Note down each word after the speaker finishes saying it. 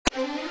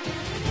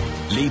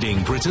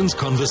Leading Britain's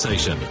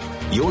conversation.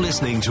 You're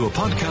listening to a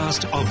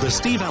podcast of The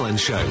Steve Allen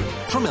Show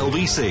from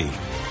LBC.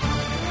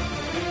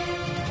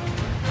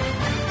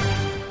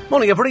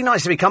 Morning, everybody.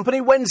 Nice to be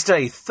company.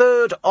 Wednesday,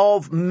 3rd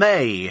of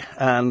May.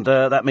 And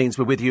that means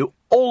we're with you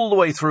all the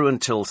way through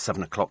until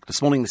 7 o'clock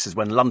this morning. This is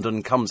when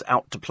London comes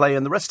out to play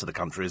and the rest of the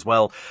country as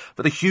well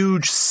for the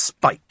huge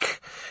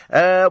spike.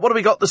 What have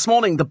we got this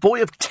morning? The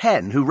boy of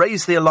 10 who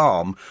raised the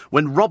alarm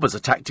when robbers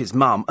attacked his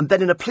mum, and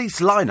then in a police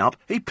lineup,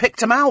 he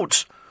picked him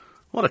out.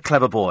 What a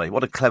clever boy.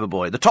 What a clever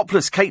boy. The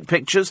topless Kate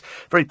pictures,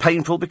 very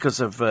painful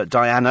because of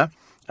Diana.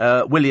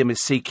 William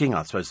is seeking,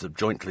 I suppose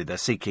jointly they're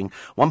seeking,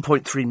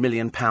 £1.3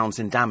 million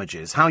in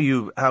damages. How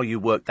you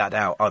work that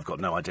out, I've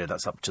got no idea.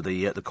 That's up to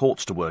the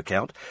courts to work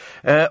out.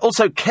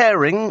 Also,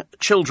 caring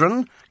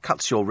children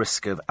cuts your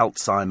risk of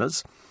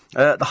Alzheimer's.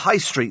 The high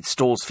street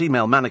stores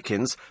female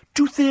mannequins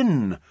too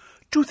thin.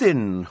 Too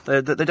thin.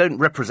 They don't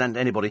represent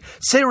anybody.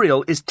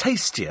 Cereal is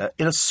tastier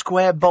in a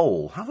square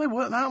bowl. How do they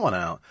work that one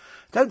out?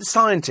 Don't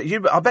scientists...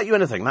 I'll bet you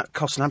anything. That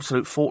costs an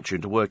absolute fortune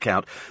to work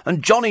out.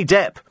 And Johnny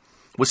Depp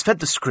was fed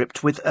the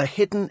script with a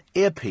hidden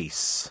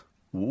earpiece.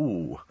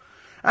 Ooh.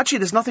 Actually,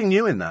 there's nothing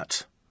new in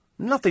that.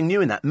 Nothing new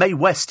in that. Mae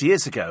West,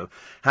 years ago,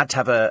 had to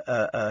have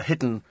a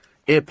hidden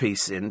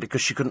earpiece in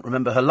because she couldn't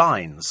remember her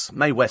lines.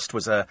 Mae West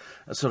was a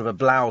sort of a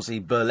blousy,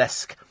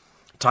 burlesque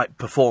type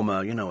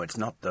performer. You know, it's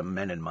not the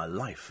men in my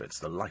life, it's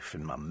the life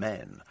in my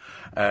men,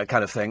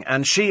 kind of thing.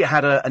 And she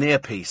had an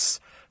earpiece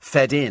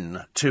fed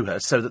in to her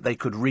so that they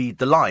could read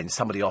the lines,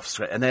 somebody off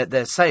script. And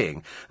they're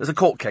saying, there's a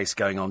court case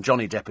going on,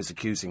 Johnny Depp is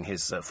accusing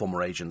his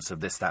former agents of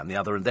this, that and the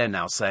other, and they're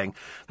now saying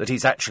that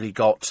he's actually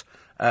got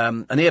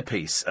an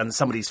earpiece and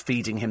somebody's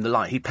feeding him the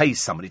line. He pays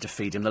somebody to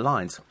feed him the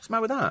lines. What's the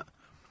matter with that?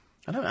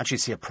 I don't actually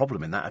see a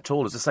problem in that at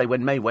all. As I say,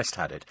 when Mae West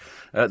had it,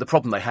 the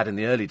problem they had in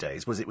the early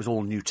days was it was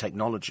all new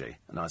technology.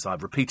 And as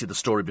I've repeated the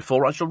story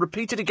before, I shall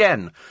repeat it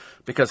again,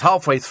 because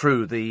halfway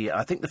through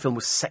I think the film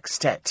was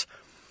Sextet.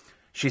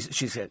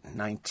 She's at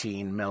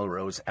 19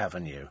 Melrose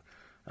Avenue.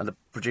 And the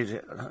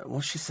producer,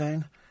 what's she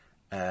saying?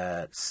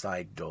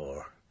 Side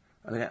door.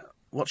 And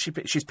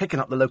she's picking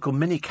up the local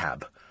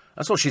minicab.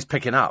 That's what she's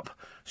picking up.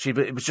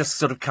 It was just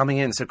sort of coming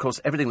in. So, of course,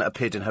 everything that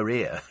appeared in her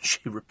ear, she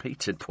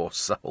repeated, poor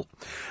soul.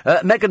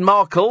 Meghan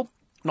Markle,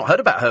 not heard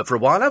about her for a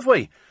while, have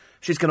we?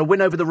 She's going to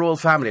win over the royal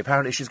family.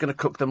 Apparently she's going to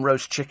cook them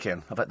roast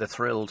chicken. I bet they're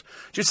thrilled.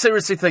 Do you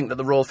seriously think that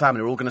the royal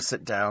family are all going to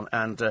sit down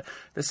and...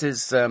 This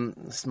is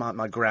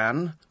my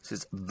gran. This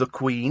is the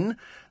Queen.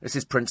 This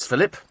is Prince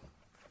Philip.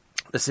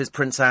 This is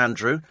Prince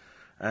Andrew.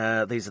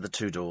 These are the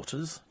two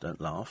daughters.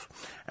 Don't laugh.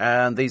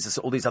 And these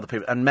are all these other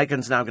people. And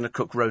Meghan's now going to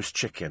cook roast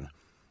chicken.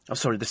 Oh,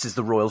 sorry, this is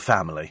the royal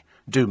family.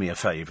 Do me a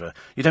favour.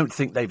 You don't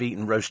think they've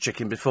eaten roast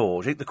chicken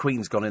before? Do you think the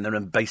Queen's gone in there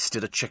and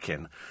basted a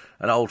chicken?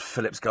 And old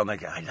Philip's gone there,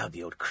 I love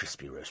the old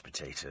crispy roast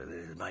potato.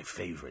 They're my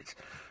favourite.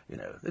 You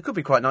know, they could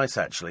be quite nice,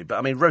 actually. But,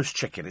 I mean, roast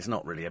chicken is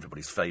not really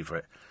everybody's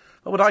favourite.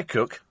 What would I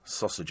cook?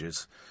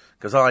 Sausages.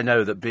 Because I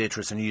know that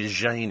Beatrice and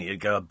Eugenie would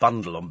go a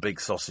bundle on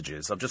big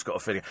sausages. I've just got a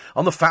feeling.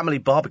 On the family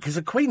barbecue, because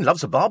the Queen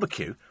loves a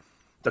barbecue.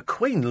 The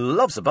Queen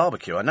loves a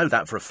barbecue. I know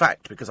that for a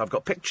fact because I've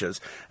got pictures.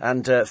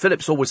 And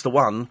Philip's always the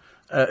one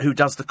who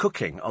does the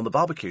cooking on the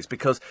barbecues.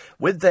 Because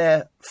with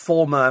their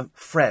former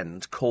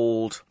friend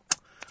called...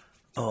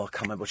 Oh, I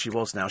can't remember what she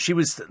was now. She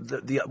was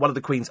one of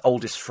the Queen's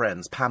oldest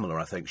friends, Pamela,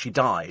 I think. She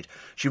died.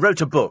 She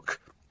wrote a book.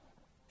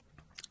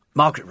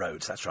 Margaret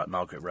Rhodes, that's right,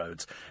 Margaret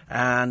Rhodes.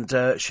 And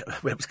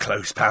it was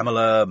close,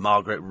 Pamela,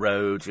 Margaret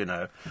Rhodes, you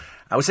know.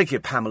 I was thinking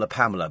of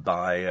Pamela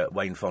by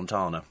Wayne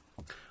Fontana.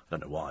 I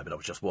don't know why, but it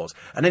just was.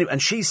 And anyway,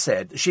 and she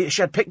said she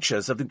had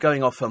pictures of them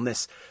going off on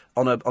this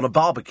on a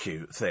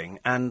barbecue thing,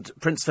 and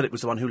Prince Philip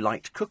was the one who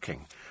liked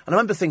cooking. And I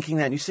remember thinking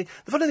then, you see,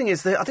 the funny thing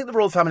is that I think the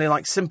royal family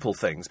likes simple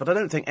things, but I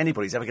don't think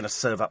anybody's ever going to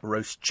serve up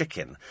roast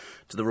chicken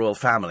to the royal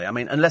family. I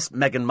mean, unless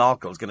Meghan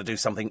Markle is going to do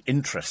something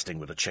interesting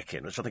with a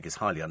chicken, which I think is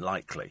highly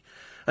unlikely.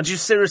 And do you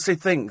seriously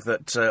think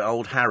that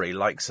old Harry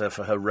likes her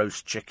for her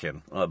roast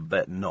chicken? I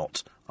bet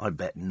not. I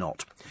bet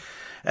not.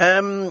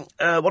 What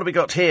have we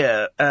got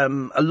here?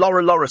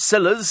 Laura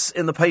Sillars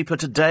in the paper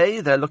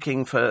today. They're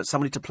looking for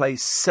somebody to play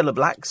Cilla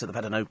Black, so they've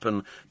had an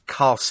open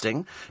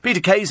casting. Peter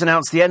Kay's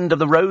announced the end of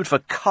the road for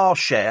car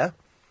share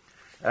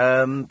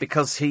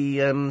because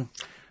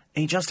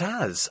he just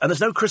has. And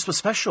there's no Christmas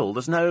special.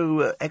 There's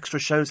no extra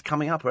shows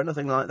coming up or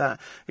anything like that.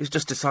 He's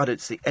just decided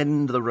it's the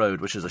end of the road,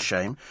 which is a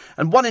shame.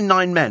 And 1 in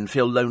 9 men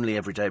feel lonely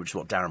every day, which is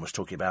what Darren was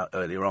talking about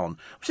earlier on.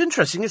 Which is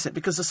interesting, isn't it?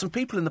 Because there's some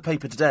people in the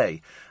paper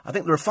today. I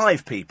think there are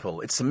 5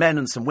 people. It's some men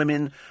and some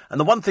women. And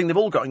the one thing they've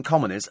all got in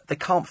common is they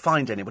can't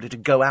find anybody to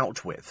go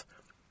out with.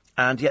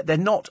 And yet they're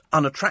not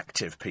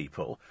unattractive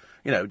people,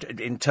 you know,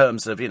 in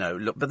terms of, you know,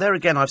 look. But there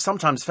again, I've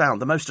sometimes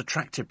found the most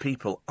attractive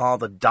people are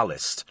the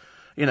dullest.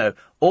 You know,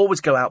 always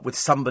go out with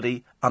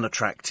somebody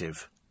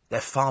unattractive. They're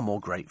far more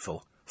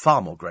grateful.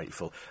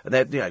 And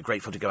they're,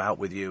 grateful to go out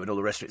with you and all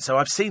the rest of it. So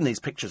I've seen these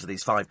pictures of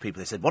these 5 people.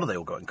 They said, what have they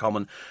all got in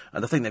common?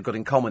 And the thing they've got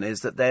in common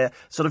is that they're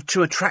sort of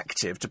too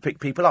attractive to pick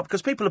people up.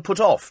 Because people are put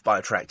off by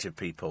attractive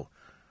people.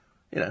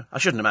 You know, I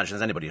shouldn't imagine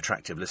there's anybody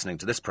attractive listening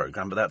to this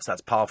programme, but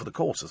that's par for the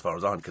course as far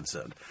as I'm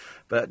concerned.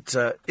 But,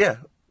 yeah,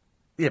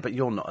 but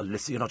you're not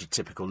a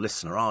typical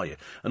listener, are you?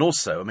 And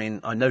also, I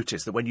mean, I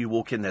noticed that when you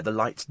walk in there, the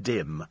lights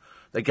dim.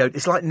 They go,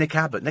 it's like Nick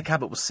Abbott. Nick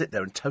Abbott will sit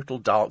there in total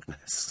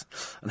darkness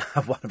and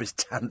have one of his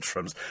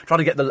tantrums, trying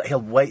to get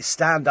he'll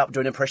stand up, do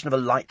an impression of a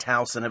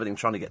lighthouse and everything,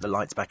 trying to get the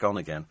lights back on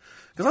again.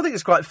 Because I think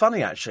it's quite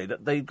funny, actually,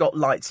 that they've got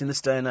lights in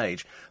this day and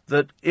age,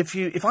 that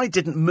if I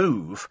didn't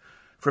move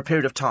for a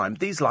period of time,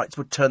 these lights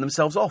would turn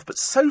themselves off. But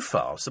so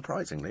far,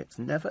 surprisingly, it's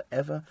never,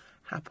 ever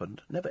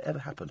happened. Never, ever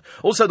happened.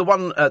 Also,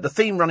 the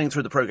theme running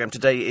through the programme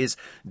today is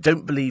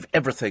don't believe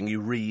everything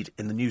you read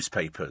in the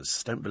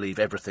newspapers. Don't believe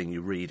everything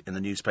you read in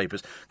the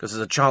newspapers, because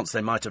there's a chance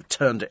they might have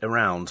turned it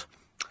around.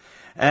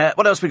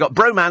 What else we got?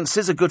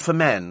 Bromances are good for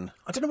men.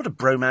 I don't know what a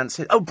bromance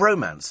is. Oh,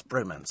 bromance.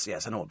 Bromance,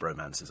 yes, I know what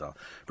bromances are.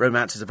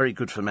 Bromances are very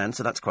good for men,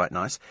 so that's quite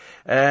nice.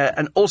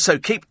 And also,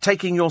 keep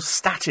taking your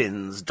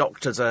statins.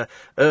 Doctors are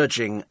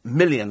urging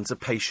millions of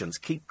patients,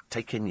 keep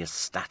taking your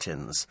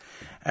statins.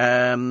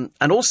 And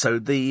also,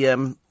 the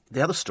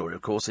other story,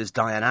 of course, is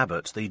Diane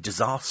Abbott, the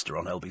disaster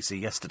on LBC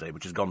yesterday,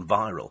 which has gone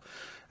viral.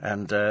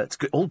 And it's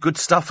all good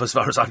stuff as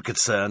far as I'm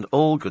concerned.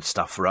 All good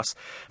stuff for us.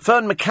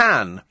 Fern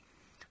McCann,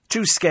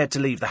 too scared to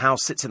leave the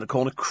house, sits in the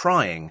corner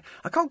crying.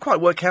 I can't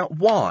quite work out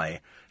why.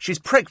 She's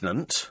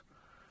pregnant,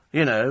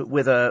 you know,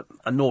 with a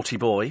naughty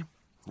boy.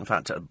 In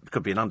fact, it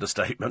could be an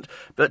understatement.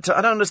 But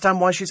I don't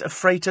understand why she's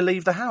afraid to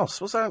leave the house.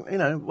 What's that? You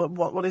know,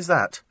 what is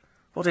that?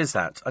 What is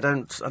that? I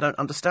don't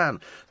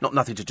understand.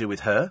 Nothing to do with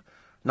her.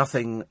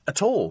 Nothing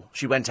at all.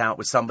 She went out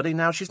with somebody,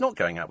 now she's not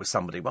going out with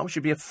somebody. Why would she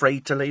be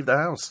afraid to leave the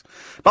house?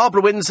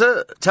 Barbara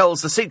Windsor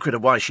tells the secret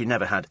of why she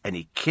never had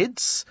any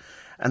kids.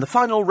 And the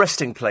final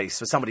resting place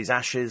for somebody's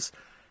ashes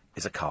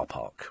is a car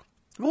park.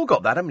 We've all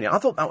got that, haven't we? I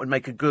thought that would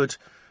make a good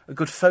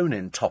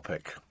phone-in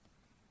topic.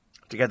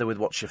 Together with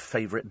what's your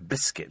favourite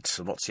biscuit,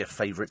 and what's your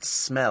favourite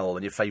smell,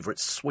 and your favourite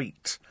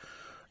sweet.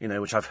 You know,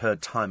 which I've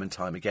heard time and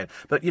time again.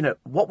 But, you know,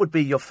 what would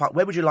be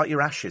where would you like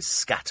your ashes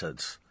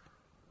scattered?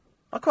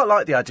 I quite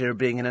like the idea of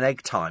being in an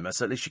egg timer,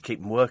 so at least you keep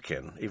them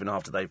working, even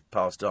after they've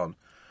passed on.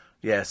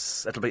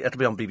 Yes, it'll be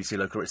on BBC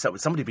Local.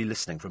 Somebody will be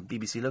listening from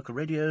BBC Local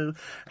Radio,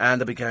 and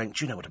they'll be going,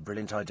 do you know what a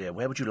brilliant idea?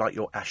 Where would you like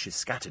your ashes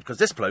scattered? Because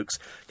this bloke's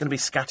going to be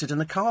scattered in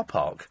a car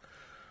park.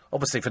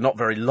 Obviously for not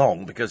very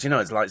long, because, you know,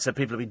 it's like, so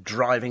people will be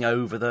driving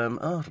over them.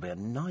 Oh, it'll be a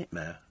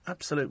nightmare.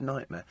 Absolute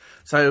nightmare.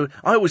 So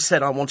I always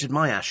said I wanted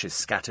my ashes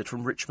scattered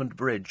from Richmond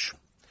Bridge,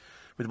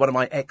 with one of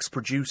my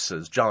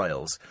ex-producers,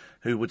 Giles,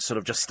 who would sort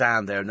of just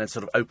stand there and then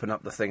sort of open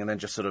up the thing and then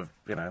just sort of,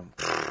 you know,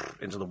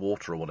 into the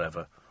water or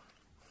whatever.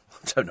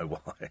 I don't know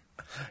why.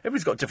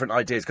 Everybody's got different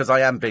ideas, because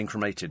I am being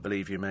cremated,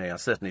 believe you me. I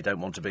certainly don't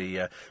want to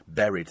be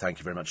buried, thank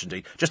you very much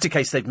indeed, just in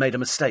case they've made a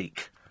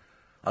mistake.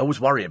 I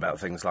always worry about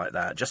things like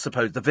that. Just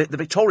suppose the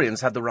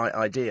Victorians had the right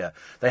idea.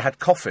 They had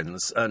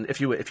coffins, and if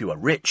you were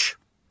rich,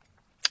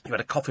 you had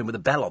a coffin with a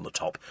bell on the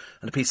top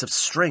and a piece of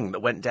string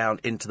that went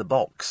down into the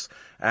box.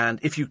 And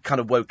if you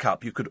kind of woke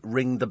up, you could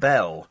ring the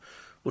bell.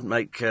 Wouldn't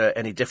make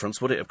any difference,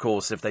 would it, of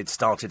course, if they'd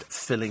started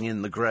filling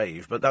in the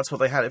grave. But that's what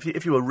they had.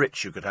 If you were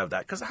rich, you could have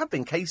that. Because there have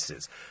been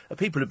cases of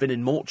people who've been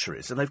in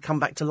mortuaries and they've come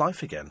back to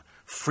life again,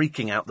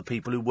 freaking out the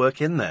people who work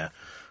in there.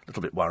 A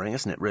little bit worrying,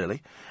 isn't it,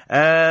 really?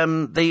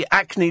 The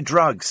acne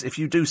drugs. If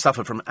you do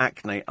suffer from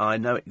acne, I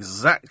know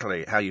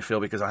exactly how you feel,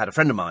 because I had a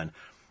friend of mine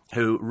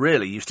who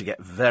really used to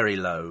get very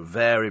low,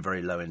 very, very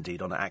low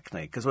indeed on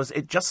acne, because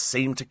it just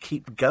seemed to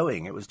keep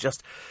going.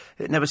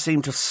 It never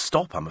seemed to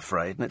stop, I'm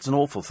afraid, and it's an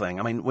awful thing.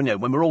 I mean,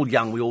 when we're all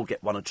young, we all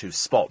get one or two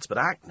spots, but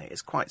acne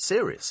is quite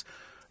serious.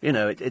 You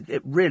know,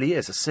 it really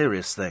is a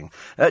serious thing.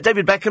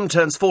 David Beckham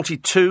turns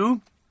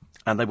 42.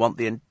 And they want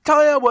the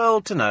entire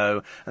world to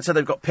know. And so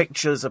they've got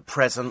pictures of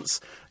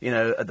presents, you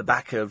know, at the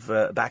back of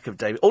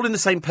David, all in the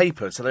same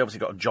paper. So they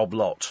obviously got a job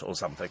lot or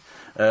something.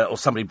 Or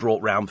somebody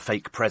brought round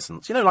fake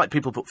presents. You know, like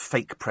people put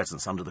fake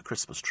presents under the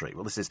Christmas tree.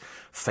 Well, this is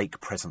fake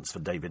presents for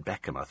David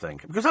Beckham, I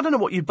think. Because I don't know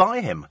what you'd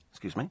buy him.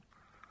 Excuse me.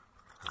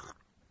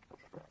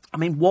 I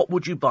mean, what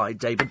would you buy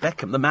David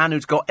Beckham, the man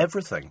who's got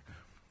everything?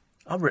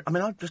 I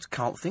just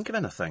can't think of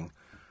anything.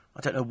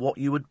 I don't know what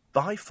you would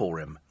buy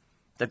for him.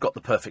 They've got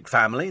the perfect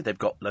family. They've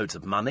got loads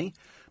of money.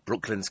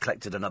 Brooklyn's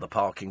collected another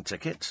parking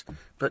ticket.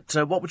 But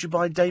what would you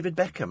buy David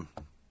Beckham?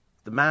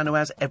 The man who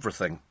has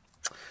everything.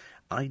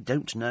 I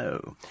don't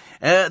know.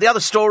 The other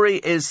story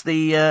is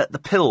the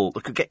pill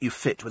that could get you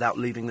fit without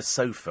leaving the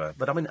sofa.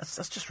 But, I mean,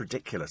 that's just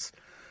ridiculous.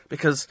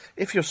 Because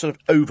if you're sort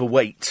of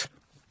overweight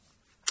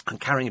and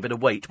carrying a bit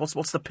of weight,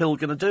 what's the pill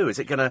going to do? Is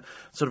it going to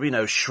sort of, you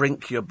know,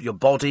 shrink your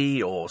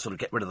body, or sort of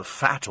get rid of the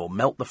fat, or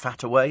melt the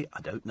fat away?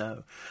 I don't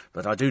know.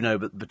 But I do know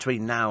that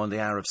between now and the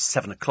hour of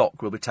 7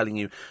 o'clock, we'll be telling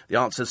you the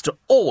answers to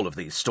all of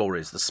these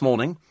stories this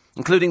morning,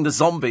 including the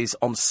zombies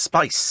on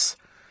Spice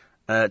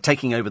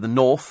taking over the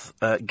north.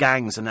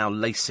 Gangs are now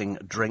lacing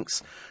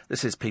drinks.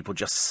 This is people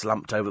just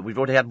slumped over. We've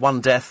already had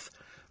one death.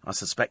 I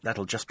suspect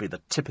that'll just be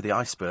the tip of the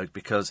iceberg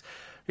because,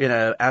 you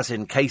know, as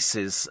in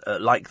cases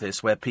like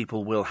this where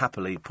people will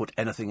happily put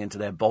anything into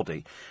their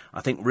body,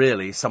 I think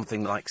really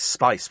something like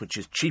spice, which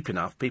is cheap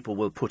enough, people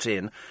will put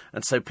in,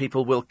 and so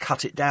people will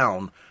cut it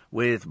down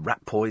with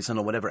rat poison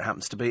or whatever it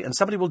happens to be, and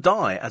somebody will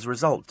die as a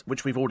result,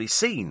 which we've already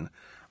seen.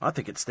 I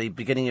think it's the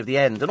beginning of the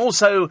end. And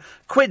also,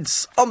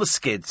 quids on the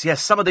skids.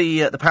 Yes, some of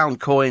the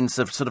pound coins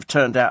have sort of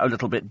turned out a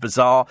little bit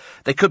bizarre.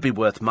 They could be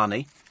worth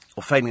money.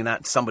 Or failing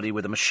that, somebody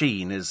with a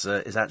machine is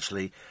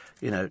actually,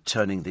 you know,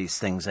 turning these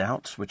things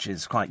out, which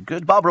is quite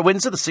good. Barbara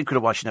Windsor, the secret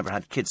of why she never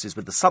had kids, is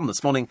with the Sun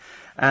this morning.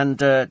 And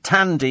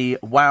Tandy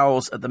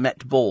wows at the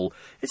Met Ball.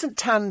 Isn't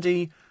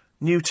Tandy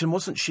Newton,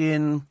 wasn't she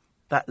in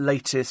that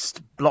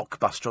latest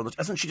blockbuster?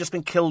 Hasn't she just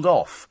been killed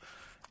off?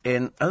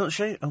 Hasn't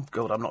she? Oh,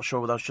 God, I'm not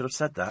sure whether I should have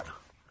said that.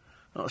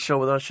 Not sure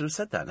whether I should have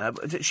said that now.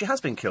 But she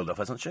has been killed off,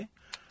 hasn't she?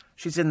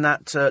 She's in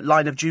that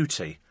Line of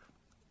Duty.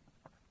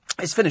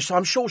 It's finished, so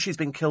I'm sure she's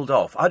been killed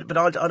off. But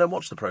I don't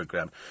watch the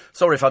programme.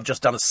 Sorry if I've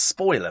just done a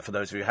spoiler for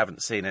those of you who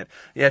haven't seen it.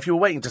 Yeah, if you were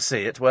waiting to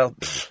see it, well,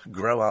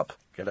 grow up.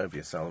 Get over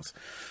yourselves.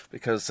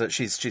 Because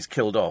she's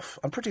killed off.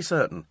 I'm pretty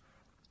certain.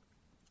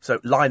 So,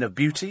 Line of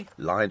Duty.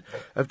 Let's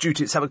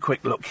have a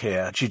quick look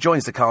here. She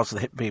joins the cast of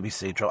the hit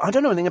BBC drama. I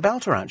don't know anything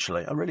about her,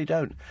 actually. I really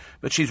don't.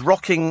 But she's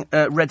rocking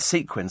red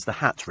sequins. The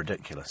hat's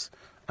ridiculous.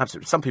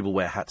 Absolutely. Some people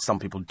wear hats, some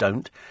people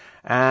don't.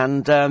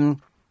 And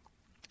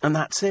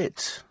that's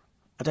it.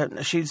 I don't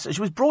know. She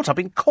was brought up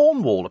in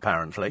Cornwall,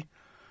 apparently.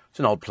 It's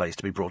an odd place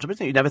to be brought up,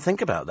 isn't it? You never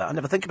think about that. I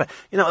never think about...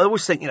 You know, I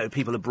always think, you know,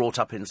 people are brought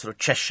up in sort of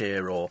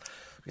Cheshire or,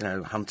 you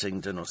know,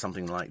 Huntingdon or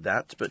something like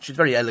that. But she's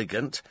very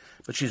elegant,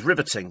 but she's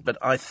riveting. But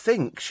I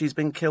think she's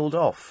been killed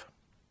off.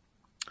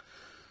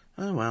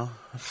 Oh, well.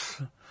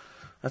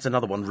 That's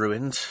another one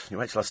ruined. You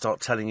wait till I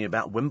start telling you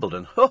about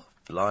Wimbledon. Oh,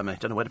 blimey.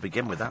 Don't know where to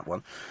begin with that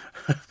one.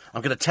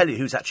 I'm going to tell you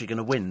who's actually going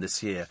to win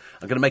this year.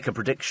 I'm going to make a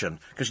prediction.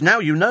 Because now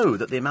you know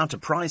that the amount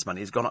of prize money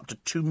has gone up to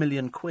 £2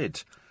 million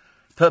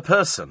per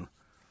person.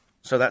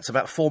 So that's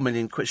about 4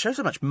 million quid. Shows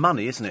how much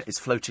money, isn't it, is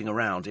floating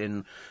around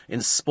in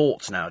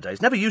sports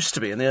nowadays. Never used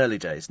to be in the early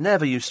days.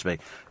 Never used to be.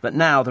 But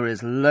now there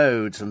is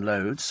loads and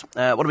loads.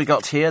 What have we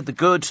got here? The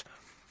good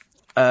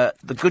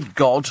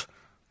God,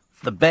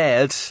 the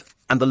Baird,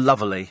 and the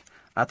Lovely.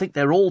 I think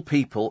they're all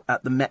people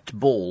at the Met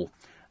Ball.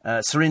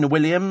 Serena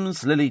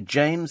Williams, Lily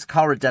James,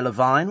 Cara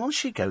Delevingne. What does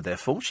she go there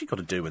for? What's she got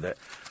to do with it?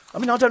 I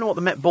mean, I don't know what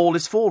the Met Ball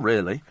is for,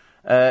 really.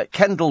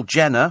 Kendall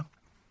Jenner.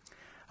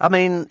 I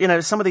mean, you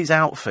know, some of these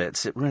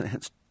outfits,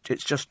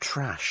 it's just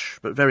trash,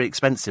 but very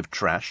expensive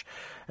trash.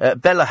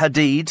 Bella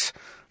Hadid,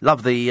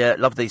 love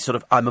the sort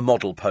of I'm a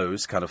model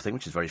pose kind of thing,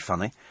 which is very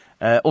funny.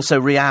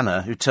 Also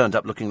Rihanna, who turned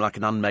up looking like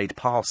an unmade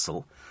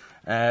parcel.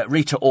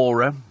 Rita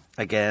Ora,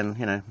 again,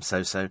 you know,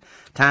 so.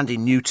 Tandy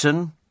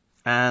Newton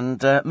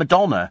and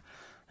Madonna,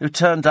 who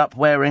turned up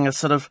wearing a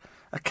sort of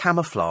a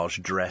camouflage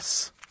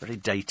dress. Very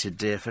dated,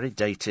 dear, very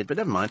dated, but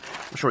never mind.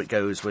 I'm sure it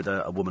goes with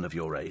a woman of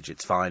your age.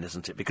 It's fine,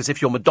 isn't it? Because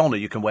if you're Madonna,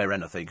 you can wear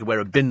anything. You can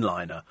wear a bin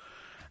liner.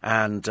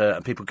 And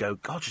people go,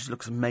 God, she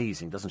looks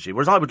amazing, doesn't she?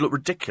 Whereas I would look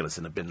ridiculous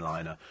in a bin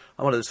liner.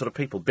 I'm one of those sort of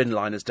people, bin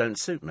liners don't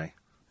suit me.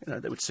 You know,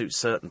 they would suit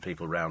certain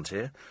people round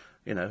here.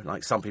 You know,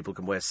 like some people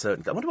can wear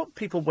certain... I wonder what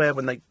people wear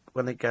when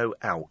they go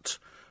out.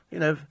 You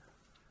know,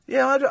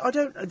 yeah, I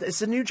don't...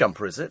 It's a new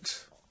jumper, is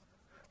it?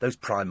 Those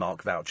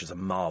Primark vouchers are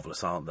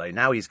marvellous, aren't they?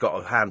 Now he's got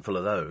a handful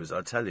of those,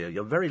 I tell you.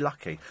 You're very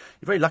lucky.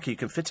 You're very lucky you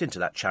can fit into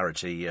that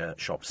charity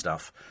shop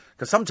stuff.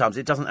 Because sometimes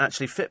it doesn't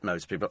actually fit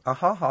most people.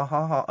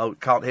 Ha. Oh,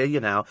 can't hear you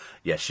now.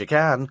 Yes, you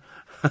can.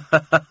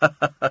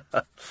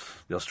 The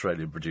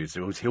Australian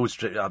producer.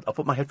 I'll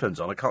put my headphones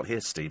on. I can't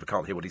hear Steve. I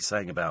can't hear what he's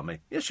saying about me.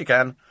 Yes, you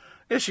can.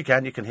 Yes, you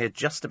can. You can hear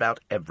just about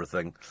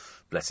everything.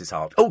 Bless his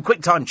heart. Oh,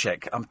 quick time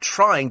check. I'm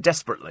trying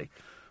desperately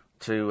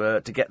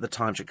to get the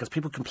time check because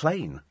people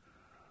complain.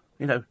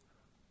 You know,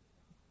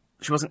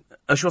 she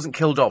wasn't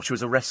killed off. She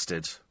was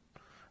arrested.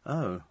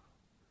 Oh.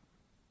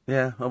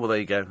 Yeah. Oh, well, there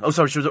you go. Oh,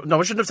 sorry. I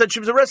shouldn't have said she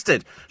was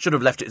arrested. Should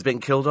have left it as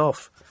being killed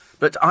off.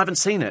 But I haven't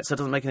seen it, so it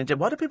doesn't make any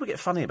difference. Why do people get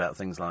funny about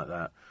things like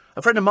that?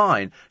 A friend of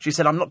mine, she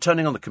said, I'm not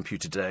turning on the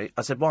computer today.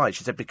 I said, why?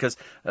 She said, because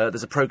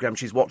there's a programme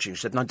she's watching.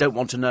 She said, and I don't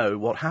want to know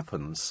what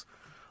happens.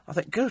 I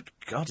think, good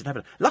God,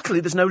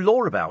 luckily there's no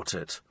law about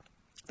it.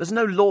 There's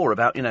no law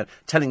about, you know,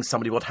 telling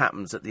somebody what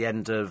happens at the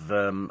end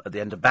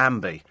of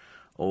Bambi.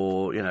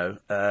 Or, you know,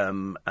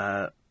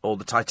 or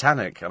the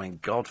Titanic. I mean,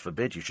 God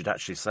forbid you should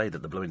actually say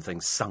that the blooming thing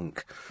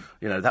sunk.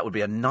 You know, that would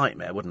be a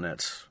nightmare, wouldn't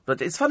it?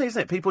 But it's funny,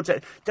 isn't it? People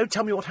don't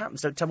tell me what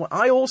happens, don't tell me what...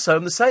 I also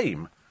am the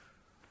same.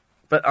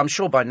 But I'm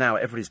sure by now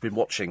everybody's been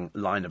watching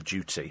Line of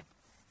Duty.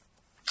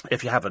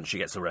 If you haven't, she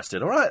gets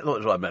arrested. All right,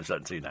 what I mention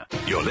that to you now.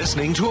 You're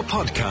listening to a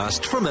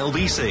podcast from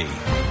LBC.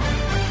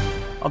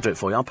 I'll do it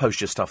for you. I'll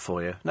post your stuff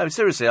for you. No,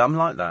 seriously, I'm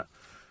like that.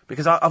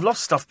 Because I've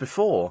lost stuff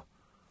before.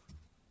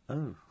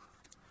 Oh...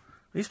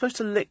 Are you supposed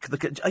to lick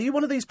the... Are you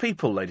one of these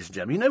people, ladies and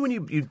gentlemen? You know when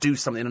you do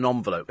something in an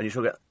envelope and you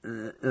sort of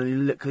get...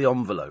 you lick the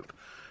envelope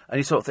and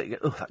you sort of think,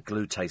 oh, that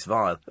glue tastes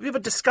vile. Have you ever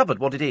discovered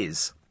what it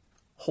is?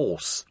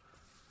 Horse.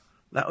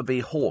 That would be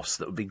horse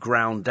that would be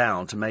ground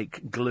down to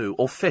make glue.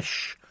 Or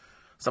fish.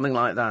 Something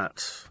like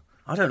that.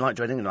 I don't like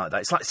doing anything like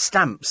that. It's like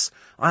stamps.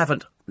 I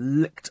haven't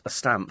licked a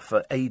stamp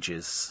for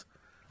ages.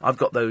 I've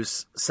got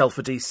those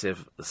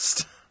self-adhesive...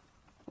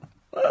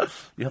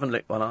 You haven't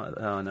licked one either.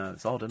 Oh, I know.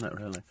 It's odd, isn't it,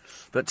 really?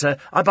 But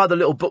I buy the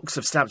little books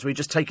of stamps where you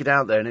just take it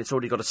out there and it's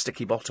already got a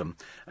sticky bottom.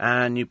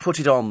 And you put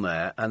it on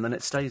there and then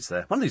it stays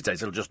there. One of these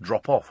days it'll just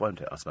drop off, won't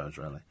it, I suppose,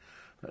 really?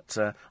 But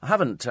I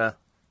haven't a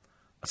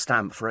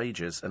stamp for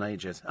ages and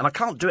ages. And I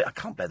can't do it. I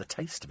can't bear the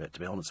taste of it, to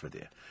be honest with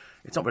you.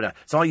 It's not really nice.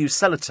 So I use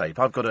sellotape.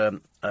 I've got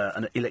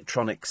an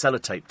electronic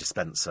sellotape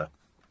dispenser.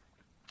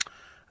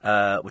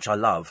 Which I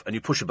love, and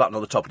you push a button on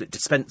the top and it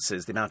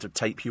dispenses the amount of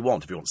tape you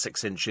want. If you want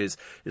 6 inches,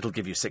 it'll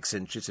give you 6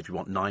 inches. If you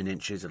want 9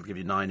 inches, it'll give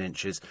you 9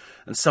 inches,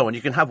 and so on.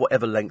 You can have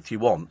whatever length you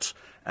want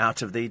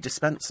out of the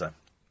dispenser.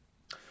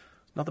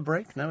 Another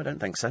break? No, I don't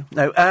think so.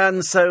 No,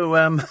 and so,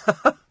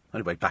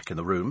 anyway, back in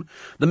the room.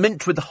 The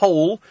mint with the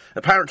hole.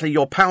 Apparently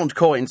your pound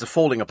coins are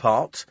falling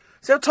apart.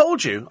 See, I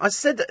told you. I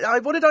said,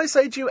 what did I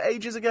say to you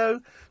ages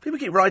ago? People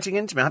keep writing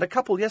into me. I had a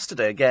couple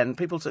yesterday again.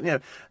 People,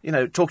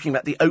 talking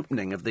about the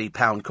opening of the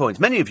pound coins.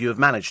 Many of you have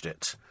managed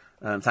it.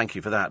 Thank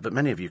you for that. But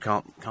many of you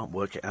can't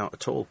work it out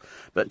at all.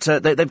 But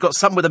they've got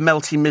some with a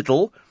melty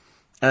middle.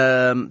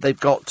 They've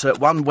got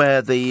one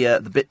where the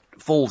bit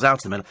falls out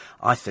of the middle.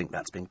 I think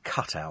that's been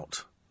cut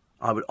out.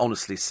 I would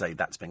honestly say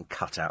that's been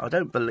cut out. I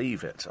don't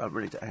believe it. I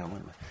really don't. Hang on,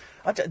 wait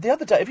a minute. The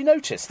other day, have you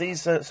noticed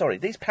these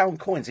pound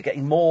coins are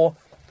getting more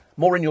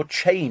in your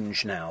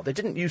change now. They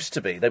didn't used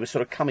to be. They were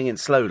sort of coming in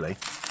slowly.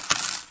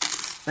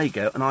 There you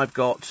go. And I've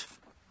got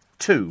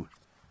two.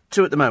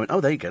 Two at the moment.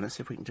 Oh, there you go. Let's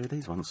see if we can do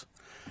these ones.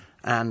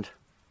 And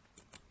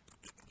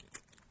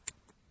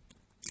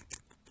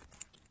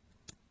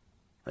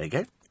there you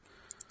go.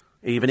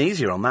 Even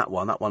easier on that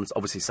one. That one's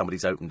obviously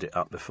somebody's opened it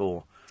up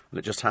before. And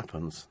it just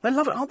happens. They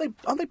love it.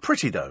 Aren't they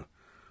pretty, though?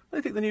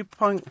 They think the new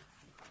pint...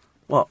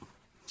 What?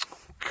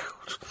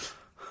 God.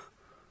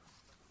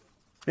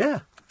 Yeah.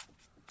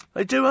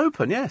 They do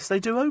open, yes,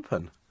 they do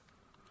open.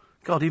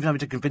 God, even having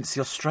to convince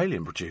the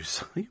Australian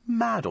producer. Are you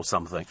mad or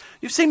something?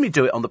 You've seen me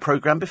do it on the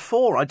programme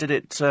before. I did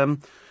it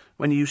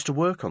when you used to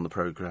work on the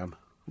programme.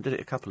 I did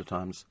it a couple of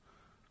times.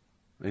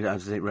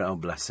 Oh,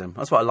 bless him.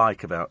 That's what I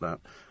like about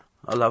that.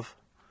 I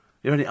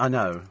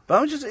know.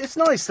 But it's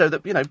nice, though,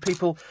 that,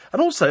 people...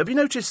 And also, have you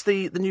noticed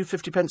the new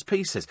 50p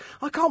pieces?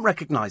 I can't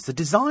recognise the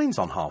designs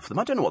on half of them.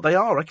 I don't know what they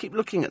are. I keep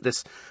looking at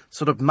this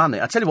sort of money.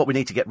 I tell you what we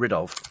need to get rid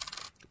of.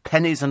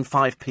 Pennies and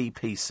 5p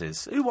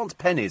pieces. Who wants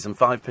pennies and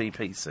 5p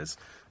pieces?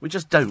 We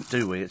just don't,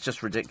 do we? It's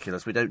just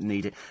ridiculous. We don't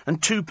need it.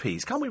 And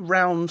 2p's. Can't we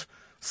round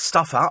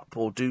stuff up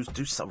or do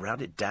something,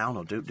 round it down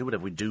or do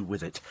whatever we do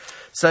with it?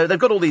 So they've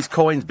got all these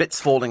coins, bits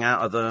falling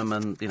out of them,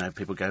 and,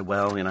 people go,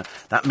 well,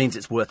 that means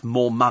it's worth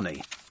more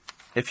money.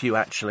 If you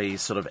actually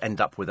sort of end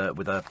up with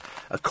a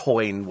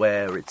coin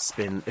where it's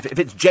been... If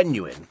it's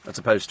genuine, as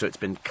opposed to it's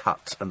been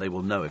cut, and they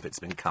will know if it's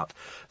been cut,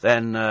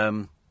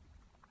 then...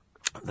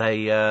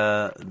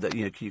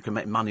 you can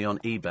make money on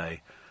eBay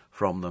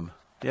from them.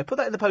 Yeah, put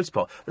that in the post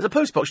box. There's a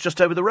post box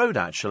just over the road,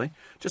 actually,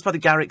 just by the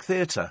Garrick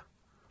Theatre.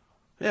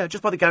 Yeah,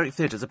 just by the Garrick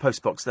Theatre, there's a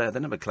post box there. They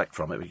never collect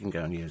from it. We can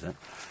go and use it.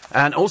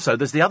 And also,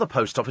 there's the other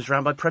post office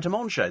round by Pret a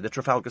Manger, the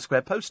Trafalgar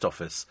Square post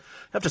office.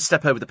 You have to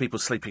step over the people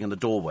sleeping in the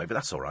doorway, but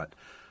that's all right.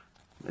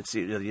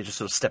 You just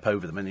sort of step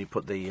over them and you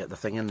put the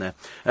thing in there.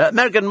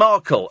 Meghan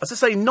Markle, as I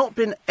say, not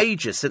been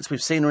ages since we've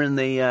seen her in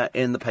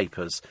the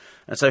papers.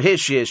 And so here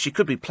she is. She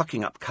could be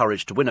plucking up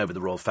courage to win over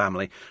the royal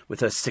family with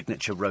her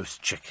signature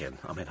roast chicken.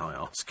 I mean, I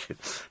ask you,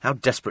 how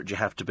desperate do you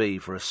have to be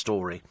for a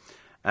story?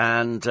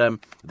 And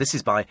this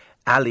is by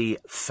Ali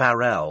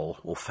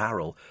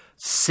Farrell,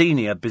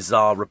 senior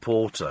bizarre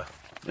reporter.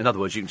 In other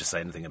words, you can just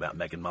say anything about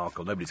Meghan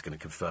Markle. Nobody's going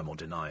to confirm or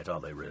deny it,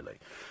 are they, really?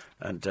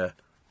 And...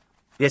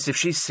 yes, if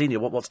she's senior,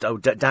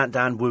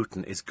 Dan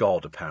Wooten is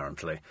God,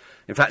 apparently.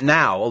 In fact,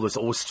 now, there's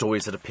always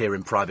stories that appear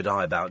in Private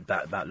Eye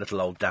about little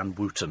old Dan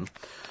Wooten,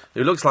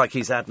 who looks like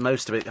he's had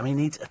most of it. I mean,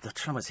 the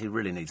trouble is he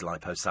really needs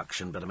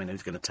liposuction, but, I mean,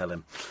 who's going to tell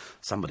him?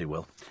 Somebody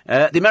will.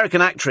 The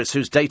American actress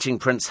who's dating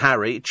Prince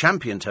Harry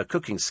championed her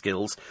cooking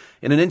skills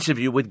in an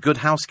interview with Good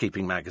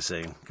Housekeeping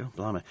magazine. God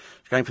blimey.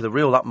 She's going for the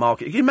real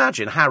upmarket. Can you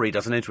imagine Harry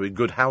does an interview with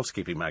Good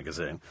Housekeeping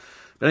magazine?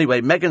 But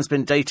anyway, Meghan's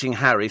been dating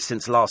Harry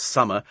since last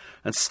summer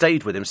and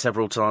stayed with him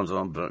several times.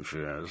 I bet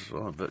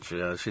she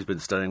has. She's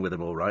been staying with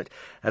him all right.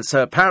 And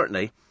so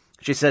apparently,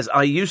 she says,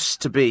 I used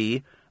to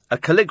be a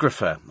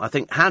calligrapher. I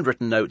think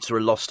handwritten notes are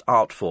a lost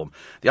art form.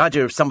 The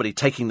idea of somebody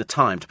taking the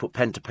time to put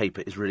pen to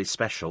paper is really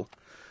special.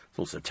 It's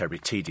also terribly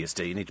tedious,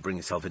 dear. You need to bring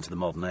yourself into the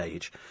modern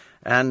age.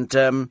 And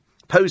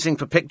posing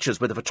for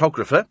pictures with a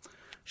photographer,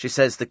 she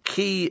says the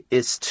key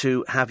is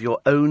to have your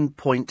own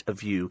point of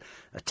view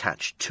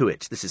attached to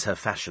it. This is her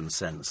fashion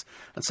sense.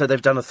 And so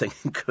they've done a thing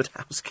in Good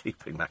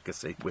Housekeeping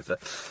magazine with her.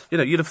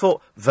 You'd have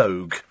thought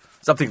Vogue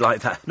Something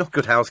like that. Not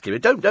Good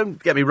Housekeeping.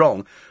 Don't get me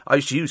wrong. I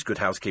used to use Good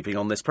Housekeeping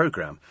on this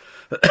programme.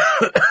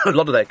 A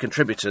lot of their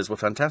contributors were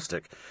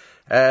fantastic.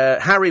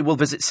 Harry will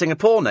visit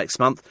Singapore next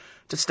month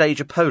to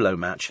stage a polo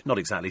match. Not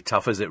exactly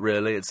tough, is it,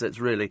 really? It's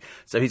really...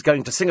 So he's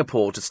going to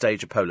Singapore to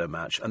stage a polo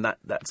match, and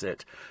that's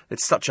it.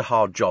 It's such a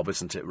hard job,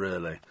 isn't it,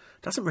 really?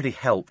 Doesn't really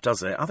help,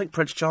 does it? I think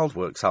Prince Charles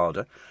works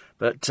harder.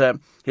 But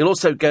he'll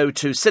also go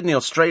to Sydney,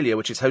 Australia,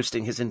 which is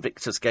hosting his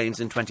Invictus Games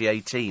in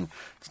 2018.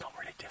 It's not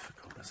really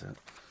difficult, is it?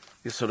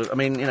 He's sort of, I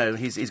mean, you know,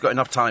 he's got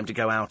enough time to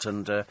go out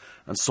and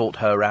sort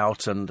her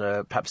out and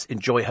perhaps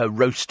enjoy her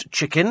roast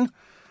chicken.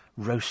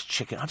 Roast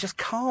chicken. I just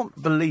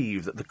can't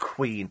believe that the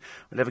Queen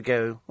would ever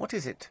go, what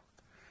is it?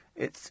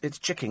 It's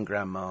chicken,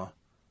 Grandma.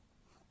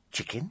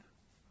 Chicken?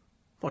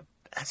 What?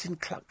 As in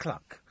cluck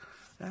cluck?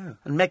 Oh,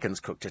 and Meghan's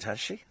cooked it, has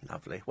she?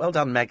 Lovely. Well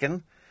done,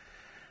 Meghan.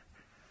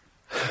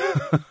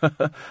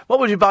 What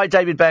would you buy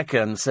David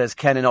Beckham, says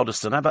Ken in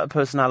Oddeston. How about a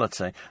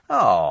personality?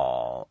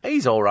 Oh,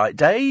 he's all right,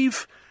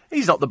 Dave.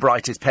 He's not the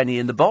brightest penny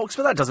in the box,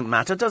 but that doesn't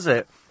matter, does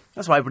it?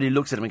 That's why everybody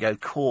looks at him and goes,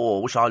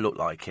 "Cool, wish I looked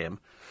like him."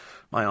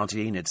 My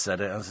Auntie Enid said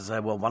it. I say,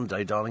 well, one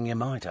day, darling, you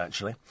might,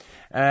 actually.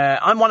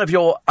 I'm one of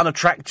your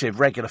unattractive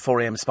regular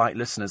 4am Spike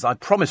listeners. I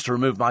promised to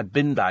remove my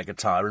bin bag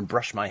attire and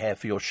brush my hair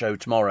for your show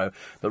tomorrow,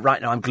 but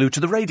right now I'm glued to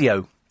the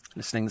radio,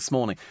 listening this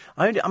morning.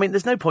 I mean,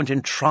 there's no point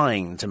in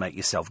trying to make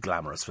yourself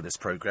glamorous for this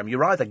programme.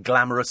 You're either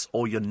glamorous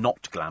or you're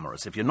not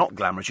glamorous. If you're not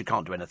glamorous, you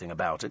can't do anything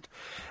about it.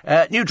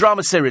 New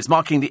drama series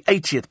marking the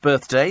 80th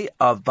birthday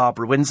of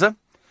Barbara Windsor.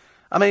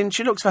 I mean,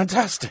 she looks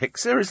fantastic.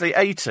 Seriously,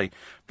 80.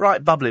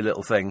 Bright, bubbly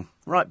little thing.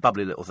 Right,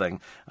 bubbly little thing.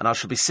 And I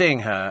shall be seeing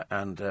her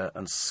and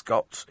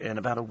Scott in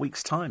about a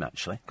week's time,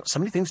 actually. Got so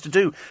many things to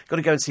do. Got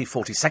to go and see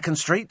 42nd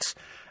Street.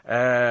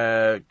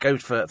 Go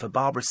for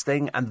Barbara's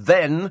thing. And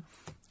then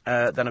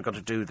I've got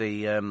to do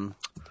the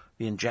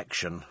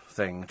injection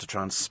thing to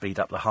try and speed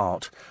up the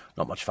heart.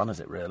 Not much fun, is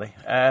it, really?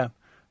 And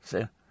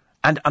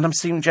I'm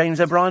seeing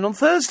James O'Brien on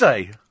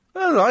Thursday.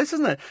 Oh, nice,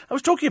 isn't it? I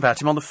was talking about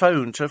him on the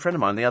phone to a friend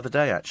of mine the other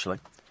day, actually.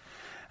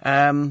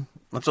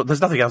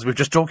 There's nothing else. We were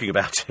just talking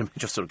about him. It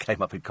just sort of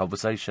came up in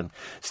conversation.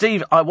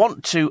 Steve, I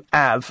want to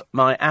have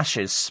my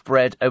ashes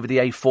spread over the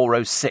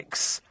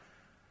A406,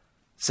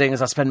 seeing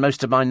as I spend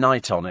most of my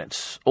night on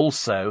it.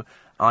 Also,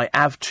 I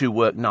have to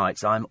work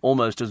nights. I'm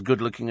almost as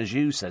good-looking as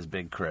you, says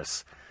Big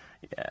Chris.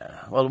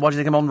 Yeah. Well, what do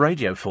you think I'm on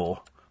radio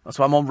for? That's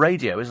why I'm on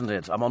radio, isn't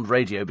it? I'm on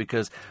radio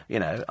because, you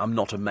know, I'm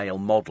not a male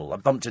model. I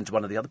bumped into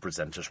one of the other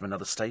presenters from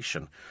another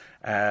station,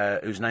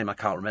 whose name I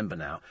can't remember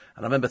now.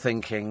 And I remember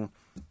thinking,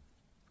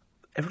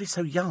 everybody's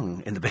so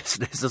young in the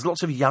business. There's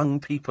lots of young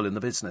people in the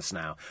business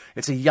now.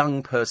 It's a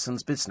young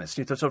person's business.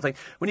 You sort of think,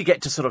 when you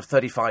get to sort of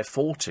 35,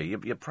 40,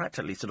 you're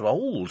practically sort of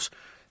old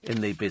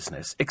in the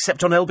business,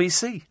 except on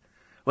LBC,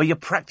 where you're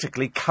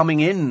practically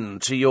coming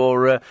into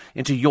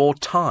your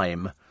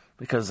time,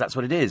 because that's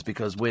what it is,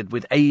 because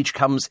with age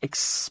comes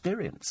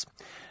experience.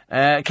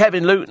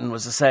 Kevin Luton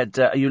said,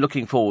 are you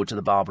looking forward to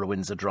the Barbara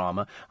Windsor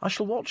drama? I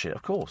shall watch it,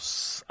 of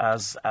course,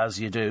 as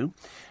you do.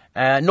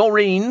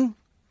 Noreen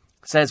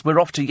says, we're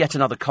off to yet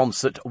another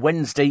concert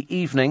Wednesday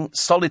evening.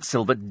 Solid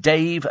Silver,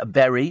 Dave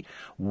Berry,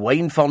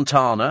 Wayne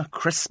Fontana,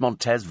 Chris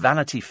Montez,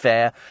 Vanity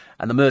Fair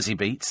and the Mersey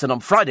Beats. And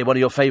on Friday, one of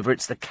your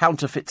favourites, the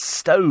Counterfeit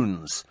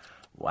Stones.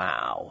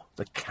 Wow,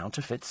 the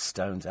Counterfeit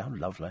Stones, how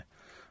lovely.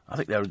 I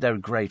think they're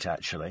great,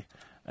 actually.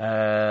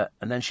 And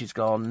then she's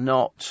gone,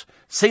 not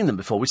seen them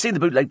before. We've seen the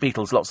Bootleg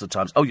Beatles lots of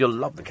times. Oh, you'll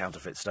love the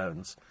Counterfeit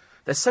Stones.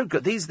 They're so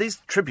good.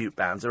 These tribute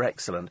bands are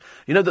excellent.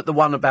 You know that the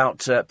one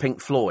about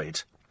Pink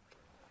Floyd,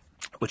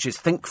 which is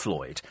Think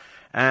Floyd,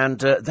 and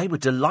they were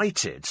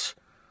delighted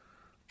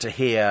to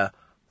hear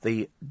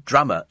the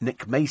drummer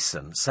Nick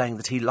Mason saying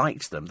that he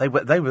liked them. They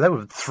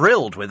were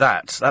thrilled with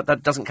that.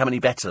 That doesn't come any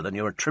better than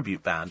you're a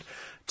tribute band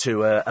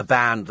to a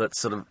band that's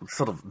sort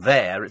of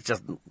there. It's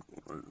just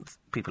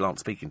people aren't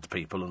speaking to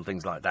people and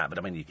things like that. But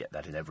I mean, you get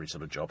that in every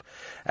sort of job.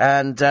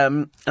 And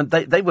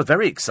they were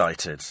very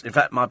excited. In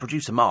fact, my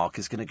producer Mark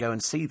is going to go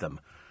and see them,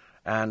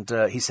 and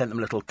he sent them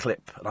a little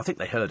clip, and I think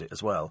they heard it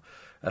as well,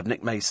 of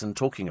Nick Mason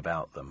talking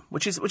about them,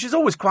 which is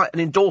always quite an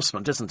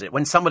endorsement, isn't it?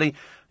 When somebody,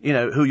 you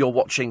know, who you're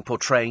watching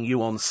portraying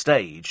you on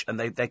stage, and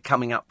they're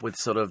coming up with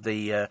sort of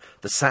the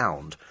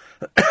sound,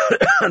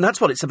 and that's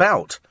what it's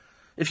about.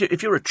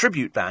 If you're a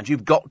tribute band,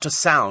 you've got to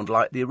sound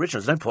like the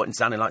originals. There's no point in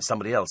sounding like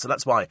somebody else. So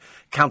that's why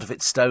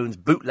Counterfeit Stones,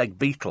 Bootleg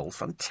Beatles,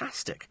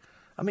 fantastic.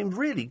 I mean,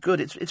 really good.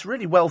 It's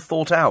really well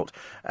thought out.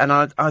 And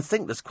I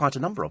think there's quite a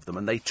number of them,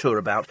 and they tour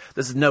about.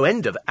 There's no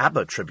end of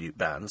ABBA tribute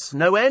bands,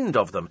 no end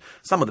of them.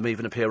 Some of them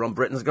even appear on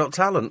Britain's Got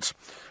Talent,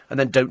 and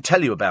then don't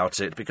tell you about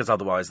it, because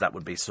otherwise that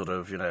would be sort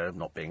of, you know,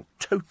 not being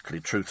totally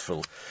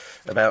truthful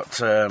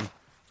about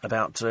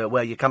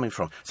where you're coming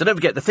from. So don't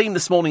forget, the theme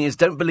this morning is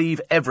don't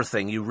believe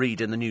everything you read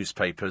in the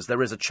newspapers.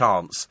 There is a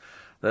chance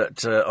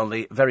that on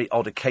the very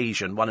odd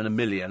occasion, 1 in a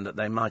million, that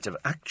they might have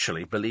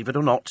actually, believe it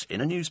or not,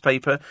 in a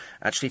newspaper,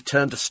 actually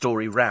turned a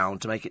story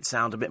round to make it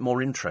sound a bit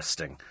more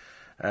interesting.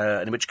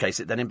 And in which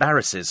case it then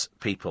embarrasses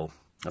people.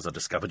 as I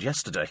discovered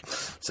yesterday.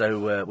 So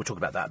we'll talk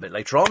about that a bit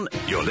later on.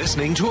 You're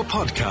listening to a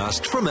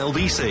podcast from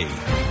LBC.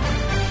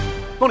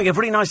 Morning,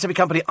 everybody. Nice to have your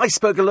company.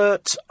 Iceberg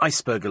alert.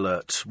 Iceberg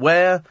alert.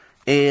 Where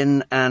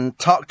in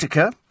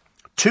Antarctica,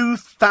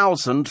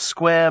 2,000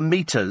 square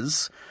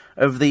metres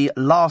of the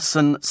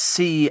Larsen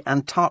C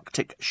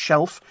Antarctic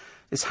shelf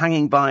is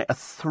hanging by a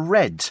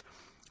thread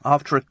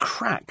after a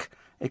crack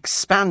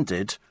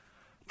expanded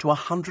to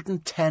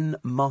 110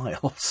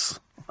 miles.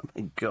 Oh,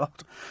 my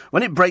God.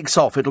 When it breaks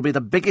off, it'll be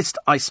the biggest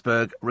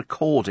iceberg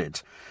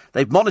recorded.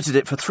 They've monitored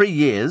it for 3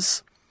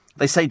 years.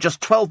 They say just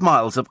 12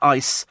 miles of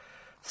ice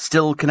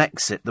still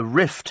connects it. The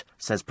rift,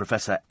 says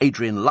Professor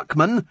Adrian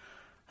Luckman,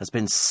 has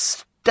been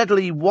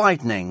steadily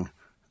widening.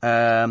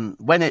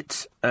 When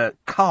it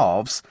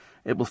calves,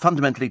 it will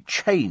fundamentally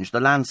change the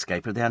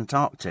landscape of the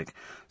Antarctic.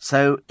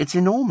 So it's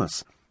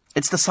enormous.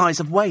 It's the size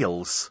of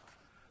Wales.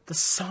 The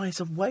size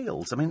of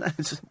Wales. I mean,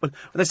 when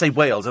they say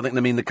Wales, I think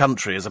they mean the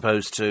country as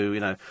opposed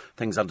to,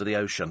 things under the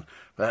ocean.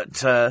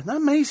 But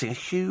amazing,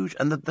 huge.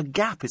 And the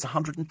gap is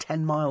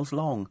 110 miles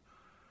long.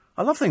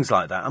 I love things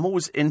like that. I'm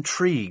always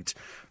intrigued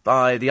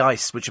by the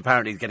ice, which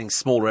apparently is getting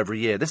smaller every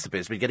year. This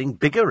appears to be getting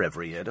bigger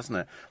every year, doesn't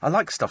it? I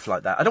like stuff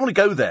like that. I don't want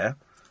to go there.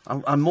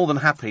 I'm more than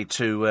happy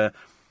to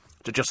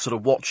just sort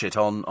of watch it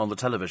on the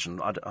television.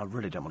 I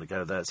really don't want to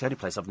go there. It's the only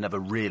place I've never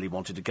really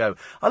wanted to go.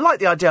 I like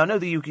the idea. I know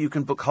that you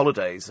can book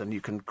holidays and you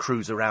can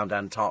cruise around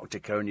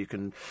Antarctica and you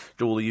can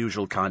do all the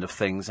usual kind of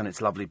things, and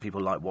it's lovely.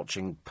 People like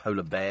watching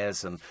polar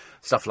bears and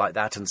stuff like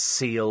that, and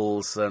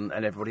seals and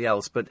everybody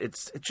else, but it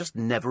just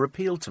never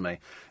appealed to me.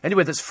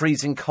 Anywhere that's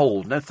freezing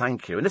cold, no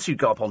thank you. Unless you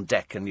go up on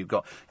deck and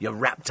you're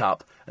wrapped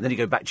up and then you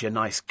go back to your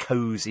nice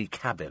cosy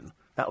cabin.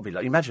 That would be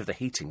like, imagine if the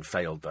heating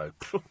failed, though.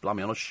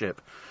 Blimey, on a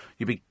ship.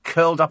 You'd be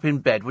curled up in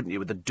bed, wouldn't you,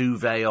 with the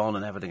duvet on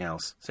and everything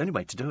else. It's the only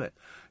way to do it.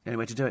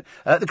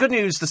 The good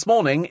news this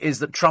morning is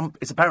that Trump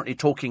is apparently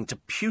talking to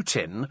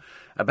Putin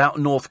about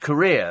North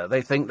Korea.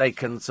 They think they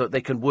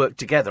can work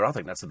together. I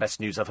think that's the best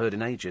news I've heard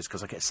in ages,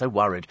 because I get so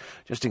worried,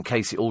 just in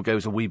case it all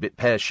goes a wee bit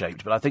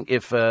pear-shaped. But I think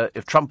if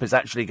Trump is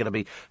actually going to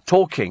be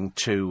talking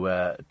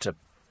to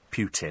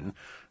Putin,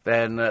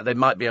 then they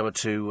might be able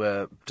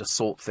to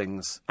sort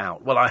things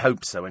out. Well, I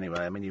hope so,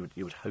 anyway. I mean,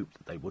 you would hope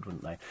that they would,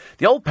 wouldn't they?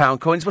 The old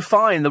pound coins were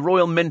fine. The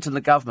Royal Mint and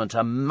the government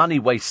are money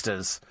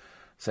wasters,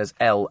 says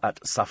L at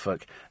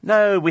Suffolk.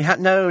 No. We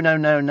had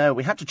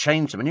to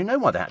change them, and you know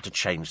why they had to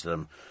change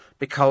them?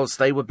 Because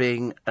they were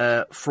being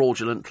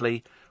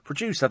fraudulently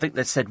produced. I think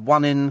they said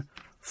 1 in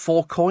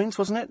 4 coins,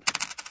 wasn't it,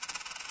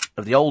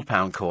 of the old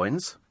pound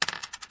coins.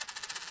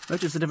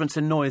 Notice the difference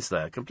in noise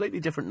there. Completely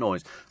different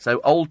noise. So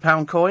old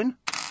pound coin,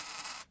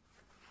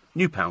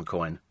 new pound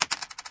coin.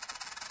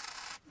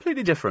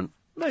 Completely different.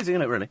 Amazing,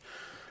 isn't it, really?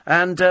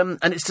 And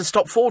it's to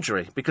stop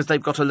forgery, because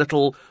they've got a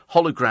little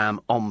hologram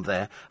on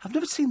there. I've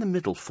never seen the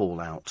middle fall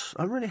out.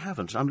 I really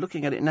haven't. I'm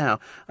looking at it now,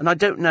 and I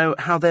don't know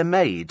how they're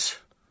made.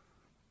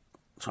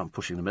 So I'm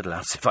pushing the middle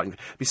out. It'd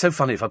be so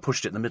funny if I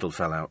pushed it and the middle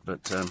fell out.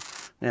 But,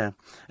 yeah.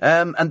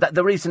 And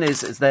the reason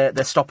is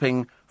they're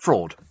stopping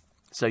fraud.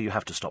 So you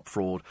have to stop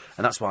fraud.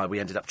 And that's why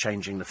we ended up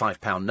changing the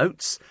 £5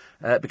 notes,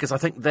 because I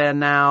think they're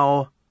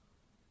now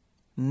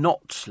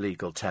not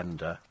legal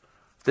tender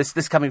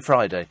this coming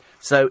Friday.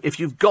 So if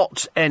you've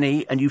got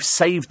any and you've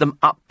saved them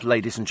up,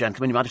 ladies and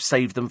gentlemen, you might have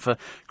saved them for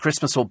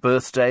Christmas or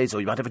birthdays, or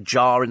you might have a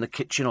jar in the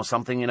kitchen or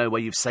something,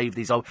 where you've saved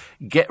these old...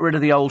 Get rid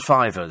of the old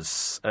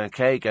fivers,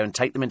 OK? Go and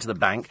take them into the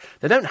bank.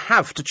 They don't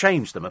have to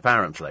change them,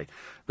 apparently.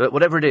 But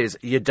whatever it is,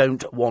 you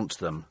don't want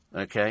them,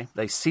 OK?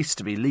 They cease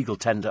to be legal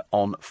tender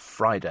on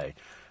Friday.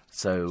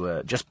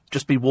 So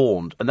just be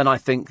warned. And then I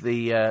think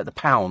the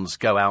pounds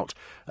go out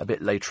a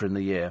bit later in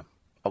the year,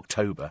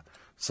 October.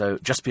 So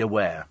just be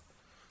aware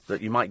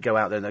that you might go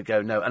out there and they'll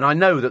go, no. And I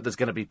know that there's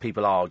going to be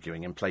people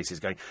arguing in places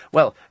going,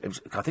 well,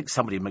 I think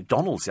somebody at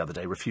McDonald's the other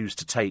day refused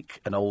to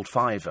take an old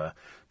fiver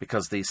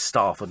because the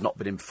staff had not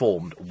been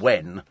informed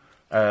when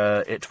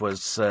it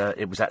was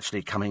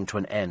actually coming to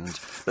an end.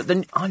 But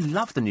then I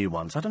love the new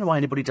ones. I don't know why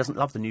anybody doesn't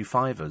love the new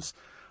fivers.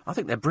 I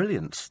think they're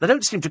brilliant. They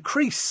don't seem to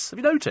crease. Have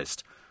you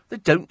noticed? They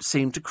don't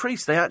seem to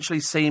crease. They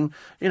actually seem,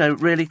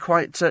 really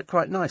quite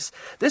nice.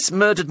 This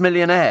murdered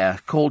millionaire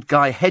called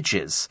Guy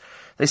Hedges,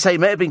 they say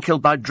may have been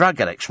killed by drug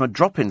addicts from a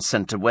drop-in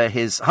centre where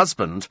his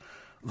husband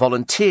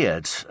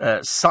volunteered.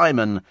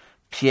 Simon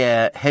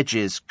Pierre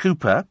Hedges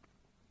Cooper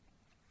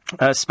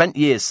spent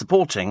years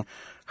supporting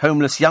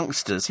homeless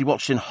youngsters. He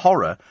watched in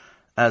horror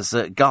as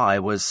Guy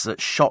was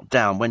shot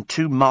down when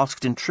 2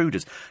 masked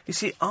intruders... You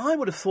see, I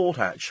would have thought,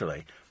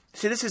 actually...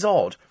 See, this is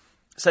odd.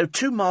 So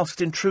 2 masked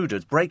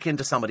intruders break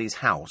into somebody's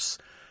house.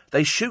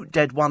 They shoot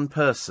dead one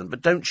person,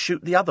 but don't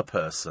shoot the other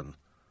person.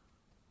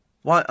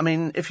 Why? I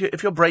mean, if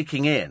you're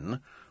breaking in,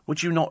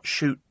 would you not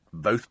shoot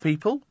both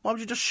people? Why would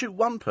you just shoot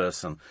one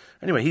person?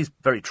 Anyway, he's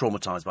very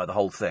traumatised by the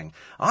whole thing.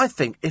 I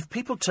think if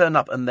people turn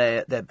up and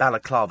they're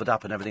balaclavaed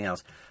up and everything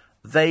else,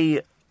 they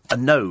are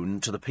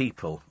known to the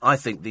people. I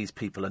think these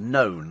people are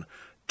known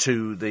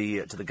to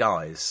the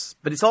guys.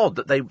 But it's odd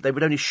that they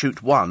would only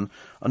shoot one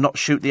and not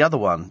shoot the other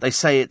one. They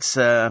say it's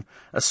a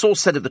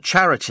source said of the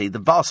charity, the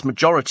vast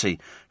majority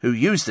who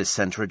use this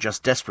centre are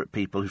just desperate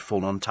people who've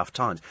fallen on tough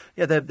times.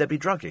 Yeah, there'll be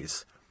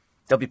druggies.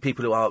 There'll be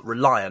people who are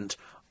reliant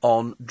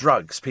on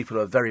drugs, people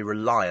who are very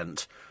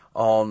reliant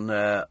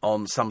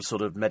on some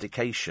sort of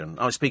medication.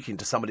 I was speaking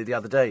to somebody the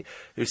other day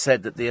who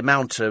said that the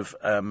amount of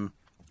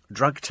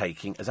drug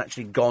taking has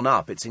actually gone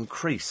up. It's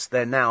increased.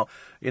 They're now,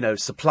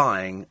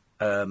 supplying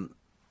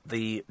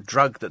the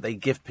drug that they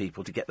give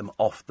people to get them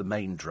off the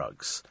main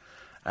drugs.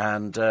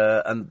 And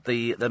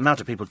the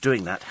amount of people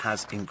doing that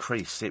has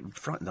increased. It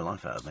frightened the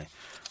life out of me.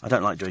 I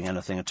don't like doing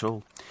anything at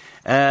all.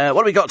 What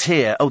have we got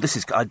here? Oh,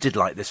 I did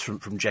like this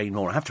from Jane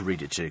Moore. I have to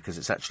read it to you because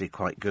it's actually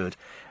quite good.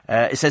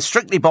 It says,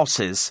 Strictly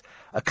Bosses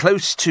are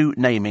close to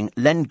naming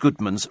Len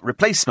Goodman's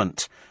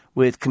replacement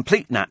with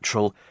complete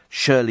natural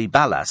Shirley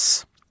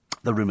Ballas,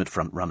 the rumoured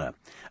front runner.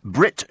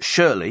 Britt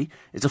Shirley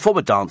is a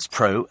former dance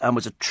pro and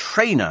was a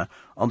trainer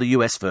on the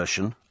US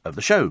version of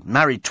the show.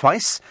 Married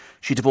twice,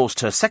 she divorced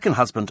her second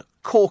husband,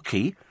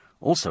 Corky,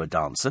 also a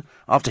dancer,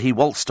 after he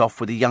waltzed off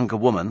with a younger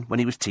woman when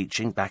he was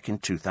teaching back in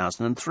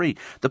 2003.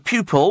 The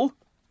pupil,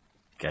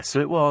 guess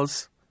who it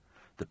was?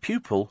 The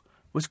pupil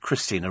was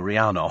Christina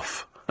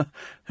Rianoff,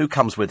 who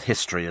comes with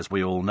history, as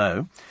we all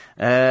know.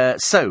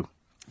 So,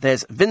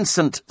 there's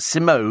Vincent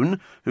Simone,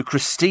 who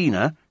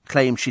Christina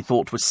claimed she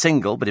thought was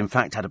single, but in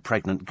fact had a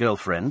pregnant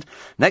girlfriend.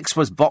 Next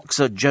was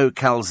boxer Joe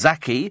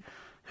Calzaghe,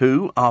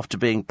 who, after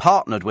being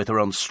partnered with her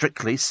on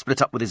Strictly,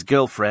 split up with his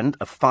girlfriend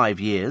of 5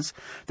 years.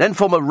 Then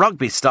former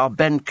rugby star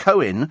Ben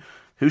Cohen,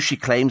 who she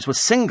claims was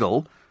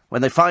single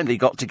when they finally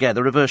got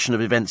together, a version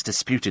of events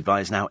disputed by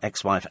his now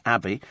ex-wife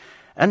Abby.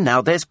 And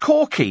now there's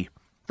Corky,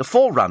 the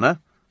forerunner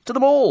to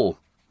them all.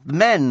 The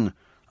men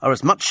are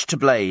as much to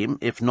blame,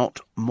 if not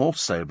more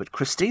so, but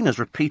Christina's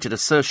repeated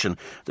assertion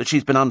that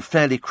she's been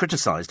unfairly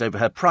criticised over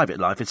her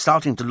private life is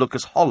starting to look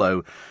as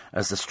hollow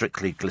as the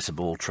Strictly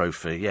Glitterball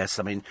trophy. Yes,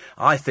 I mean,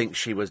 I think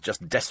she was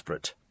just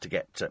desperate to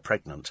get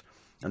pregnant,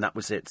 and that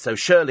was it. So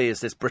Shirley is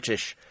this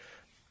British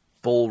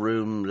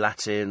ballroom,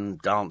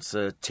 Latin,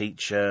 dancer,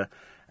 teacher,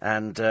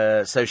 and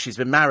so she's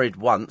been married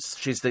once.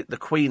 She's the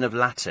Queen of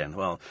Latin.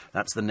 Well,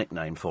 that's the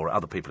nickname for her.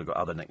 Other people have got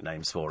other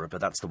nicknames for her,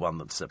 but that's the one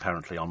that's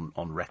apparently on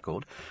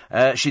record.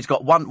 She's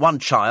got one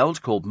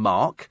child called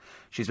Mark.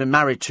 She's been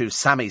married to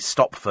Sammy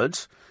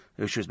Stopford,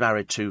 who she was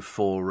married to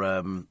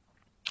for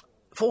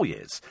 4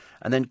 years.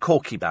 And then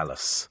Corky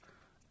Ballas,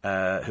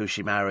 who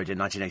she married in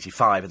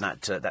 1985,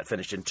 and that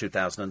finished in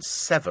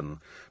 2007.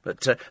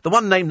 But the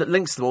one name that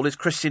links them all is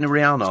Christina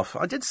Rianoff.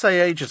 I did say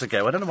ages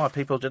ago, I don't know why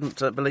people didn't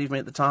believe me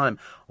at the time,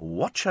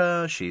 watch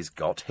her, she's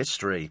got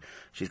history.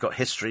 She's got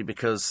history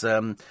because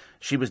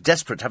she was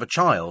desperate to have a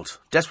child,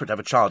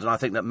 and I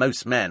think that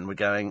most men were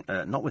going,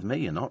 not with me,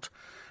 you're not.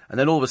 And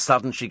then all of a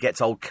sudden she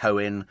gets old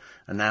Cohen,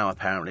 and now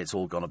apparently it's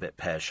all gone a bit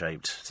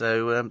pear-shaped.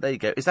 So there you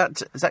go. Is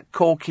that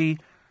Corky?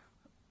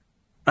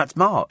 That's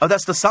Mark. Oh,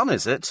 that's the son,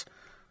 is it?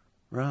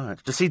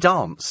 Right. Does he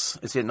dance?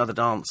 Is he another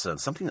dancer?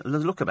 Something.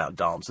 Look about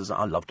dancers.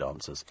 I love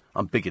dancers.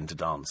 I'm big into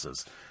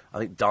dancers. I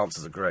think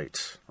dancers are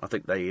great. I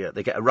think they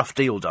get a rough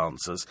deal,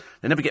 dancers.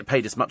 They never get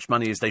paid as much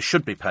money as they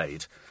should be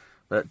paid.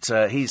 But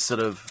he's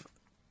sort of...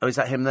 Oh, is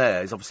that him there?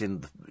 He's obviously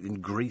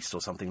in Greece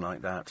or something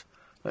like that.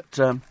 But,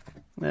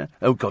 yeah.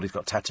 Oh, God, he's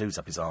got tattoos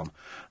up his arm.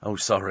 Oh,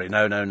 sorry.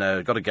 No.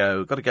 Got to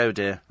go,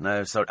 dear.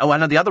 No, sorry. Oh, I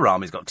know the other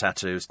arm he's got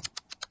tattoos.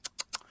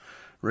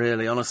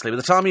 Really, honestly. By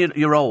the time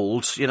you're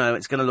old,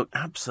 it's going to look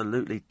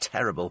absolutely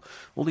terrible.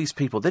 All these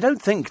people, they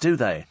don't think, do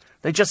they?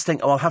 They just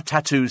think, I'll have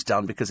tattoos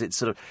done because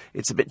it's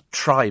a bit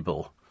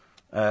tribal.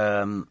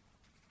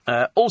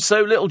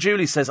 Also, little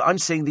Julie says, I'm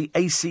seeing the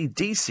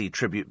AC/DC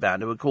tribute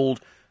band who are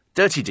called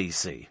Dirty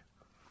DC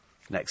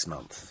next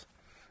month.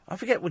 I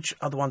forget which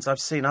other ones I've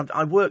seen.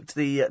 I worked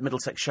the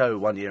Middlesex show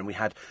one year and we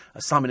had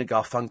a Simon and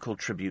Garfunkel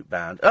tribute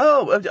band.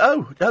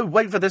 Oh,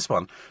 wait for this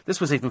one. This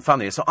was even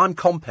funnier. So I'm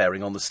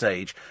comparing on the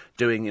stage,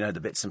 doing,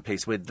 the bits and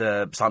pieces with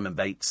Simon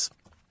Bates.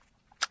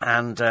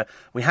 And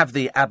we have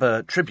the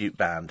ABBA tribute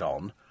band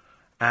on.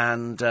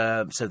 And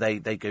so they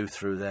go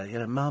through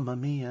their, Mamma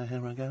Mia,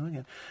 here I go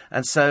again.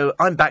 And so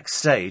I'm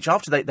backstage.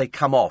 After they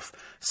come off,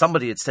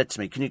 somebody had said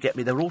to me, can you get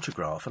me their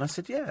autograph? And I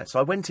said, yeah. So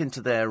I went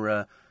into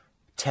their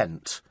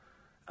tent.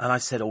 And I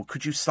said,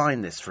 could you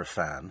sign this for a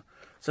fan?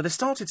 So they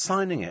started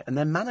signing it, and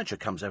their manager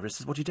comes over and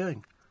says, what are you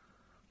doing?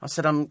 I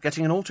said, I'm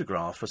getting an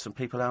autograph for some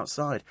people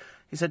outside.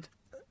 He said,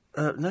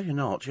 no, you're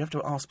not. You have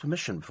to ask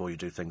permission before you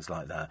do things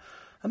like that.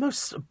 A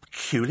most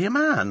peculiar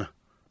man.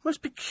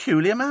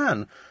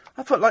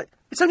 I felt like,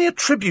 it's only a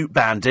tribute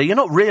band, dear. You're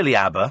not really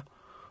ABBA.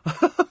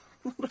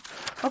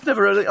 I've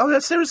never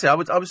really... seriously, I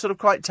was sort of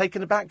quite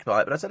taken aback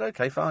by it, but I said,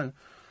 OK, fine.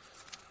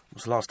 It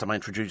was the last time I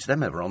introduced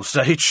them ever on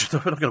stage. We're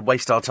not going to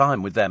waste our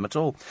time with them at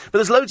all. But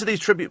there's loads of these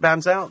tribute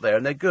bands out there,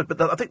 and they're good. But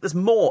I think there's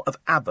more of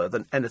ABBA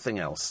than anything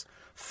else.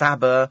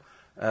 Fabber,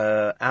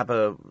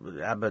 Abba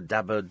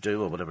Dabba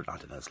Do, or whatever. I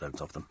don't know, there's loads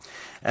of them.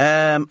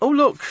 Oh,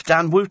 look,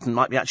 Dan Wooten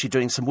might be actually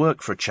doing some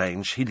work for a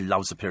change. He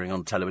loves appearing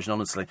on television,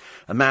 honestly.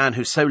 A man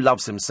who so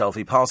loves himself,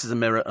 he passes a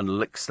mirror and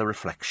licks the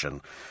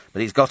reflection.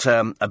 But he's got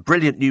a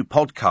brilliant new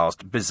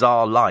podcast,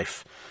 Bizarre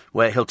Life,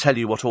 where he'll tell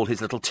you what all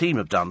his little team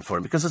have done for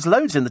him. Because there's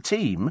loads in the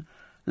team.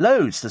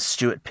 Loads. There's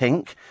Stuart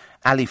Pink,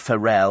 Ali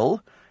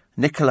Farrell,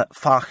 Nicola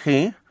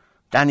Fahy,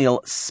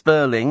 Daniel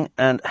Sperling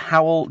and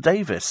Howell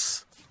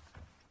Davis.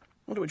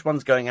 I wonder which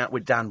one's going out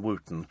with Dan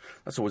Wooten.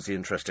 That's always the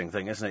interesting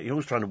thing, isn't it? You're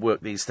always trying to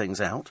work these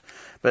things out.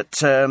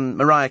 But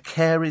Mariah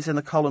Carey's in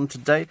the column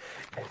today.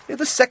 Yeah,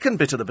 the second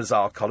bit of the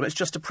Bizarre column, it's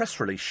just a press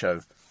release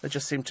show. They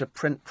just seem to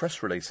print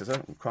press releases. I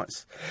don't quite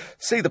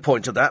see the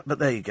point of that, but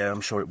there you go.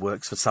 I'm sure it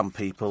works for some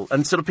people.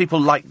 And sort of people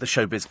like the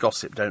showbiz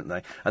gossip, don't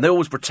they? And they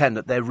always pretend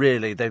that they're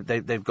really...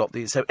 They've got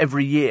these... So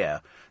every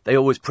year, they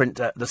always print...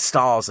 the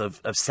stars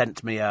have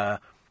sent me a...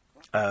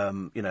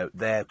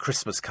 their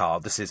Christmas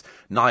card. This is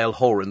Niall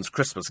Horan's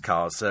Christmas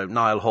card. So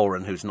Niall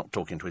Horan, who's not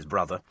talking to his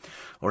brother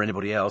or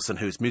anybody else and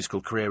whose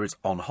musical career is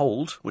on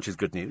hold, which is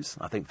good news,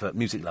 I think, for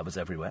music lovers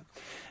everywhere.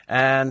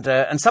 And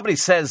somebody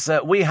says,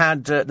 we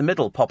had the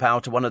middle pop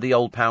out of one of the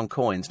old pound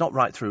coins, not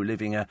right through,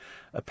 leaving a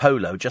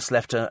polo, just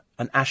left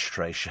an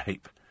ashtray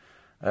shape.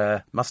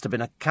 Must have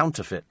been a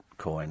counterfeit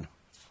coin.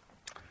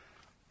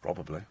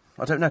 Probably.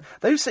 I don't know.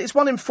 It's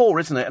 1 in 4,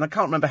 isn't it? And I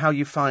can't remember how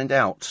you find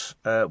out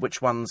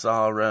which ones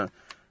are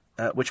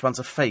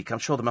fake. I'm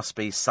sure there must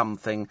be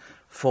something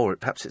for it.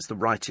 Perhaps it's the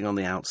writing on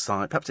the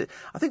outside.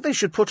 I think they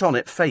should put on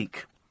it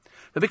fake.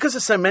 But because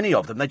there's so many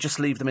of them, they just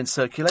leave them in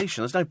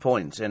circulation. There's no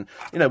point in,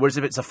 whereas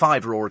if it's a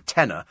 £5 or a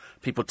tenner,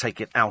 people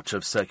take it out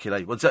of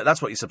circulation. Well, that's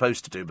what you're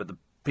supposed to do, but the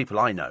people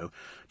I know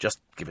just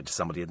give it to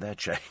somebody in their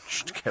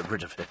change to get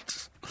rid of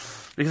it.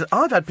 Because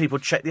I've had people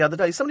check the other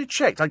day. Somebody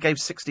checked. I gave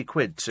 60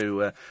 quid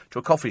to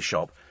a coffee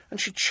shop, and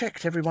she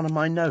checked every one of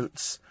my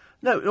notes.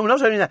 No,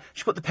 not only that,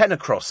 she put the pen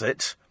across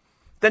it,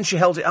 then she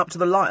held it up to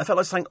the light. I felt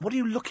like saying, what are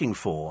you looking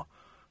for?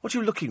 What are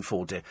you looking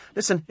for, dear?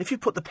 Listen, if you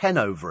put the pen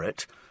over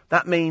it,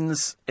 that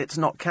means it's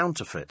not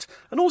counterfeit.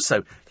 And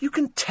also, you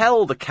can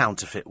tell the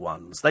counterfeit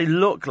ones. They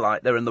look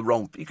like they're in the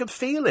wrong... You can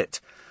feel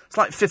it. It's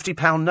like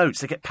 £50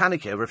 notes. They get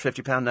panicky over a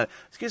 £50 note.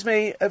 Excuse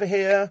me, over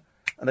here.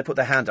 And they put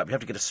their hand up. You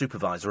have to get a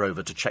supervisor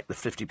over to check the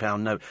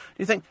 £50 note.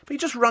 You think, but you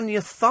just run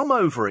your thumb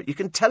over it. You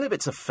can tell if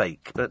it's a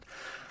fake, but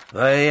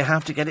they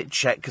have to get it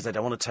checked because they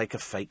don't want to take a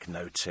fake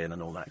note in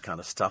and all that kind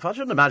of stuff. I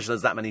shouldn't imagine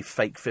there's that many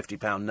fake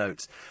 £50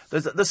 notes.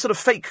 There's sort of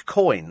fake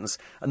coins,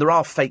 and there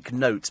are fake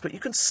notes, but you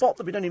can spot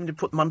them. You don't even need to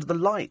put them under the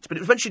light. But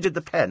it was when she did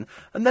the pen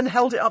and then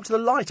held it up to the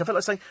light. I felt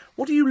like saying,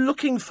 what are you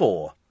looking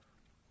for?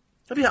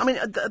 At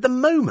the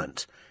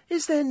moment,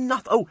 is there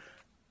nothing... Oh,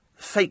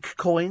 fake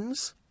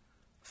coins...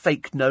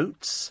 Fake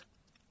notes,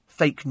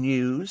 fake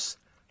news,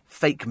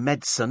 fake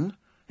medicine.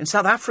 In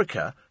South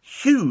Africa,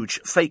 huge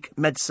fake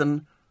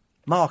medicine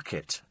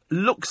market.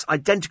 Looks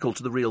identical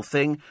to the real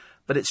thing,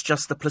 but it's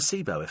just the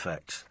placebo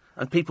effect.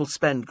 And people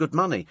spend good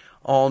money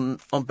on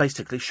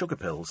basically sugar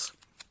pills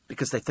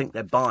because they think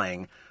they're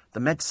buying the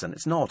medicine.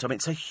 It's not.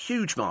 It's a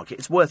huge market.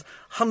 It's worth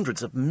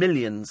hundreds of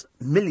millions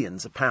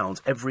of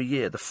pounds every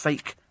year, the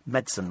fake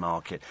medicine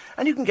market.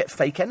 And you can get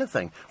fake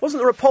anything.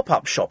 Wasn't there a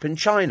pop-up shop in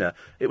China?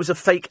 It was a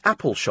fake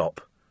Apple shop.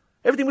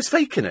 Everything was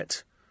fake in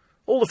it.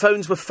 All the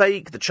phones were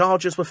fake, the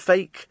chargers were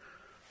fake.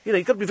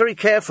 You've got to be very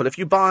careful. If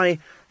you buy,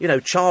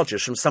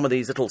 chargers from some of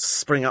these little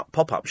spring-up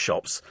pop-up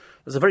shops,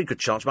 there's a very good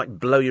chance you might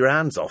blow your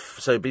hands off.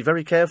 So be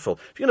very careful.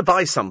 If you're going to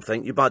buy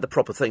something, you buy the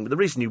proper thing. But the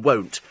reason you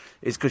won't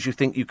is because you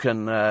think you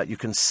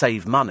can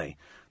save money.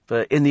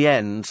 But in the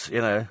end,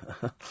 a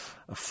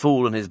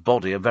fool and his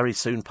body are very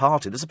soon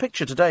parted. There's a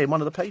picture today in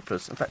one of the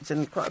papers, in fact, it's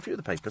in quite a few of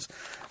the papers,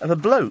 of a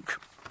bloke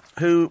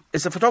who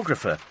is a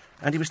photographer.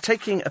 And he was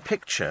taking a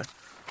picture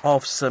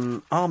of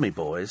some army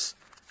boys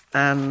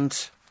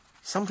and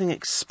something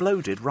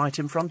exploded right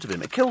in front of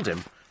him. It killed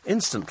him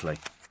instantly.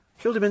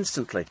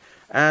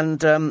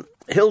 And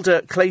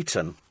Hilda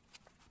Clayton,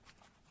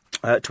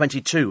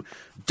 22,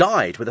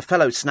 died with a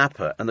fellow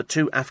snapper and the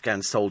 2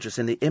 Afghan soldiers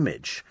in the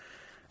image.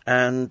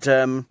 And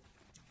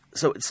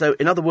so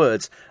in other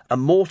words, a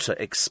mortar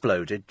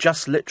exploded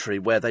just literally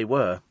where they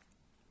were.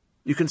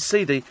 You can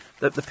see the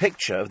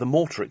picture of the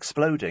mortar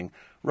exploding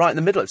right in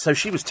the middle. So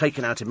she was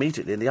taken out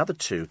immediately and the other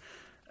 2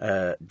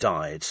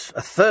 died.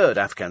 A 3rd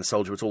Afghan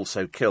soldier was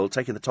also killed,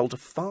 taking the toll to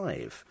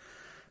 5.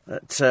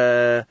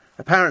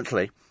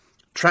 Apparently,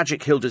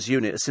 Tragic Hilda's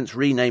unit has since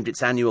renamed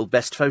its annual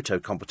Best Photo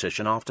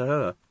competition after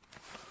her.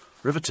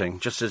 Riveting,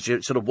 just as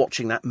you're sort of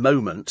watching that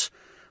moment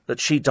that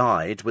she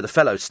died with a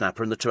fellow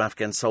snapper and the 2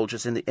 Afghan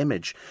soldiers in the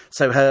image.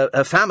 So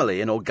her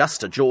family in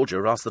Augusta,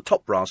 Georgia, asked the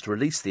top brass to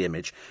release the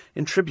image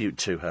in tribute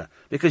to her,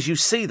 because you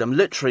see them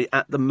literally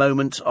at the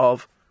moment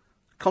of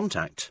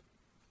contact.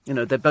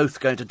 They're both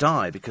going to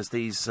die because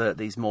these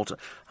mortar...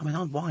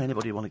 why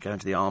anybody would want to go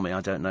into the army,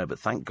 I don't know, but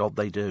thank God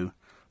they do.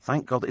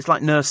 Thank God. It's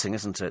like nursing,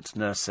 isn't it?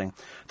 Nursing.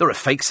 There are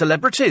fake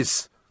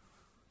celebrities.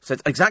 So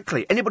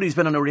exactly. Anybody who's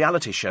been on a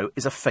reality show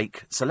is a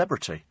fake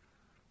celebrity.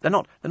 They're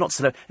not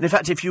celebrities. And in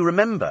fact, if you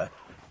remember,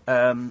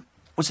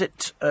 Was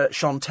it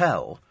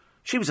Chantel?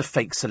 She was a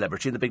fake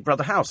celebrity in the Big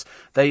Brother house.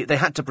 They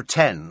had to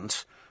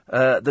pretend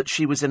that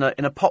she was in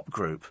a pop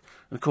group.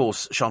 And of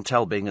course,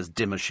 Chantel, being as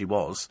dim as she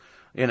was,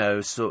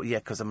 so, yeah,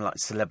 because I'm like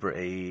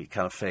celebrity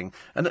kind of thing.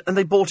 And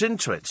they bought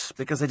into it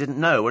because they didn't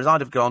know, whereas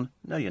I'd have gone,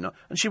 no, you're not.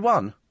 And she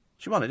won.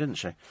 She won it, didn't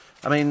she?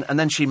 I mean, and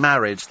then she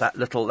married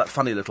that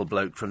funny little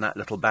bloke from that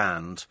little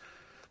band.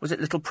 Was it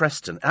Little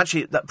Preston?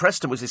 Actually, that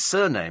Preston was his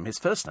surname. His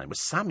first name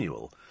was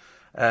Samuel.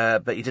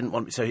 But he didn't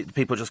want... So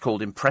people just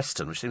called him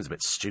Preston, which seems a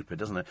bit stupid,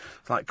 doesn't it?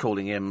 It's like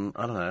calling him,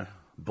 I don't know,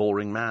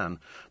 boring man.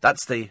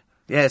 That's the...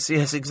 Yes,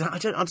 exactly. I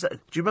don't understand.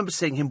 Do you remember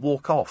seeing him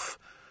walk off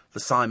the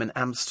Simon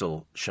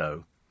Amstel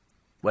show,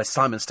 where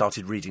Simon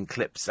started reading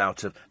clips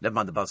out of... Never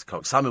mind the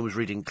Buzzcock. Simon was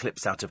reading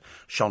clips out of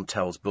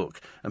Chantel's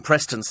book, and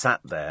Preston sat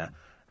there...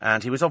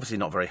 And he was obviously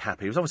not very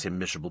happy. He was obviously a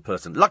miserable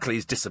person. Luckily,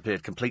 he's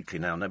disappeared completely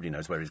now. Nobody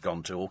knows where he's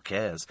gone to or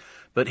cares.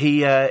 But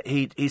he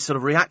sort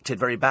of reacted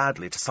very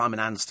badly to Simon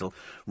Amstel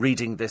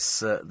reading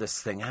this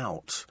thing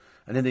out.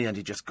 And in the end,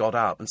 he just got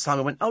up. And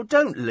Simon went, "Oh,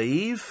 don't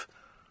leave.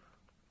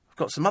 I've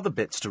got some other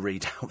bits to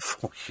read out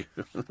for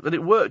you." But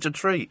it worked a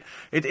treat.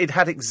 It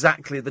had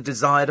exactly the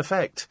desired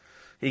effect.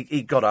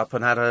 He got up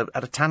and had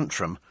a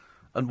tantrum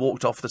and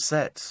walked off the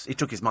set. He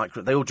took his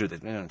microphone. They all do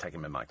this.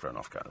 Taking my microphone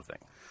off kind of thing.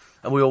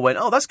 And we all went,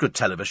 "Oh, that's good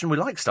television. We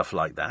like stuff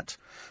like that."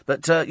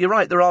 But you're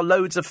right, there are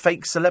loads of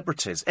fake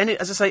celebrities.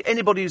 As I say,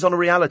 anybody who's on a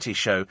reality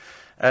show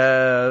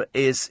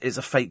is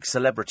a fake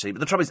celebrity. But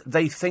the trouble is,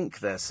 they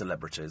think they're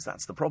celebrities.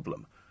 That's the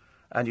problem.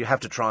 And you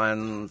have to try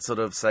and sort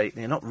of say,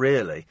 "You're not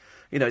really."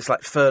 It's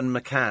like Fern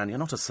McCann. You're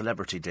not a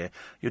celebrity, dear.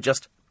 You're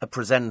just a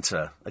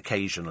presenter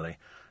occasionally.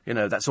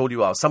 That's all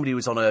you are. Somebody who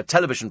was on a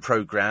television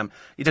programme.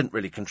 You didn't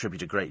really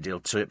contribute a great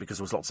deal to it because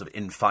there was lots of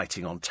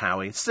infighting on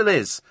Towie. It still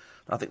is.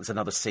 I think there's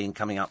another scene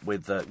coming up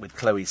with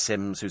Chloe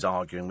Sims, who's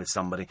arguing with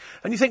somebody.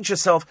 And you think to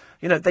yourself,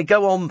 they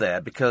go on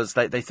there because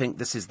they think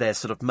this is their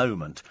sort of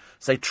moment.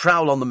 So they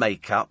trowel on the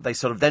makeup. They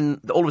sort of then,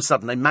 all of a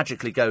sudden, they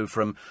magically go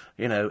from,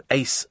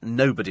 ace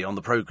nobody on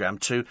the programme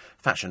to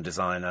fashion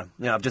designer.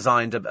 I've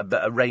designed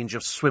a range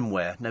of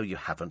swimwear. No, you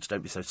haven't.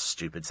 Don't be so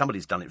stupid.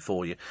 Somebody's done it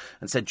for you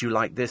and said, "Do you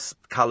like this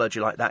colour? Do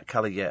you like that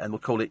colour?" "Yeah." "And we'll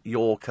call it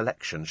your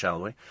collection, shall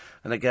we?"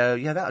 And they go,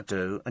 "Yeah, that'll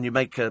do." And you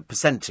make a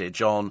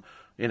percentage on...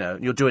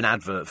 you'll do an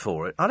advert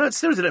for it. I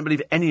seriously don't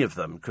believe any of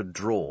them could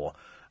draw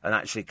and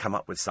actually come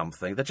up with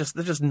something. They're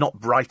just not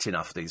bright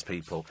enough, these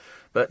people.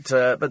 But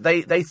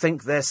they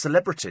think they're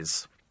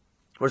celebrities.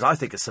 Whereas I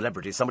think a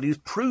celebrity is somebody who's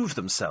proved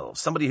themselves,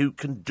 somebody who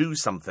can do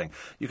something.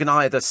 You can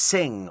either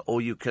sing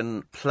or you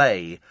can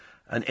play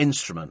an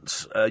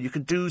instrument. You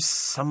could do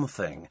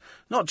something,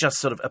 not just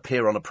sort of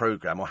appear on a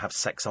programme or have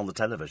sex on the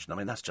television. I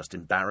mean, that's just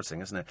embarrassing,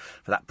 isn't it?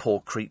 For that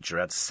poor creature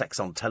who had sex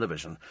on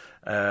television,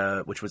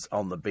 which was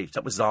on the beach.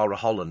 That was Zara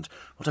Holland.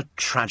 What a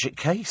tragic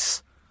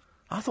case.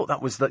 I thought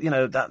that was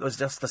that was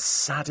just the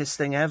saddest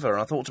thing ever.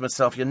 And I thought to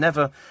myself, you're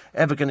never,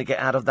 ever going to get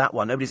out of that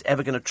one. Nobody's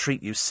ever going to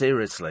treat you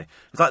seriously.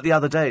 It's like the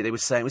other day, they were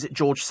saying, was it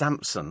George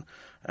Sampson,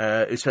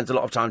 who spends a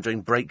lot of time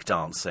doing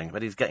breakdancing,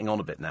 but he's getting on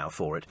a bit now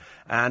for it,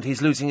 and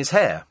he's losing his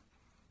hair.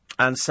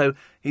 And so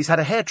he's had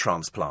a hair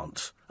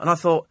transplant. And I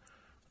thought,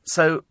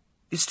 so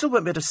you still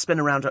won't be able to spin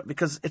around it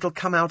because it'll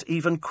come out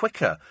even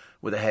quicker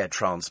with a hair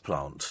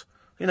transplant.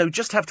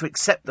 Just have to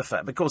accept the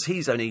fact, because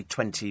he's only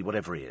 20,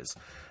 whatever he is.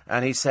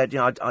 And he said,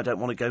 I don't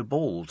want to go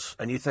bald.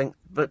 And you think,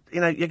 but,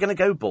 you're going to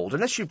go bald.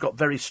 Unless you've got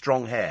very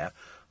strong hair,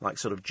 like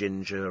sort of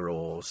ginger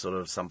or sort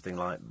of something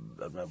like,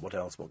 what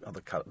else, what other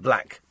colour?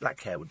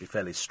 Black hair would be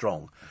fairly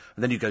strong.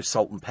 And then you go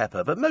salt and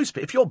pepper. But most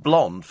people, if you're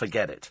blonde,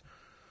 forget it.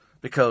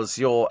 Because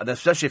and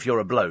especially if you're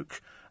a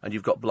bloke and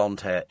you've got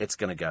blonde hair, it's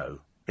going to go.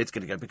 It's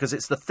going to go because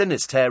it's the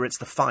thinnest hair, it's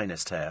the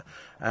finest hair.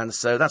 And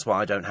so that's why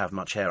I don't have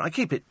much hair. I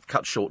keep it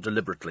cut short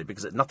deliberately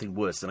because it's nothing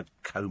worse than a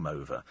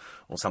comb-over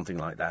or something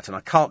like that. And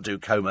I can't do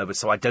comb-overs,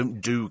 so I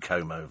don't do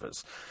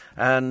comb-overs.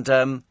 And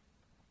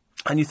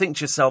you think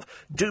to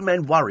yourself, do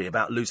men worry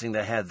about losing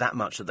their hair that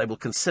much that they will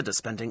consider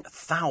spending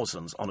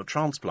thousands on a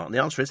transplant? And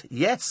the answer is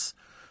yes,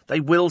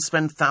 they will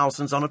spend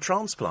thousands on a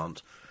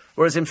transplant.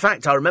 Whereas, in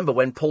fact, I remember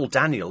when Paul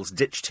Daniels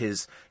ditched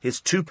his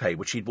toupee,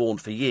 which he'd worn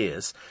for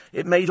years,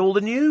 it made all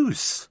the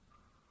news.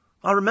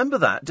 I remember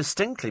that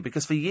distinctly,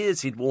 because for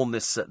years he'd worn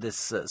this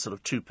sort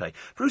of toupee.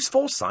 Bruce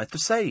Forsyth, the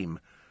same.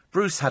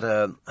 Bruce had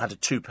a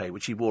toupee,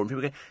 which he wore, and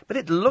people go, but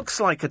it looks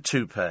like a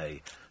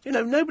toupee.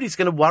 Nobody's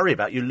going to worry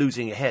about you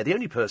losing your hair. The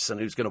only person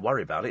who's going to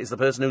worry about it is the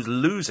person who's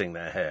losing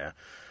their hair.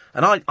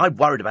 And I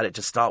worried about it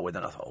to start with,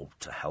 and I thought, oh,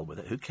 to hell with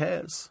it, who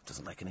cares? It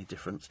doesn't make any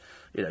difference.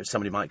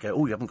 Somebody might go,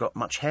 oh, you haven't got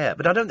much hair.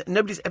 But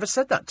nobody's ever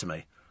said that to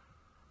me.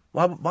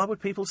 Why would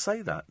people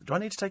say that? Do I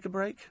need to take a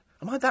break?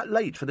 Am I that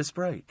late for this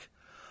break?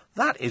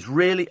 That is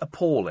really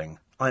appalling.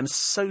 I am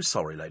so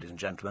sorry, ladies and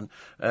gentlemen.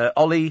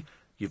 Ollie,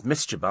 you've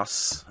missed your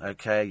bus,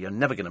 OK? You're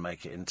never going to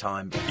make it in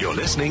time. You're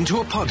listening to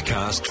a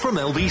podcast from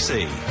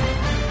LBC.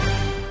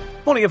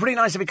 Morning, everybody.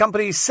 Nice to be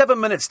company. 7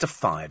 minutes to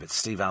 5. It's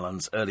Steve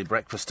Allen's early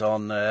breakfast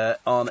on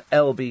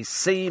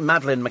LBC.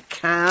 Madeleine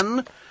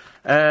McCann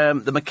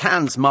The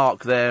McCanns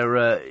mark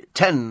their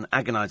 10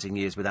 agonising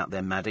years without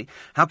their Maddie.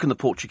 How can the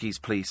Portuguese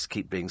police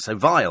keep being so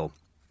vile?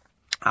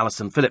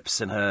 Alison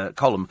Phillips, in her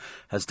column,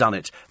 has done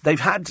it. They've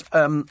had,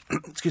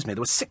 there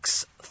were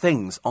 6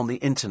 things on the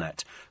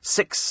internet,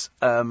 6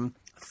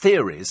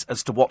 theories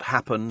as to what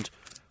happened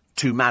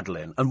to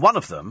Madeleine. And one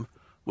of them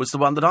was the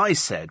one that I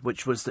said,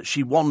 which was that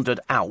she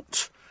wandered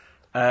out.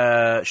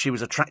 She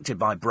was attracted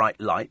by bright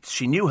lights.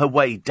 She knew her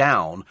way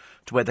down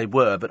to where they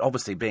were, but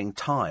obviously being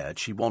tired,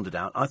 she wandered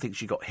out. I think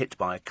she got hit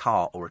by a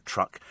car or a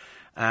truck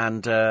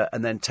and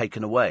then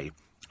taken away.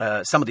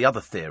 Some of the other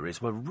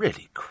theories were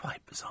really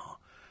quite bizarre.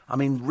 I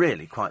mean,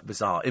 really quite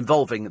bizarre,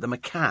 involving the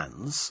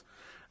McCanns,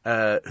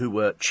 who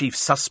were chief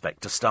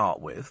suspect to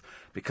start with,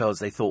 because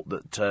they thought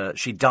that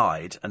she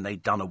died and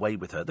they'd done away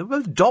with her. They were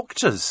both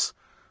doctors.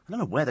 I don't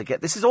know where they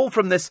get... This is all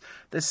from this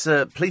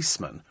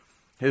policeman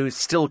who's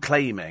still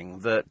claiming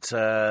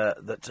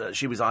that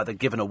she was either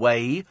given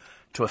away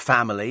to a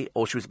family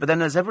or she was... But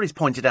then, as everybody's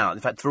pointed out,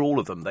 in fact, for all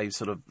of them,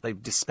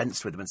 they've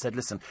dispensed with them and said,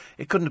 listen,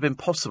 it couldn't have been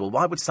possible.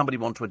 Why would somebody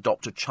want to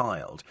adopt a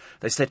child?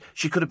 They said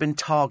she could have been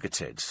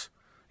targeted.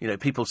 You know,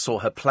 people saw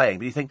her playing.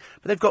 But you think,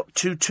 but they've got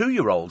 2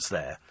 2-year-olds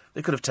there.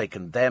 They could have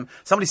taken them.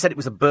 Somebody said it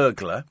was a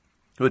burglar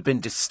who had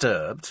been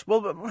disturbed. Well,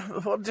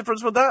 what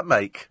difference would that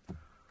make?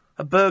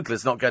 A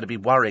burglar's not going to be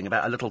worrying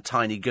about a little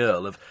tiny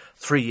girl of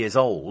 3 years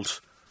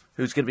old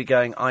who's going to be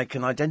going, I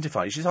can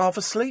identify you. She's half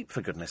asleep,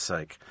 for goodness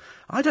sake.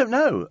 I don't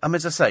know. I mean,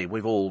 as I say,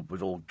 we've all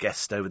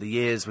guessed over the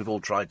years. We've all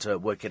tried to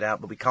work it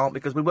out, but we can't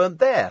because we weren't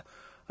there.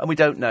 And we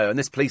don't know. And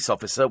this police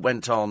officer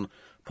went on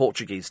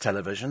Portuguese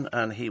television,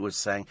 and he was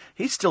saying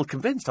he's still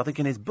convinced. I think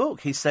in his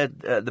book he said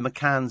the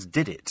McCanns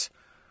did it,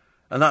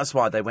 and that's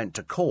why they went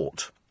to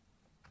court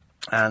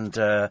and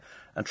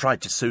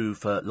tried to sue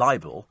for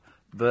libel,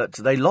 but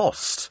they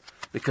lost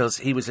because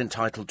he was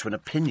entitled to an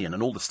opinion,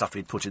 and all the stuff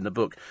he'd put in the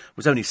book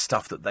was only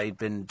stuff that they'd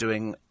been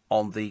doing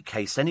on the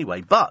case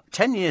anyway. But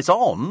 10 years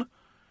on,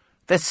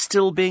 they're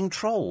still being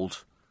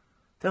trolled.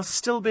 They're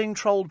still being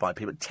trolled by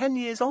people. 10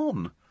 years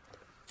on.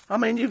 I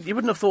mean, you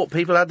wouldn't have thought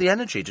people had the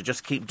energy to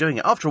just keep doing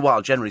it. After a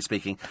while, generally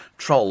speaking,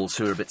 trolls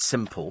who are a bit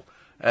simple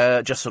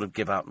just sort of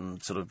give up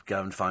and sort of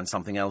go and find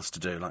something else to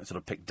do, like sort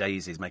of pick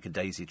daisies, make a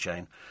daisy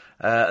chain.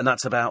 And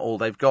that's about all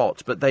they've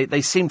got. But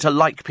they seem to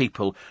like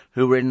people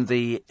who are in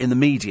the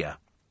media.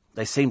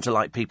 They seem to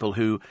like people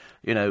who,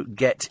 you know,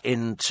 get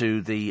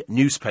into the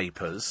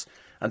newspapers,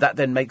 and that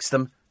then makes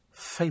them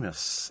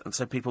famous. And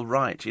so people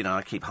write. You know,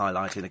 I keep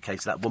highlighting the case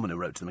of that woman who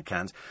wrote to the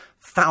McCanns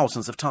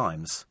thousands of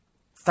times.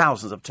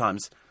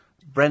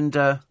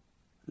 Brenda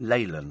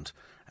Leyland,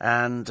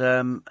 and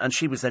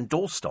she was then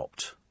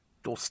doorstepped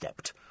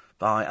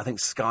by, I think,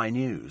 Sky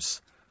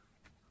News.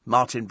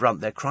 Martin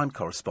Brunt, their crime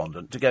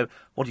correspondent, to go,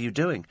 what are you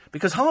doing?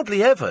 Because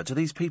hardly ever do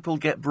these people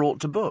get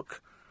brought to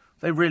book.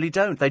 They really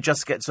don't. They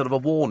just get sort of a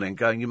warning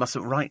going, you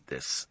mustn't write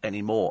this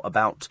anymore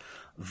about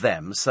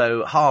them.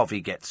 So Harvey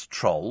gets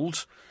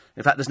trolled.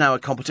 In fact, there's now a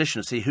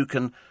competition to see who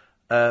can,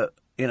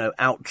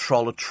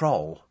 out-troll a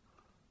troll.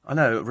 I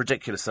know,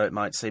 ridiculous though it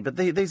might seem, but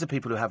these are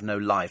people who have no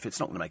life. It's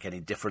not going to make any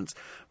difference.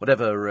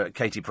 Whatever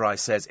Katie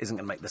Price says isn't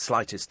going to make the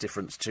slightest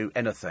difference to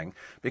anything,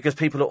 because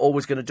people are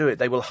always going to do it.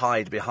 They will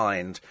hide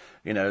behind,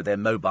 you know, their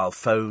mobile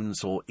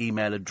phones or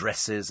email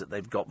addresses that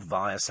they've got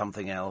via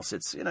something else.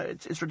 It's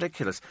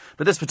ridiculous.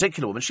 But this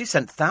particular woman, she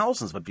sent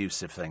thousands of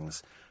abusive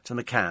things to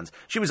the McCanns.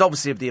 She was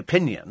obviously of the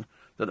opinion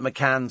that the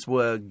McCanns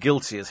were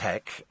guilty as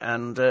heck,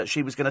 and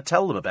she was going to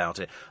tell them about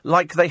it,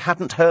 like they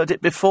hadn't heard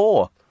it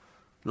before.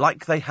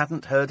 But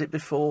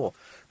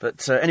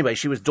anyway,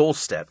 she was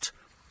doorstepped,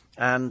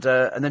 and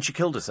then she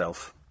killed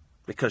herself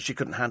because she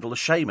couldn't handle the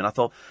shame. And I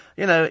thought,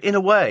 you know, in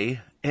a way,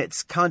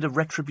 it's kind of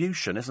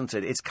retribution, isn't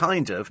it? It's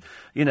kind of,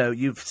 you know,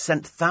 you've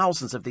sent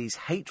thousands of these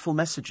hateful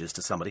messages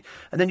to somebody,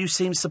 and then you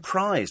seem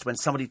surprised when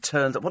somebody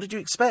turns up. What did you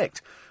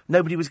expect?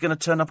 Nobody was going to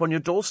turn up on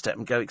your doorstep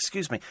and go,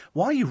 excuse me,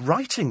 why are you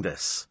writing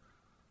this?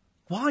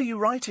 Why are you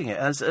writing it?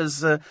 As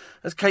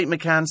Kate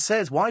McCann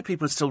says, why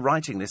people are still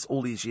writing this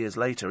all these years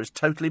later is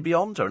totally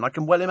beyond her, and I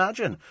can well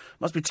imagine. It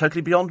must be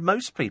totally beyond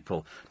most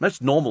people.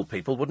 Most normal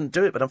people wouldn't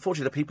do it, but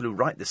unfortunately the people who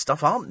write this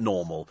stuff aren't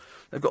normal.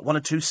 They've got 1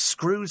 or 2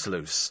 screws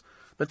loose.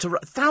 But to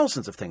write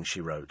thousands of things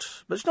she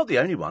wrote. But it's not the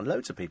only one.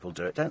 Loads of people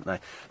do it, don't they?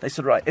 They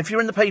sort of write, if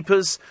you're in the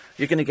papers,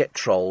 you're going to get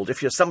trolled.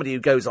 If you're somebody who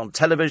goes on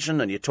television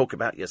and you talk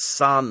about your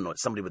son or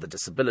somebody with a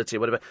disability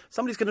or whatever,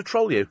 somebody's going to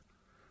troll you.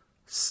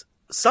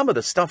 Some of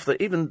the stuff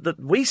that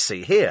we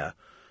see here,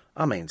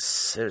 I mean,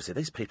 seriously,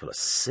 these people are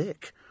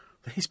sick.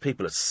 These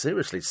people are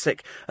seriously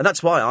sick. And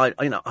that's why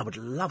I would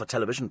love a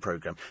television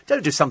programme.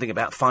 Don't do something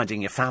about finding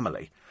your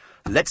family.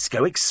 Let's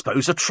go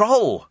expose a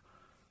troll.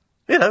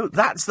 You know,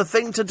 that's the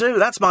thing to do.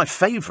 That's my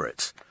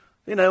favourite.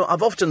 You know,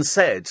 I've often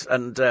said,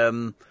 and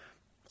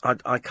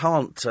I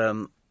can't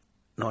tell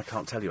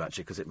you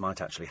actually, because it might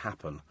actually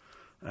happen.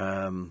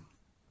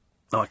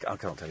 No, I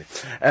can't tell you.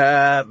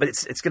 But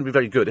it's going to be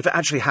very good. If it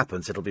actually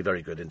happens, it'll be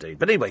very good indeed.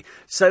 But anyway,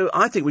 so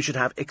I think we should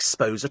have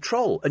Expose a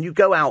Troll. And you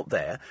go out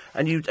there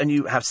and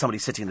you have somebody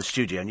sitting in the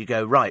studio and you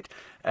go, right,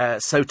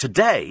 so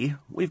today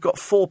we've got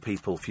 4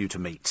 people for you to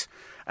meet.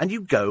 and you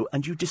go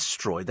and you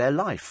destroy their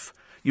life.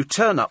 You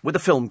turn up with a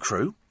film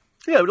crew,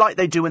 like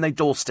they do when they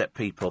doorstep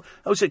people.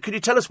 Oh, so could you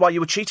tell us why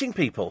you were cheating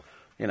people?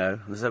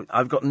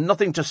 I've got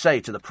nothing to say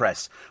to the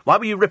press. Why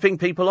were you ripping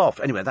people off?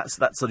 Anyway, that's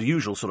the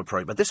usual sort of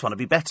probe. But this one would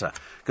be better,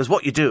 because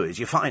what you do is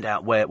you find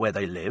out where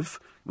they live,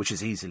 which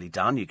is easily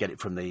done. You get it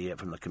from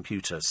the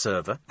computer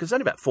server, because there's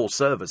only about 4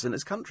 servers in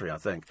this country, I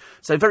think.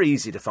 So very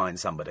easy to find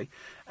somebody.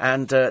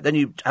 And then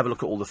you have a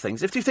look at all the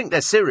things. If you think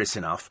they're serious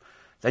enough,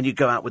 then you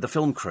go out with a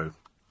film crew.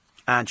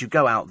 And you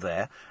go out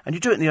there, and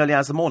you do it in the early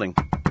hours of the morning.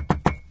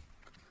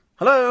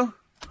 Hello?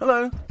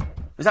 Hello?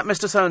 Is that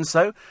Mr.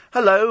 So-and-so?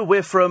 Hello,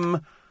 we're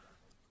from...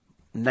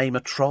 Name a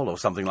Troll or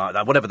something like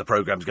that, whatever the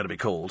programme's going to be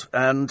called.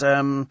 And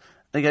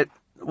they go,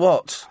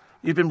 what?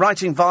 You've been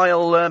writing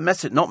vile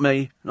message. Not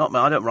me.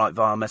 I don't write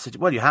vile message.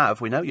 Well, you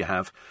have. We know you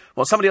have.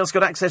 Well, somebody else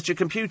got access to your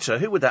computer.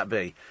 Who would that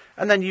be?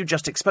 And then you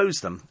just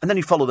expose them. And then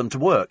you follow them to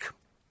work.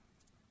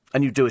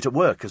 And you do it at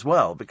work as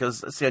well,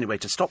 because that's the only way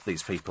to stop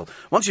these people.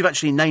 Once you've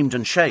actually named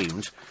and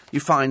shamed,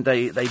 you find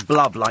they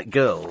blub like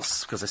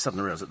girls, because they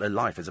suddenly realise that their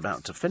life is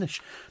about to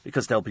finish,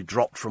 because they'll be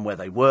dropped from where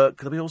they work.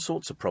 There'll be all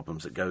sorts of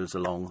problems that goes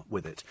along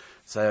with it.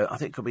 So I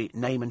think it could be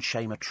name and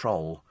shame a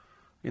troll,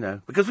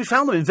 because we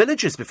found them in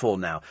villages before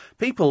now.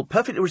 People,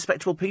 perfectly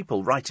respectable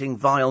people, writing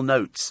vile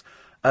notes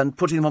and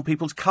putting them on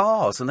people's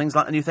cars and things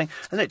like that. And you think,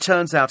 and it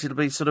turns out it'll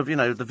be sort of,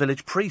 the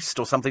village priest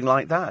or something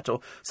like that, or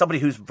somebody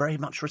who's very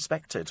much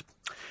respected.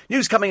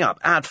 News coming up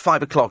at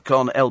 5 o'clock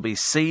on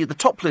LBC. The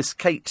topless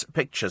Kate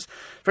pictures.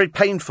 Very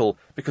painful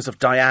because of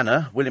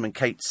Diana. William and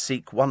Kate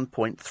seek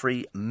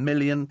 £1.3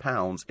 million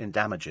in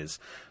damages.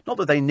 Not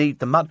that they need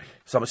the money,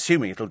 so I'm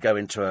assuming it'll go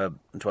into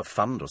a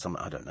fund or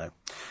something. I don't know.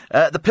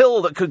 The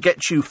pill that could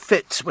get you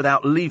fit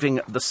without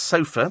leaving the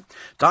sofa.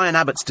 Diane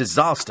Abbott's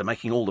disaster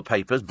making all the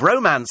papers.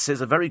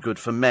 Bromances are very good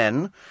for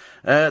men.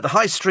 The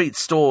high street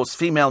stores,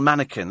 female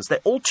mannequins, they're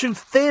all too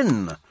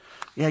thin.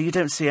 Yeah, you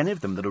don't see any of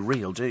them that are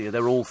real, do you?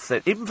 They're all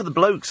thin. Even for the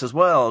blokes as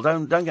well.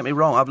 Don't get me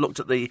wrong. I've looked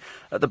at the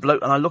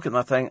bloke and I look at them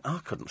and I think, I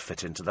couldn't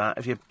fit into that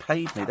if you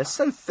paid me. They're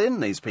so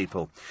thin, these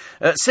people.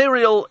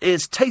 Cereal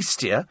is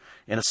tastier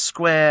in a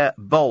square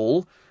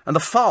bowl. And the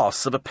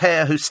farce of a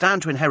pair who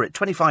stand to inherit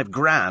 25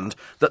 grand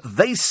that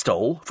they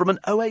stole from an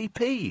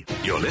OAP.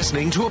 You're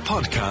listening to a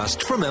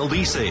podcast from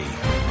LBC.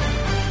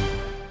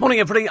 Morning,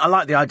 everybody. I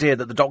like the idea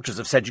that the doctors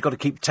have said you've got to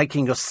keep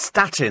taking your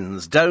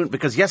statins. Don't,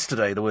 because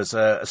yesterday there was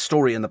a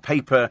story in the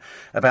paper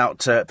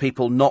about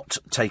people not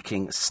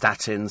taking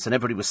statins, and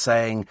everybody was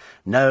saying,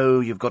 no,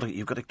 you've got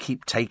to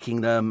keep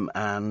taking them,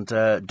 and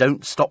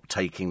don't stop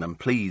taking them.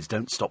 Please,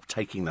 don't stop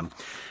taking them.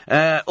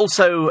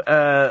 Also,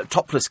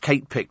 topless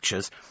Kate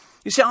pictures.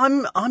 You see,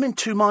 I'm in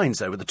two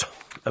minds over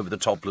the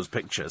topless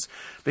pictures,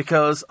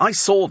 because I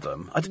saw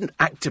them. I didn't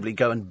actively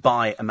go and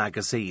buy a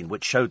magazine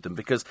which showed them,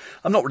 because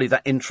I'm not really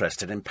that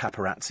interested in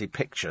paparazzi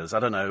pictures. I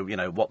don't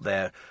know, what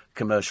their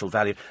commercial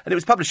value. And it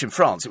was published in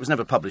France. It was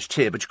never published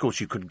here, but of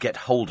course you could get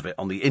hold of it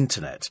on the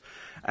internet.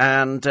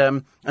 And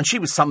she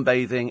was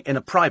sunbathing in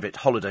a private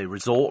holiday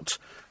resort.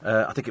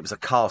 I think it was a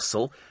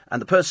castle.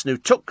 And the person who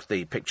took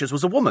the pictures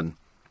was a woman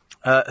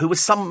who was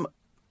some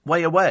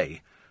way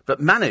away, but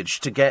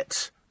managed to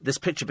get this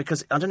picture,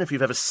 because I don't know if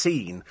you've ever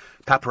seen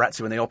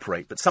paparazzi when they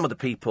operate, but some of the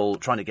people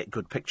trying to get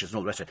good pictures and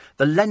all the rest of it,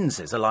 the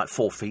lenses are like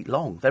 4 feet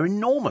long. They're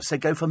enormous. They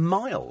go for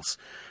miles.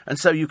 And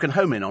so you can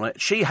home in on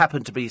it. She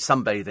happened to be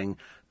sunbathing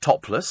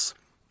topless.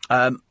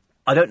 I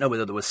don't know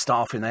whether there was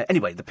staff in there.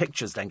 Anyway, the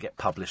pictures then get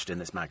published in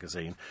this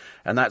magazine.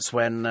 And that's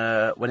when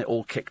it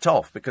all kicked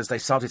off, because they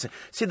started to...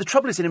 See, the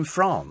trouble is in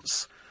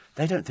France,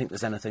 they don't think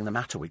there's anything the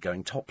matter with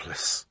going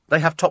topless. They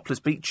have topless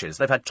beaches.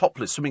 They've had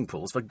topless swimming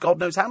pools for God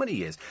knows how many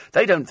years.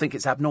 They don't think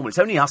it's abnormal. It's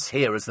only us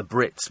here as the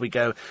Brits. We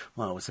go,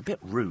 well, it's a bit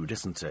rude,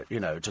 isn't it?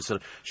 To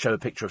sort of show a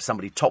picture of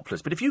somebody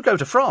topless. But if you go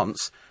to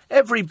France,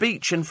 every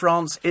beach in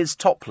France is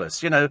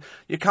topless. You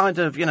kind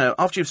of,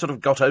 after you've sort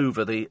of got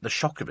over the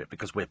shock of it,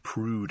 because we're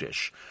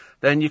prudish,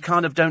 then you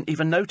kind of don't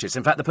even notice.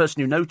 In fact, the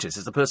person you notice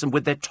is the person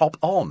with their top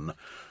on,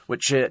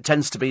 which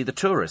tends to be the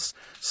tourists.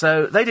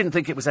 So they didn't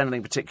think it was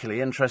anything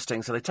particularly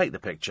interesting, so they take the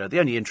picture. The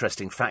only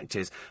interesting fact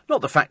is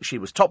not the fact she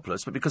was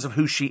topless, but because of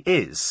who she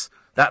is.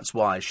 That's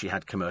why she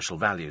had commercial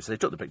value. So they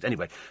took the picture.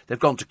 Anyway, they've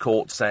gone to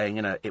court saying,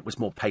 it was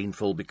more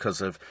painful because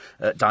of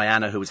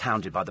Diana, who was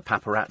hounded by the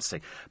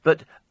paparazzi.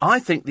 But I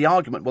think the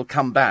argument will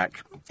come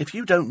back, if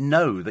you don't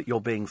know that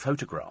you're being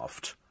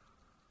photographed,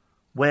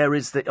 where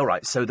is the... All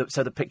right, so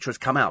the picture has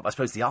come out. I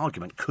suppose the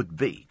argument could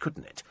be,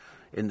 couldn't it,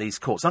 in these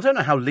courts? I don't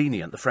know how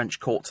lenient the French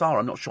courts are.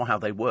 I'm not sure how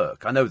they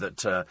work. I know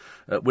that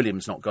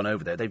William's not gone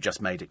over there. They've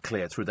just made it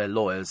clear through their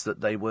lawyers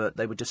that they were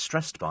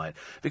distressed by it.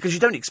 Because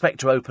you don't expect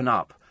to open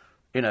up,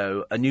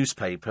 a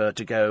newspaper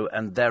to go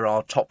and there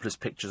are topless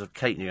pictures of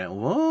Kate. And you go,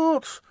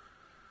 what?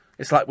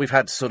 It's like we've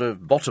had sort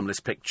of bottomless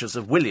pictures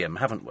of William,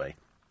 haven't we?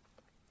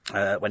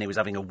 When he was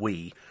having a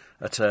wee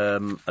at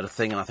a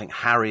thing, and I think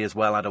Harry as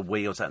well had a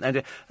wee or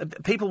something.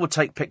 And people would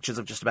take pictures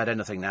of just about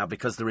anything now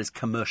because there is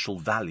commercial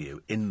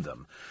value in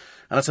them.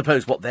 And I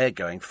suppose what they're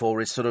going for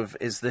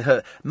is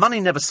money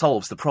never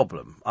solves the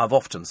problem. I've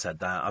often said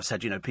that. I've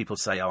said, people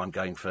say, oh, I'm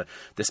going for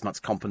this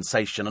much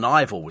compensation. And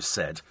I've always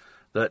said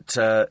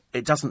that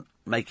it doesn't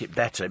make it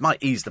better. It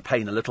might ease the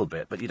pain a little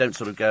bit, but you don't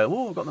sort of go,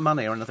 oh, I've got the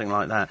money or anything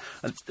like that.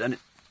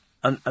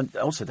 And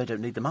also, they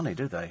don't need the money,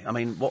 do they? I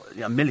mean,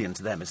 a million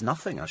to them is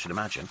nothing, I should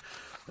imagine,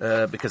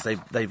 because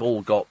they've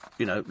all got,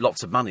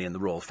 lots of money in the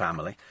royal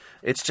family.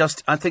 It's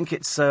just, I think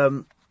it's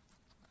a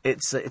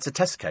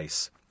test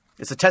case.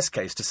 It's a test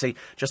case to see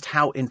just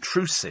how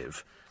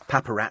intrusive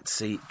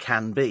paparazzi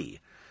can be,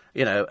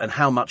 and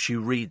how much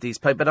you read these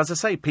papers. But as I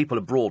say, people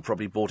abroad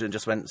probably bought it and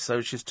just went,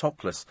 so she's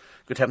topless.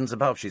 Good heavens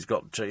above, she's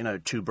got,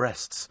 2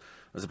 breasts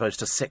as opposed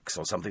to 6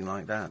 or something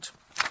like that.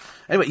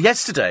 Anyway,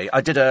 yesterday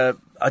I did a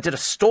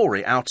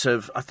story out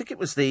of, I think it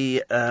was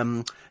the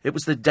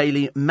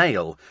Daily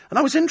Mail, and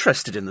I was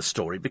interested in the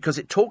story because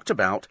it talked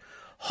about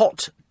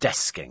hot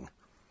desking,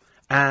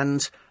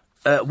 and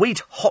we'd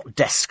hot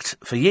desked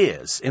for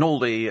years in all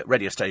the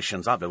radio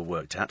stations I've ever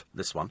worked at.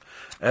 This one,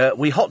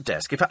 we hot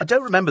desk. In fact, I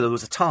don't remember there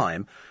was a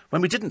time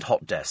when we didn't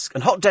hot desk.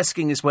 And hot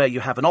desking is where you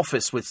have an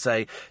office with,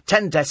 say,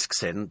 10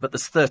 desks in, but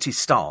there's 30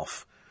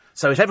 staff.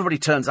 So if everybody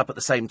turns up at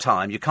the same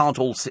time, you can't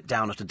all sit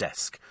down at a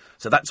desk.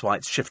 So that's why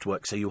it's shift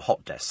work, so you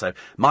hot desk. So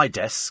my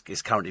desk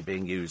is currently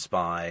being used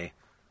by...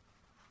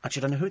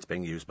 Actually, I don't know who it's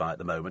being used by at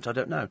the moment. I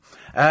don't know.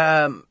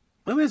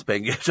 Who is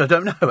being used? I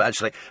don't know,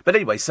 actually. But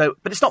anyway,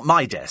 but it's not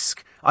my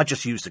desk. I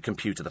just used a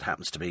computer that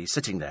happens to be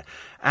sitting there.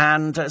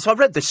 And so I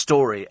read this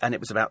story, and it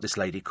was about this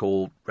lady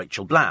called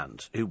Rachel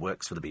Bland, who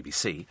works for the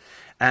BBC.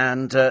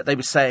 And they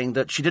were saying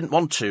that she didn't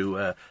want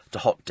to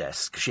hot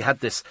desk. She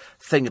had this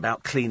thing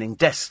about cleaning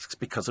desks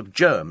because of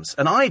germs.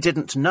 And I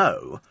didn't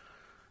know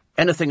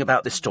anything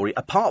about this story,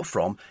 apart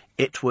from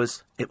it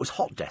was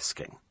hot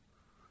desking.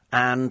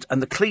 And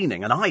the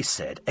cleaning, and I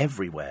said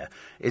everywhere,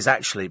 is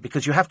actually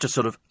because you have to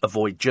sort of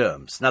avoid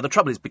germs. Now, the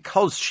trouble is,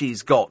 because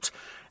she's got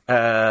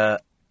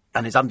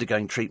and is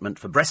undergoing treatment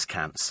for breast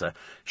cancer,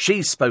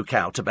 she spoke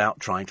out about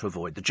trying to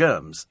avoid the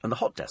germs and the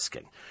hot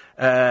desking.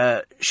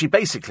 She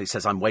basically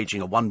says, I'm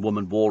waging a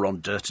one-woman war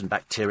on dirt and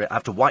bacteria. I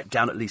have to wipe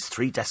down at least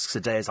 3 desks a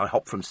day as I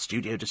hop from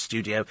studio to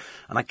studio,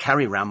 and I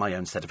carry around my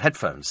own set of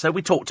headphones. So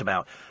we talked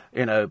about,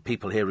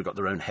 people here who've got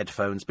their own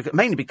headphones,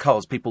 mainly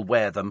because people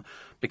wear them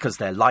because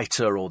they're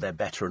lighter or they're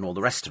better and all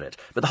the rest of it.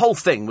 But the whole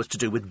thing was to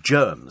do with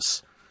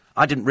germs.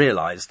 I didn't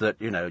realise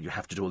that, you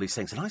have to do all these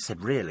things. And I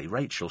said, really,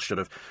 Rachel should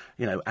have,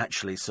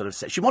 actually sort of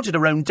said... She wanted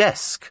her own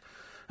desk.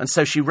 And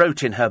so she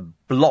wrote in her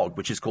blog,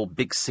 which is called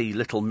Big C,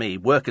 Little Me,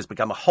 work has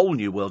become a whole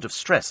new world of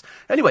stress.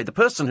 Anyway, the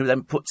person who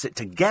then puts it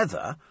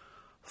together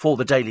for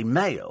the Daily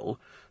Mail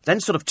then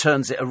sort of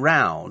turns it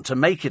around to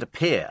make it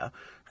appear,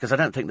 because I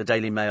don't think the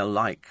Daily Mail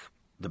like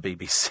the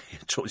BBC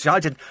at all. See, I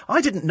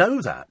didn't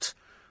know that.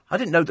 I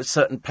didn't know that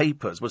certain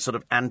papers were sort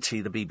of anti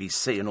the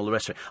BBC and all the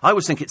rest of it. I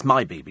always think it's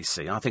my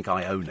BBC. I think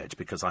I own it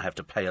because I have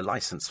to pay a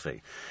licence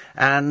fee.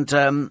 And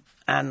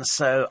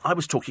so I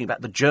was talking about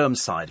the germ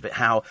side of it,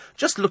 how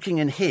just looking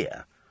in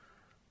here,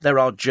 there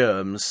are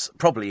germs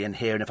probably in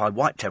here, and if I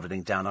wiped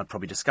everything down, I'd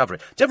probably discover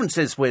it. Difference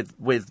is with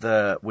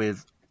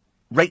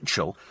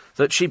Rachel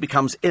that she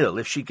becomes ill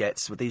if she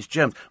gets with these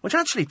germs, which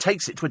actually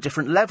takes it to a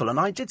different level. And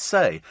I did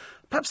say,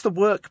 perhaps the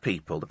work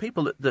people, the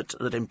people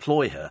that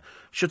employ her,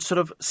 should sort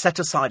of set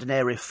aside an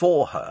area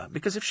for her.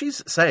 Because if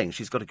she's saying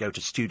she's got to go to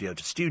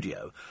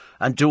studio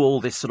and do all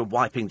this sort of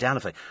wiping down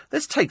of things,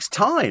 this takes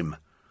time.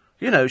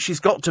 She's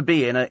got to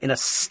be in a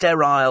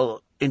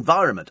sterile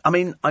environment. I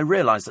mean, I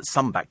realise that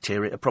some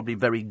bacteria are probably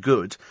very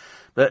good,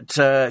 but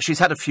she's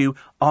had a few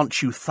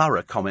 "aren't you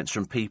thorough" comments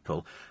from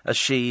people as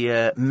she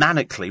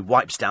manically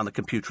wipes down the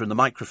computer and the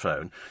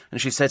microphone. And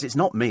she says, it's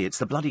not me, it's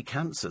the bloody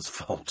cancer's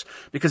fault,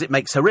 because it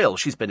makes her ill.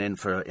 She's been in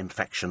for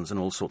infections and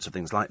all sorts of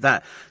things like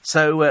that.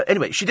 So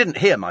anyway, she didn't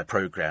hear my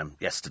programme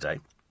yesterday,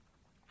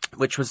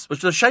 which was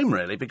a shame,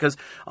 really, because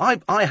I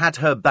had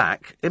her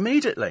back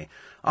immediately.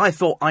 I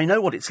thought, I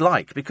know what it's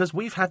like, because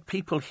we've had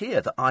people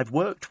here that I've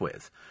worked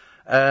with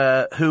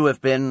who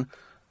have been...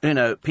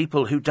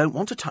 people who don't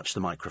want to touch the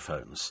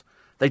microphones.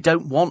 They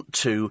don't want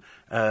to,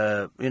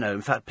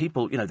 in fact,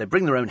 people, they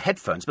bring their own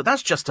headphones, but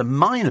that's just a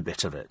minor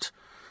bit of it.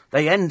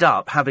 They end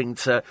up having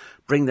to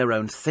bring their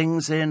own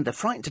things in. They're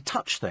frightened to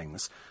touch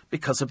things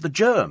because of the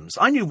germs.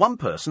 I knew one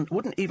person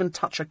wouldn't even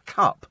touch a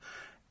cup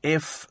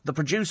if the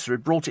producer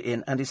had brought it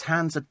in and his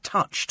hands had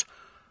touched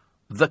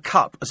the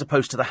cup as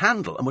opposed to the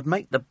handle, and would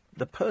make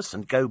the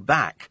person go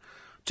back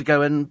to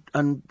go and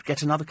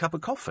get another cup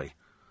of coffee.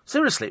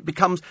 Seriously,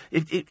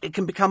 it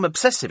can become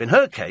obsessive. In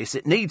her case,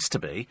 it needs to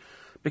be,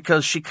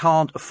 because she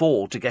can't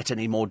afford to get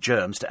any more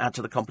germs to add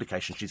to the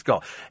complications she's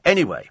got.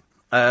 Anyway,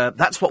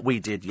 that's what we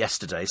did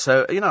yesterday.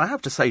 So, I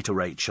have to say to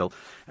Rachel,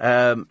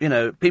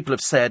 people have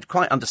said,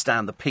 quite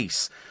understand the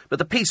piece, but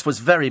the piece was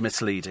very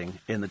misleading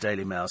in the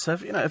Daily Mail. So,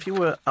 if you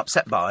were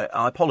upset by it,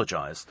 I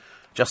apologise.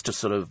 Just to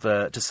sort of,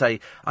 to say,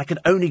 I can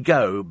only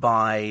go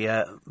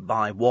by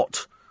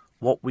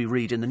what we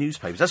read in the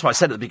newspapers. That's why I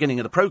said at the beginning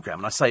of the programme,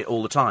 and I say it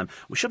all the time,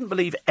 we shouldn't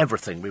believe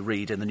everything we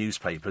read in the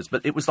newspapers,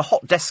 but it was the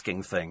hot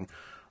desking thing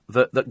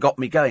that got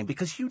me going,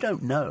 because you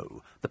don't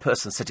know the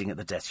person sitting at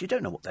the desk. You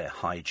don't know what their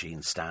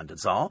hygiene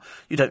standards are.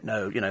 You don't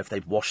know, if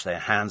they've washed their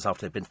hands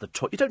after they've been to the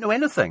toilet. You don't know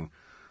anything.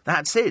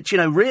 That's it.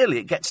 Really,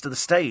 it gets to the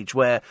stage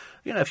where,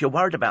 if you're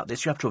worried about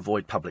this, you have to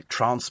avoid public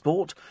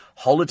transport.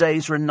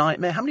 Holidays are a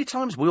nightmare. How many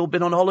times have we all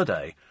been on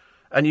holiday?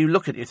 And you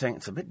look at it, you think,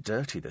 it's a bit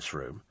dirty, this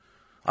room.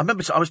 I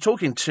remember I was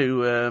talking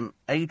to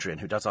Adrian,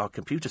 who does our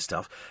computer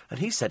stuff, and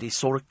he said he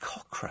saw a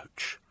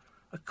cockroach.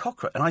 A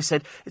cockroach. And I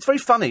said, it's very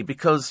funny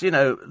because,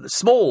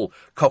 small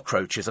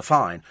cockroaches are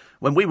fine.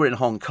 When we were in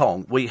Hong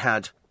Kong, we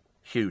had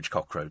huge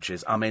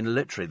cockroaches. I mean,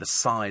 literally the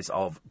size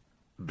of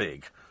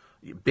big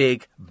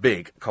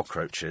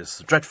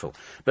cockroaches. Dreadful.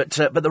 But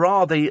there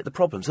are the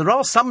problems. There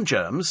are some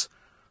germs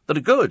that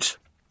are good,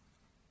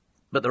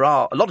 but there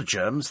are a lot of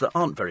germs that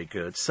aren't very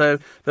good.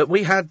 But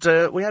we had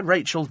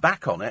Rachel's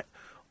back on it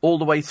all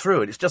the way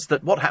through. And it's just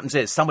that what happens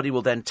is somebody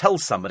will then tell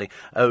somebody,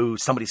 oh,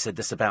 somebody said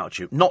this about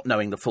you, not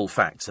knowing the full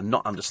facts and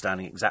not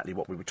understanding exactly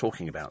what we were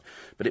talking about.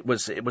 But it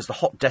was the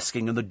hot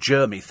desking and the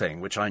germy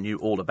thing, which I knew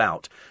all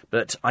about.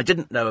 But I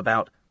didn't know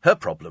about her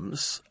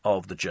problems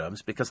of the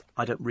germs because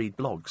I don't read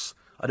blogs.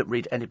 I don't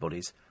read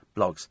anybody's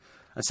blogs.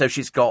 And so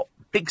she's got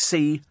big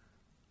C,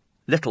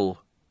 little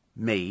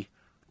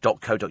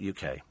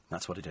me.co.uk.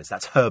 That's what it is.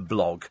 That's her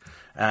blog.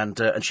 And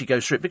she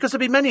goes through it. Because there'll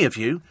be many of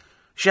you.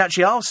 She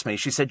actually asked me,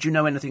 she said, do you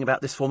know anything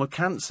about this form of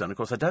cancer? And of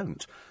course I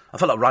don't. I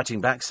felt like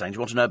writing back saying, do you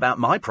want to know about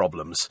my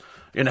problems?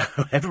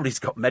 Everybody's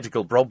got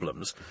medical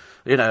problems,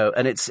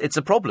 and it's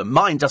a problem.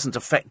 Mine doesn't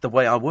affect the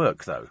way I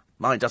work, though.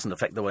 Mine doesn't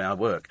affect the way I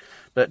work.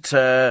 But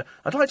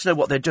I'd like to know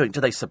what they're doing.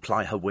 Do they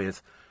supply her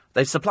with...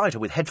 They've supplied her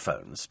with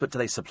headphones, but do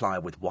they supply her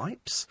with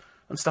wipes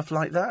and stuff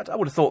like that? I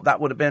would have thought that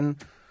would have been,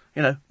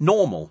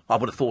 normal. I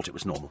would have thought it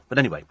was normal. But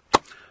anyway,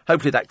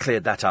 hopefully that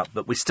cleared that up.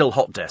 But we still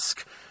hot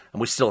desk. And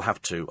we still have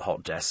to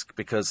hot desk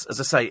because, as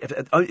I say,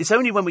 it's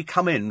only when we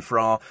come in for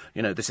our,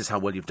 this is how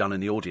well you've done in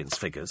the audience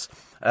figures,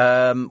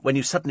 when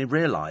you suddenly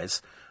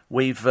realise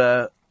we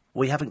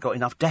haven't got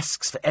enough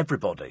desks for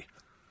everybody.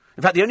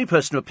 In fact, the only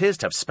person who appears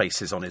to have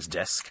spaces on his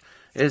desk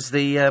is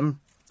the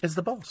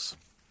boss.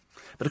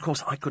 But of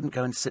course, I couldn't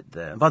go and sit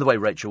there. And by the way,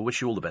 Rachel,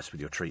 wish you all the best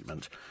with your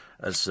treatment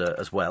as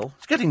well.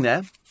 It's getting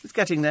there. It's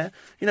getting there.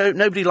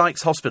 Nobody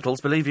likes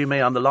hospitals. Believe you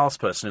me, I'm the last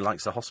person who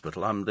likes a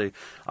hospital. I'm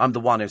the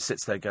one who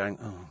sits there going,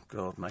 oh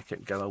God, make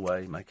it go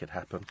away, make it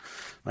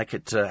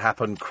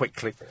happen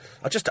quickly.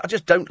 I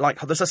just don't like.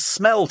 There's a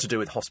smell to do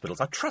with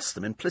hospitals. I trust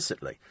them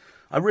implicitly.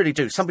 I really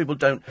do. Some people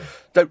don't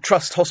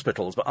trust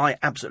hospitals, but I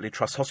absolutely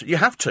trust hospitals. You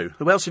have to.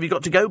 Who else have you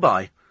got to go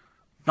by?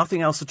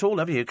 Nothing else at all,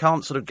 have you? You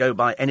can't sort of go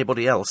by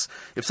anybody else.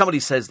 If somebody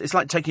says, it's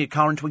like taking a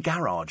car into a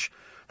garage.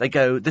 They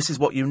go, this is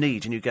what you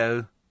need. And you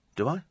go,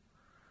 do I?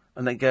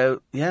 And they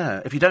go, yeah,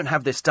 if you don't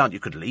have this done, you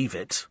could leave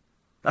it.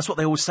 That's what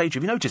they always say to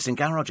you. Have you noticed in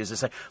garages, they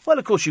say, well,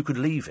 of course you could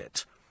leave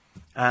it.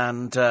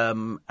 And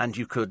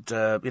you could,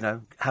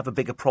 have a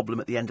bigger problem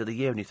at the end of the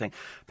year. And you think,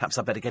 perhaps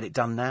I better get it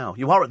done now.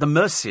 You are at the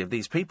mercy of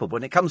these people. But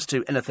when it comes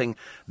to anything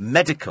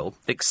medical,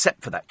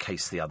 except for that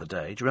case the other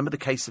day, do you remember the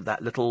case of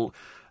that little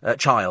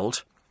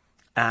child?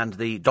 And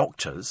the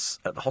doctors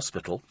at the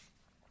hospital,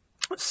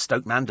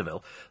 Stoke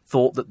Mandeville,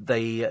 thought that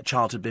the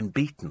child had been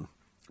beaten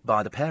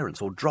by the parents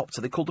or dropped,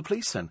 so they called the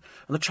police in.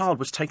 And the child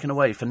was taken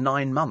away for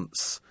 9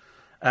 months.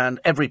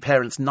 And every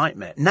parent's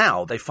nightmare.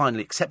 Now they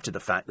finally accepted the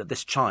fact that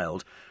this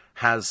child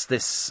has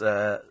this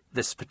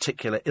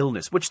particular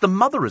illness, which the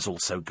mother has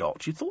also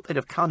got. You thought they'd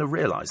have kind of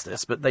realised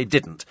this, but they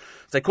didn't.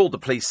 They called the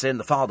police in,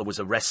 the father was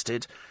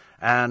arrested,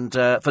 and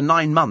for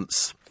 9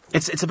 months...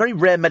 It's a very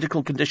rare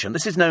medical condition.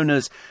 This is known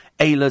as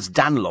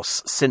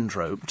Ehlers-Danlos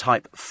syndrome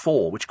type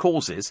 4, which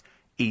causes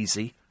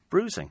easy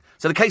bruising.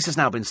 So the case has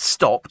now been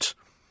stopped.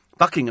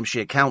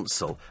 Buckinghamshire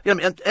Council,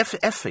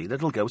 Effie, the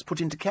little girl, was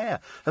put into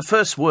care. Her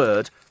first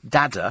word,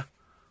 Dada,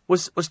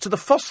 was to the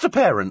foster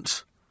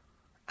parent.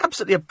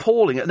 Absolutely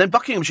appalling. And then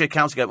Buckinghamshire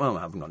Council go, well,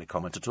 I haven't got any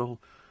comment at all.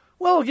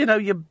 Well,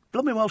 you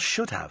blooming well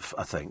should have,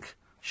 I think.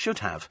 Should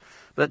have.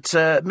 But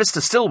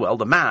Mr. Stillwell,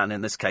 the man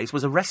in this case,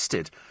 was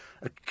arrested,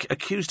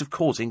 accused of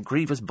causing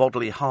grievous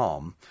bodily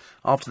harm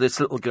after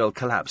this little girl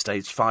collapsed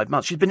aged 5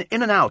 months. She'd been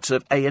in and out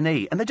of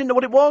A&E, and they didn't know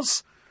what it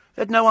was.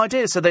 They had no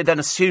idea, so they then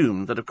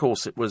assumed that, of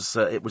course, it was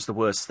the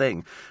worst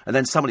thing. And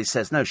then somebody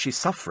says, no, she's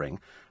suffering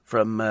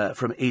from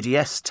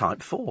EDS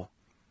type 4.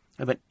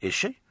 I went, is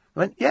she? I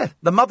went, yeah,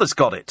 the mother's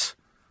got it.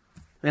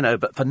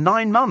 But for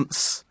 9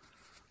 months...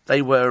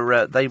 They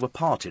were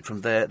parted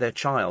from their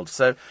child.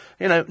 So,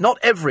 not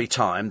every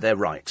time they're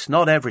right.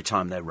 Not every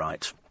time they're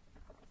right.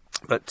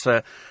 But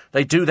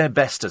they do their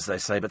best, as they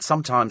say. But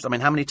sometimes,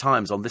 how many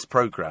times on this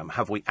programme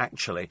have we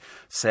actually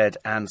said,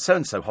 and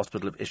so-and-so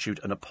hospital have issued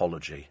an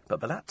apology? But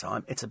by that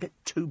time, it's a bit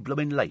too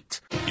blooming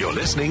late. You're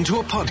listening to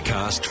a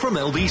podcast from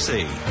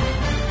LBC.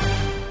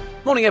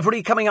 Morning,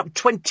 everybody. Coming up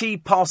 20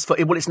 past 4.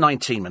 Well, it's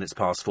 19 minutes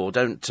past 4.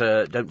 Don't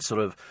sort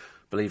of...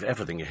 believe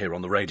everything you hear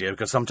on the radio,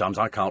 because sometimes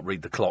I can't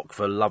read the clock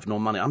for love nor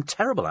money. I'm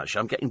terrible, actually.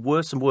 I'm getting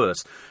worse and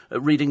worse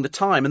at reading the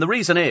time. And the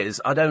reason is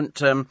I don't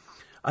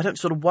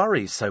sort of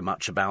worry so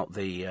much about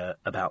the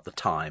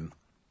time.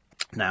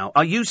 Now,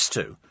 I used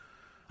to.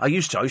 I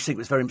used to think it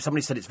was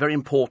somebody said it's very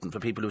important for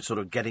people who are sort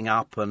of getting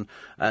up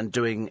and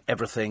doing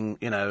everything,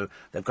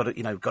 they've got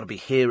to be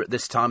here at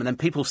this time, and then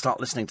people start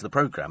listening to the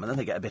programme, and then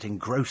they get a bit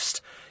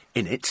engrossed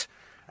in it,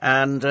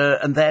 and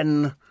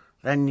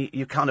then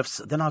you kind of,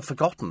 then I've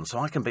forgotten, so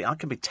I can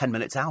be 10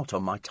 minutes out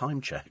on my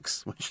time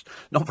checks, which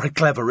not very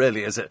clever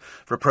really, is it,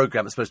 for a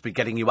programme that's supposed to be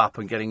getting you up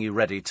and getting you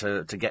ready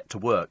to get to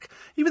work,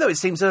 even though it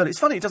seems early. It's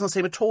funny, it doesn't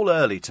seem at all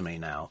early to me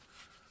now.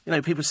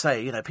 People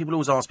say, people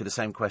always ask me the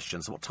same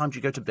questions. What time do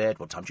you go to bed?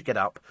 What time do you get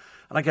up?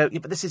 And I go, yeah,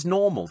 but this is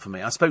normal for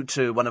me. I spoke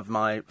to one of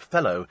my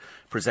fellow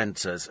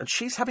presenters, and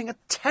she's having a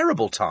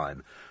terrible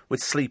time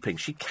with sleeping.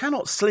 She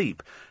cannot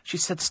sleep. She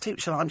said,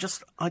 Steve,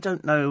 I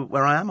don't know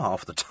where I am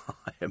half the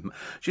time.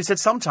 She said,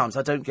 sometimes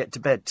I don't get to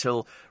bed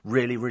till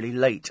really, really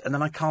late, and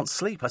then I can't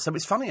sleep. I said,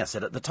 it's funny. I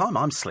said, at the time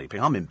I'm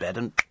sleeping, I'm in bed,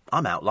 and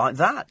I'm out like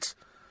that.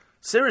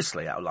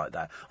 Seriously out like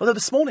that. Although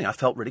this morning I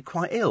felt really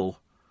quite ill.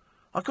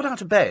 I got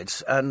out of bed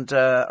and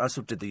I sort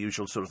of did the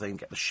usual sort of thing,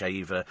 get the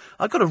shaver.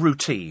 I've got a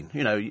routine,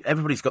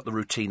 everybody's got the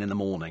routine in the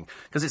morning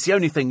because it's the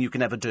only thing you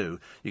can ever do.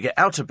 You get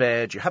out of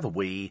bed, you have a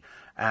wee,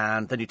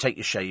 and then you take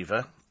your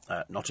shaver.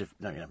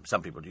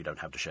 Some people you don't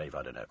have to shave,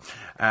 I don't know.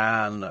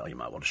 And you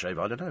might want to shave,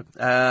 I don't know.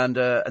 And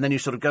then you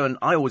sort of go, and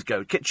I always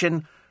go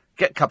kitchen,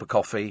 get a cup of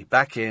coffee,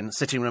 back in,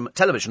 sitting room,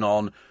 television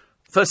on.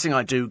 First thing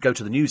I do, go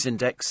to the news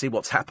index, see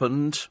what's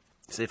happened.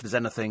 See if there's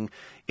anything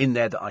in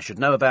there that I should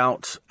know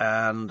about,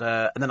 and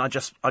then I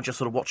just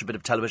sort of watch a bit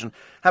of television,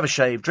 have a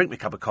shave, drink me a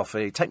cup of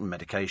coffee, take my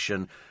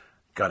medication,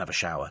 go and have a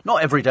shower.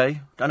 Not every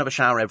day. Don't have a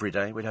shower every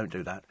day. We don't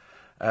do that.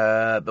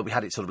 But we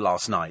had it sort of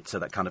last night, so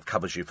that kind of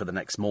covers you for the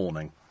next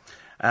morning.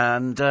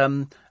 And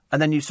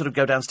then you sort of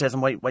go downstairs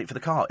and wait for the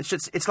car.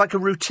 It's like a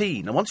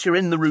routine, and once you're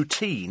in the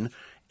routine,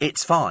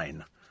 it's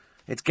fine.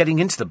 It's getting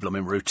into the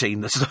blooming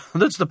routine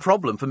that's the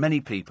problem for many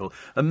people.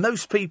 And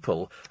most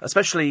people,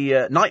 especially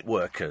night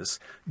workers,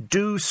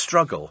 do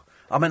struggle.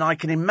 I mean, I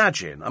can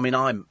imagine. I mean,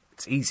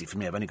 it's easy for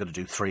me. I've only got to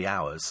do 3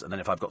 hours. And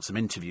then if I've got some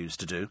interviews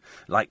to do,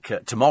 like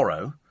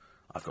tomorrow,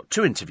 I've got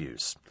 2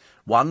 interviews.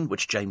 One,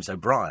 which James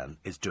O'Brien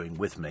is doing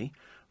with me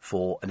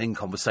for an In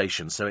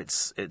Conversation. So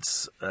it's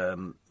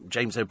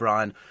James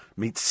O'Brien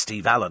meets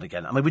Steve Allen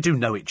again. I mean, we do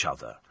know each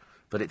other.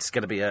 But it's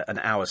going to be an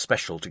hour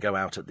special to go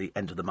out at the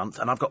end of the month.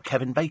 And I've got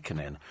Kevin Bacon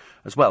in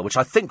as well, which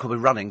I think will be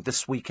running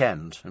this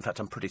weekend. In fact,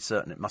 I'm pretty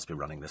certain it must be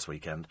running this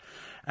weekend.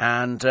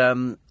 And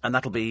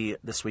that'll be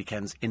this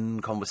weekend's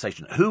In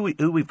Conversation. Who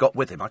we've got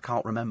with him, I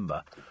can't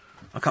remember.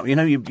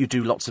 You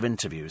do lots of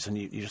interviews and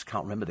you just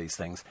can't remember these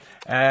things.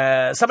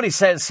 Somebody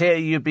says here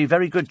you'd be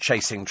very good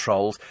chasing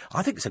trolls.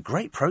 I think it's a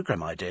great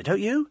programme idea, don't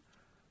you?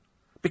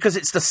 Because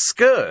it's the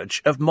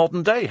scourge of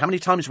modern day. How many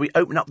times we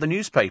open up the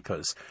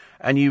newspapers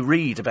and you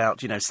read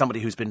about,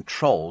 somebody who's been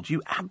trolled?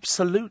 You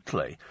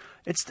absolutely.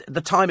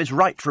 The time is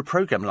right for a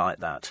programme like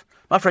that.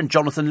 My friend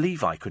Jonathan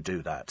Levi could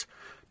do that.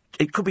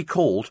 It could be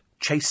called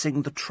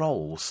Chasing the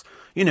Trolls.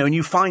 And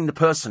you find the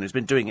person who's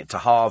been doing it to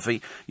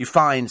Harvey, you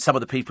find some of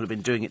the people who've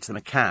been doing it to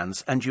the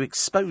McCanns, and you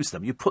expose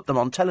them. You put them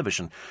on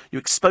television. You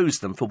expose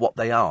them for what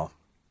they are.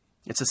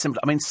 It's as simple.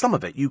 I mean, some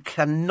of it, you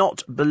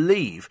cannot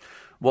believe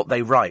what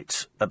they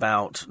write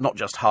about, not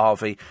just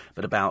Harvey,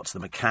 but about the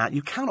McCann.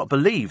 You cannot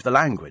believe the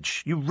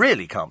language. You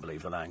really can't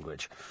believe the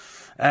language.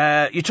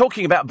 You're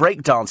talking about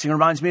breakdancing. It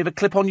reminds me of a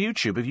clip on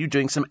YouTube of you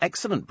doing some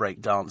excellent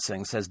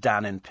breakdancing, says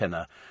Dan in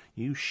Pinner.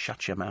 You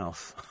shut your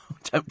mouth.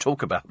 Don't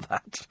talk about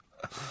that.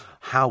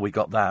 How we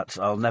got that,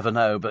 I'll never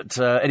know. But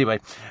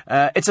anyway,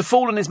 it's a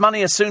fool and his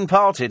money are soon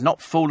parted,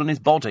 not fool and his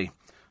body,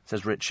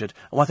 says Richard.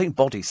 Oh, I think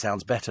body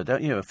sounds better,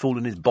 don't you? A fool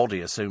and his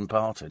body are soon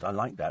parted. I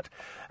like that.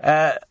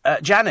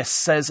 Janice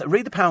says,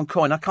 read the pound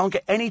coin. I can't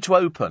get any to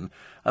open,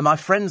 and my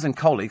friends and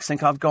colleagues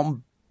think I've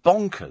gone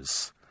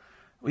bonkers.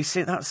 We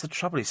see, that's the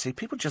trouble. You see,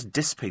 people just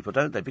diss people,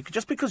 don't they?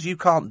 Just because you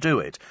can't do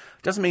it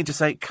doesn't mean to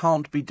say it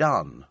can't be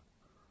done.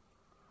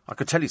 I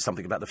could tell you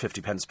something about the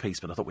 50p piece,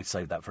 but I thought we'd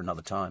save that for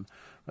another time.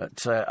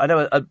 But I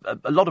know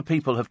a lot of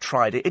people have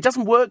tried it. It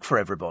doesn't work for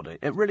everybody.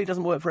 It really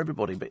doesn't work for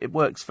everybody, but it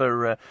works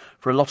for a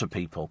lot of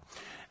people.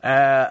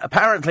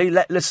 Apparently,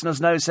 let listeners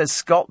know, says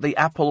Scott, the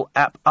Apple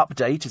app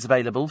update is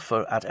available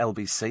at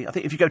LBC. I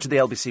think if you go to the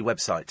LBC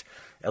website,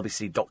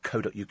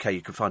 lbc.co.uk,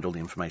 you can find all the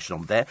information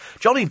on there.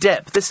 Johnny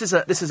Depp, this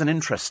is an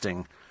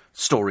interesting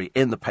story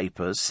in the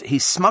papers. He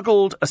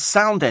smuggled a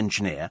sound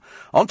engineer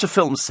onto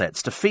film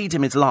sets to feed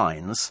him his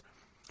lines,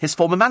 his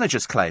former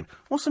managers claim.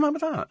 What's the matter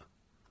with that?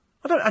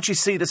 I don't actually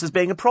see this as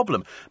being a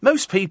problem.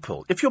 Most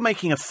people, if you're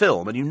making a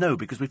film, and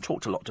because we've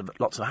talked to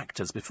lots of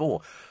actors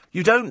before,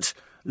 you don't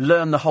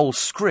learn the whole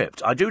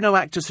script. I do know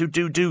actors who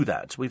do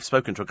that. We've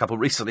spoken to a couple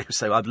recently who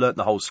say, I've learnt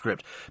the whole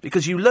script.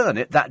 Because you learn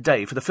it that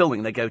day for the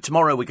filming. They go,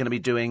 tomorrow we're going to be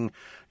doing,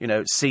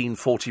 scene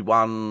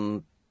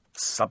 41,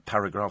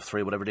 subparagraph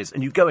 3, whatever it is.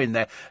 And you go in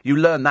there, you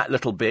learn that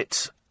little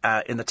bit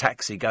in the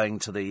taxi going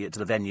to the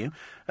venue,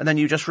 and then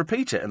you just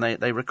repeat it, and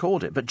they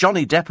record it. But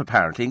Johnny Depp,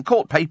 apparently, in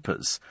court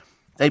papers,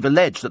 they've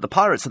alleged that the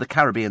Pirates of the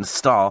Caribbean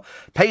star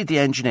paid the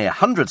engineer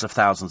hundreds of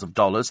thousands of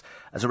dollars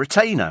as a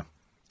retainer.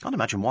 Can't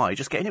imagine why. You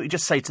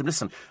just say to them,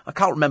 listen, I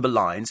can't remember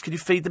lines, could you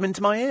feed them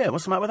into my ear?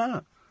 What's the matter with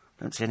that?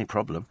 Don't see any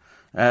problem.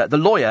 The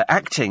lawyer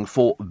acting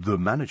for the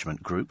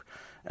management group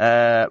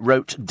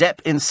wrote,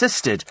 Depp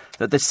insisted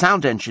that the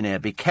sound engineer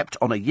be kept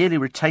on a yearly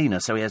retainer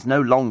so he has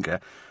no longer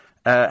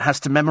has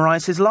to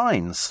memorise his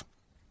lines.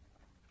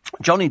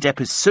 Johnny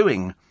Depp is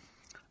suing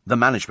the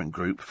management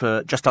group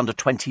for just under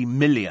 $20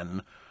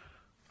 million,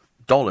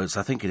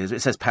 I think it is.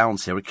 It says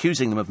pounds here,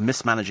 accusing them of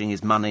mismanaging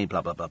his money,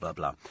 blah, blah, blah, blah,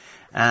 blah.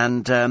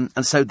 And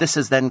so this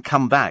has then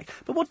come back.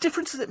 But what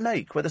difference does it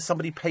make whether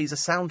somebody pays a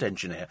sound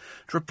engineer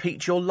to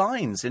repeat your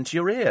lines into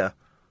your ear?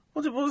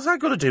 What has that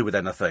got to do with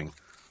anything?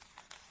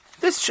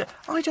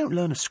 I don't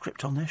learn a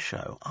script on this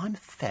show. I'm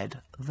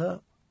fed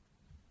the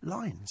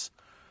lines.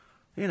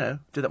 You know,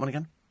 do that one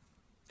again.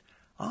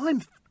 I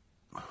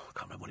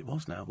can't remember what it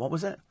was now. What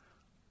was it?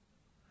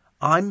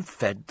 I'm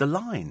fed the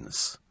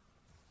lines.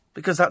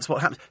 Because that's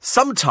what happens.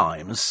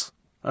 Sometimes,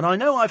 and I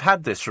know I've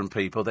had this from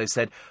people, they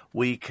said,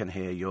 we can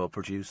hear your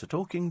producer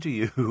talking to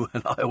you.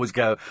 And I always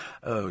go,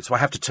 oh, so I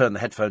have to turn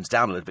the headphones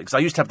down a little bit. Because I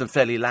used to have them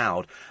fairly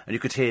loud, and you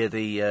could hear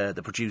the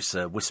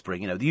producer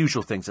whispering, you know, the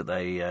usual things that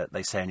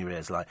they say in your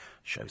ears, like,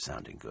 show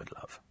sounding good,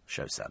 love.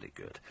 Show sounding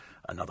good.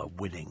 Another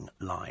winning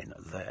line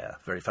there.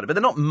 Very funny. But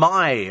they're not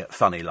my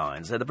funny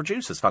lines. They're the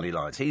producer's funny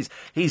lines.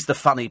 He's the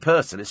funny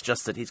person. It's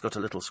just that he's got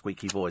a little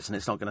squeaky voice and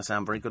it's not going to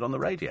sound very good on the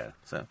radio.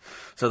 So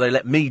they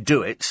let me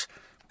do it,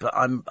 but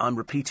I'm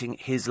repeating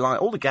his line.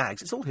 All the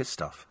gags, it's all his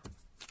stuff.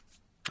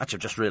 Actually,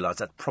 I've just realised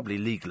that's probably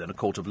legal in a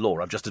court of law.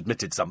 I've just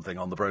admitted something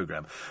on the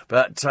programme.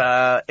 But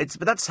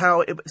that's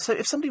how... So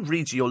if somebody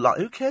reads your line,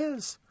 who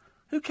cares?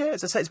 Who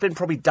cares? I say it's been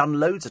probably done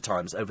loads of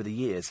times over the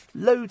years.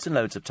 Loads and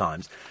loads of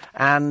times.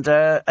 And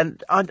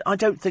I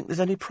don't think there's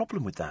any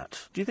problem with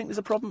that. Do you think there's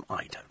a problem?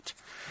 I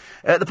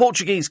don't. The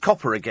Portuguese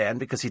copper again,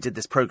 because he did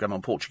this programme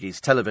on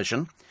Portuguese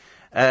television,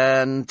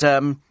 and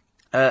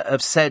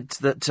have said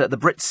that the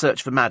Brits'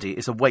 search for Maddie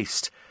is a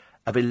waste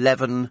of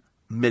 £11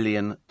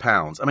 million.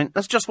 I mean,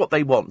 that's just what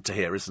they want to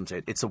hear, isn't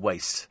it? It's a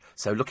waste.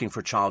 So looking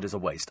for a child is a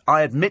waste.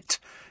 I admit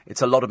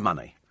it's a lot of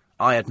money.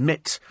 I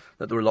admit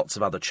that there are lots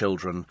of other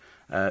children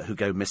who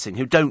go missing,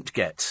 who don't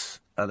get,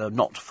 and are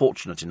not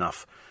fortunate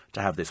enough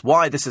to have this.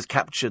 Why this has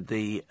captured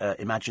the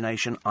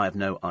imagination, I have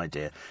no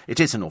idea.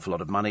 It is an awful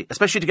lot of money,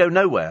 especially to go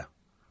nowhere.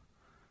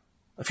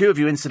 A few of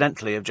you,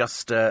 incidentally, have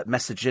just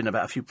messaged in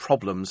about a few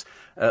problems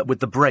with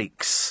the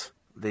breaks,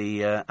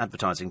 the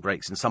advertising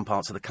breaks in some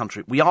parts of the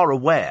country. We are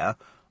aware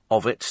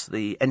of it.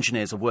 The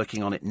engineers are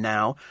working on it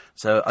now,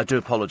 so I do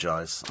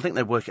apologise. I think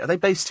they're working... Are they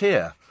based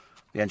here?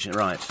 The engineer,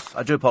 right.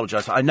 I do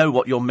apologise. I know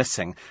what you're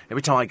missing.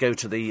 Every time I go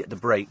to the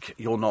break,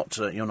 you're not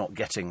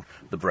getting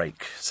the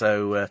break.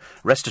 So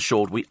rest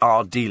assured, we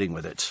are dealing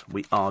with it.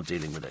 We are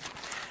dealing with it.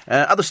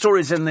 Other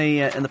stories in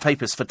the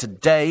papers for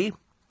today.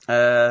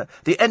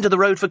 The end of the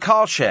road for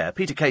car share.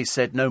 Peter Kay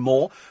said no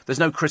more. There's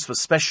no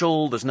Christmas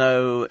special. There's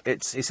no...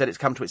 He said it's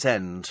come to its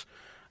end.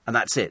 And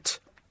that's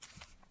it.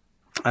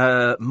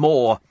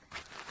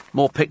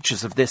 More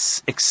pictures of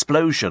this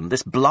explosion,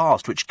 this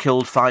blast which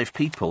killed 5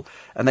 people,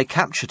 and they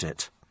captured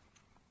it.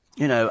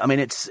 You know, I mean,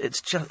 it's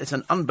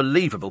an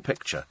unbelievable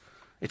picture.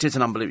 It is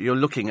an unbelievable... You're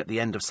looking at the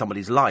end of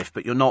somebody's life,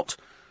 but you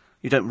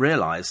don't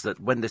realise that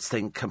when this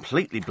thing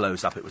completely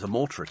blows up, it was a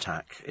mortar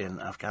attack in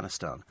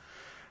Afghanistan.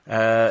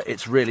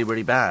 It's really,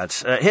 really bad.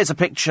 Here's a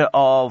picture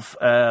of...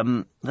 I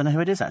don't know who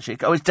it is, actually.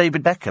 Oh, it's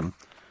David Beckham,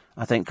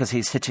 I think, because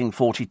he's hitting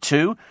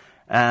 42,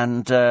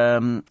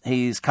 and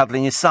he's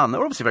cuddling his son.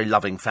 They're obviously a very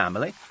loving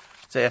family.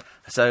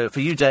 So for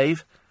you,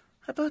 Dave,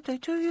 happy birthday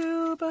to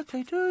you,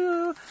 birthday to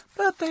you,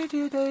 birthday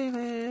dear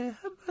David,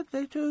 happy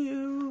birthday to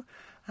you,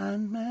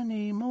 and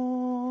many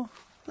more.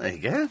 There you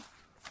go.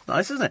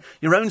 Nice, isn't it?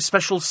 Your own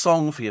special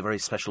song for your very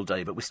special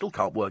day, but we still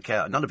can't work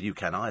out, none of you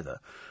can either,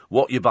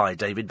 what you buy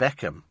David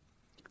Beckham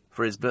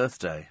for his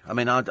birthday. I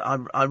mean, I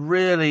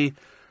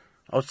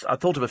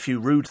thought of a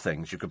few rude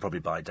things you could probably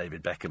buy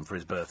David Beckham for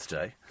his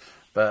birthday.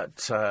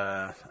 But,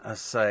 I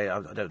say, I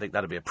don't think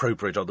that'd be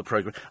appropriate on the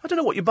programme. I don't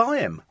know what you buy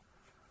him.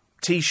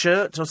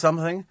 T-shirt or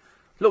something.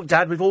 Look,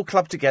 Dad, we've all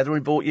clubbed together and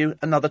we bought you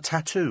another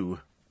tattoo.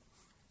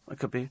 That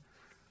could be.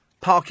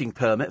 Parking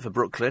permit for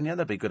Brooklyn. Yeah,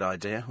 that'd be a good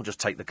idea. We'll just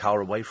take the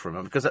car away from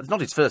him. Because that's not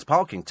his first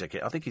parking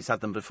ticket. I think he's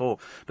had them before.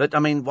 But, I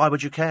mean, why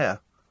would you care?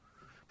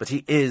 But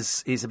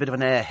he's a bit of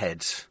an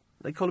airhead.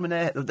 They call him an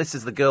airhead. This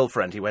is the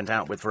girlfriend he went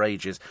out with for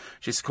ages.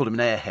 She's called him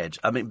an airhead.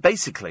 I mean,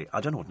 basically,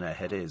 I don't know what an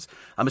airhead is.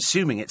 I'm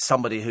assuming it's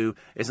somebody who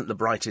isn't the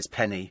brightest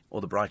penny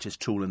or the brightest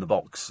tool in the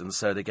box. And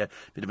so they go,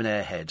 bit of an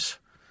airhead.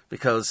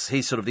 Because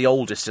he's sort of the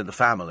oldest in the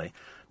family.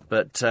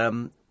 But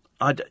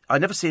I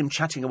never see him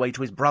chatting away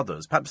to his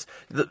brothers. Perhaps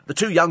the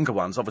 2 younger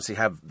ones obviously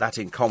have that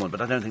in common,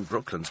 but I don't think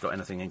Brooklyn's got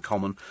anything in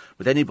common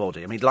with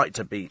anybody. I mean, he'd like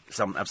to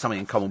have something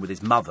in common with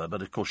his mother,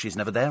 but of course she's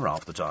never there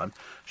half the time.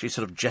 She's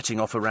sort of jetting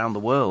off around the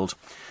world.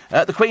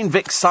 The Queen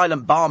Vic's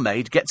silent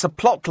barmaid gets a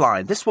plot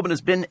line. This woman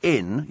has been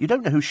in... You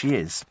don't know who she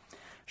is.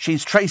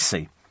 She's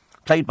Tracy,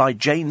 played by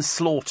Jane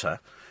Slaughter.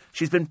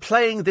 She's been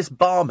playing this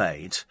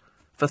barmaid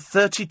for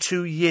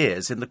 32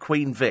 years in the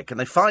Queen Vic, and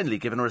they've finally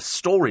given her a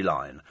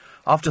storyline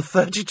after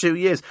 32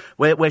 years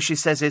where she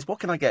says, what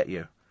can I get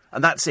you?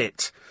 And that's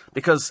it.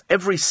 Because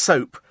every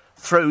soap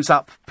throws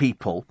up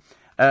people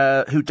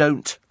who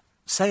don't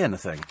say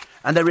anything.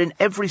 And they're in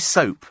every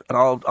soap, and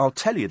I'll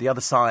tell you the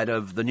other side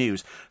of the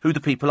news, who the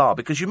people are,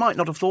 because you might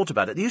not have thought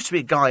about it. There used to be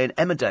a guy in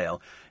Emmerdale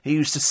who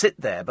used to sit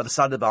there by the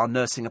side of the bar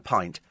nursing a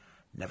pint,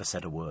 never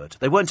said a word.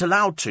 They weren't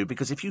allowed to,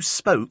 because if you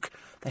spoke,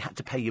 they had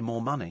to pay you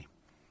more money.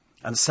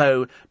 And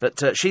so,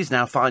 but she's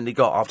now finally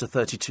got, after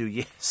 32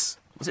 years...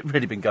 Has it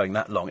really been going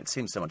that long? It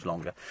seems so much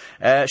longer.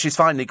 She's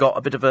finally got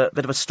a bit of a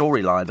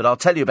storyline, but I'll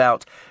tell you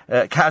about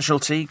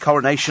Casualty,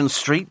 Coronation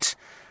Street,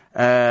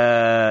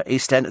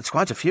 East End. It's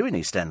quite a few in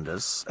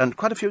EastEnders, and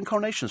quite a few in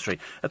Coronation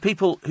Street. Of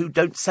people who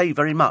don't say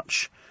very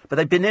much, but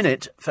they've been in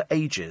it for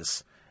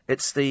ages.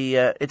 It's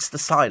the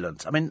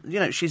silent. I mean, you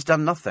know, she's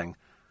done nothing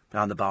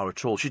behind the bar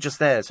at all. She's just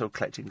there, sort of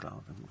collecting glass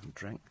and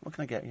drink. What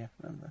can I get you?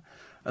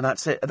 And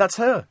that's it. That's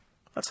her.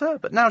 That's her.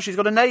 But now she's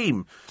got a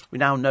name. We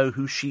now know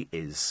who she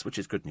is, which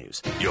is good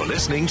news. You're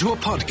listening to a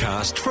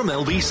podcast from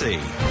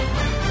LBC.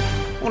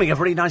 Morning,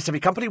 everybody. Nice to have your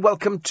company.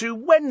 Welcome to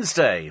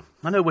Wednesday.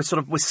 I know we're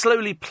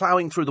slowly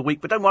ploughing through the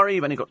week, but don't worry,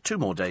 you've only got 2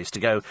 more days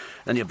to go,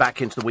 then you're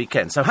back into the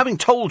weekend. So having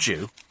told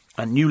you,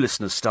 and new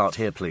listeners start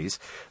here, please,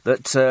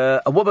 that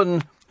a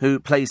woman who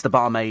plays the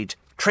barmaid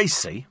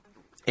Tracy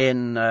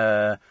in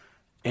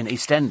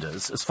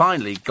EastEnders has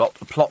finally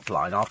got a plot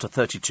line after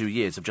 32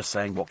 years of just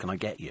saying, what can I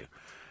get you?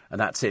 And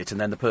that's it. And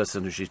then the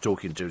person who she's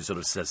talking to sort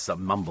of says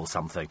mumble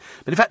something.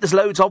 But in fact, there's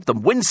loads of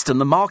them. Winston,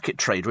 the market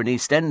trader in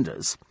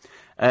EastEnders,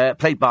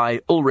 played by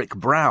Ulrich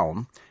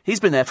Brown, he's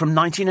been there from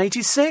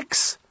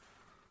 1986.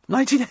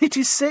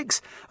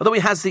 1986. Although he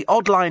has the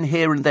odd line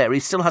here and there,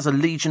 he still has a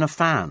legion of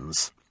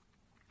fans.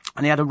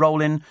 And he had a role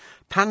in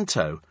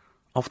Panto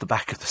off the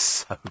back of the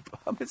soap.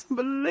 I mean, it's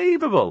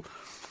unbelievable.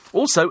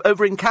 Also,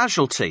 over in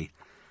Casualty,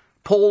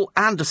 Paul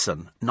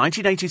Anderson,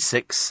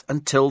 1986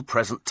 until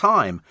present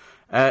time.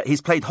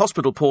 He's played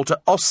hospital porter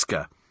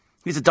Oscar.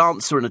 He's a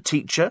dancer and a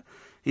teacher.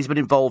 He's been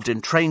involved in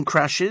train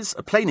crashes,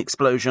 a plane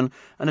explosion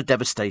and a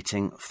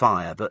devastating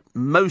fire. But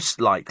most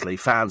likely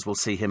fans will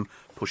see him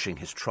pushing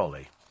his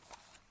trolley.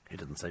 He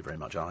didn't say very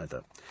much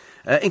either.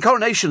 In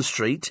Coronation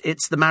Street,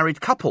 it's the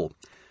married couple,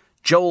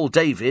 Joel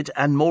David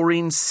and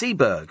Maureen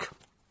Seberg.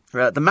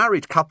 The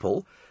married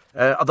couple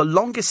are the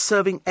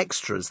longest-serving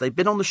extras. They've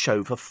been on the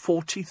show for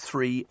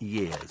 43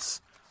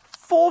 years.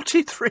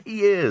 43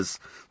 years!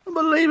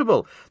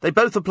 Unbelievable. They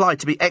both applied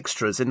to be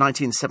extras in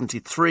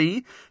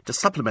 1973 to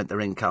supplement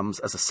their incomes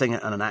as a singer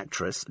and an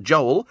actress.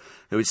 Joel,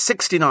 who is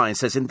 69,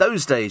 says in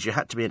those days you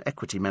had to be an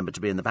equity member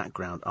to be in the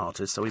background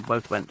artist, so we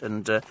both went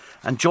and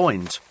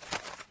joined.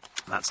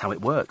 That's how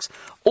it works.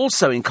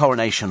 Also in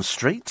Coronation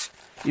Street,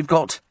 you've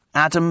got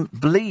Adam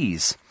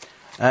Blees.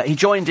 He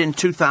joined in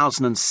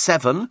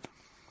 2007.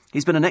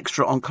 He's been an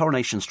extra on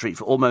Coronation Street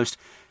for almost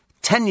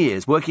 10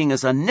 years, working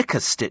as a knicker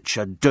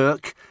stitcher,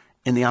 Dirk,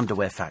 in the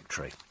underwear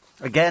factory.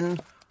 Again,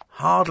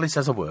 hardly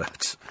says a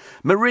word.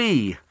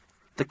 Marie,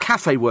 the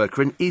cafe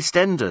worker in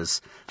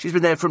EastEnders. She's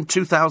been there from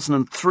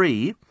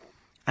 2003,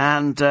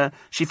 and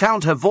she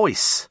found her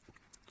voice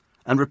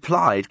and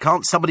replied,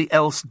 can't somebody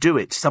else do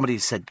it? Somebody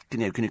said,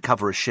 can you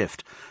cover a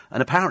shift?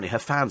 And apparently her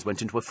fans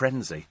went into a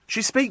frenzy.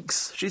 She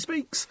speaks.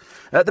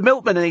 The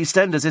milkman in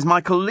EastEnders is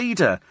Michael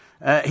Leader.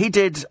 He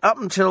did up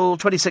until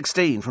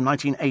 2016, from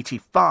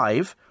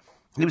 1985.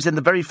 He was in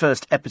the very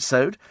first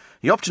episode.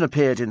 He often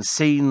appeared in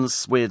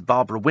scenes with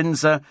Barbara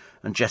Windsor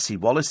and Jessie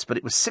Wallace, but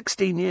it was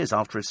 16 years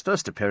after his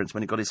first appearance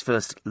when he got his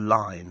first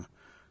line.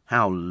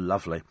 How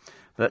lovely.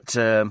 But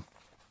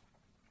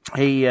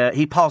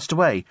he passed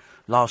away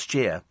last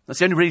year. That's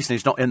the only reason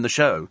he's not in the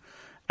show.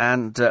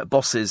 And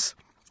bosses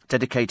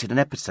dedicated an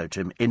episode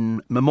to him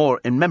in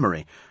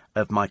memory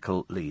of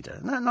Michael Leader.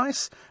 Isn't that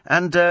nice?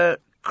 And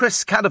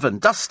Chris Canavan,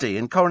 Dusty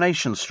in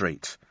Coronation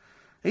Street.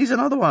 He's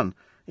another one.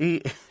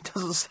 He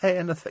doesn't say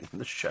anything in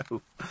the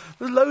show.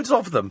 There's loads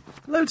of them.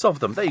 There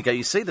you go.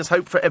 You see, there's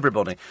hope for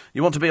everybody.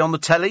 You want to be on the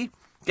telly?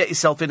 Get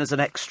yourself in as an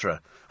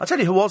extra. I'll tell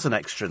you who was an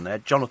extra in there.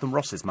 Jonathan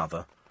Ross's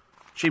mother.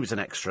 She was an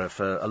extra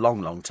for a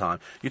long, long time.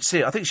 You'd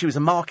see her. I think she was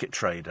a market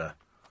trader.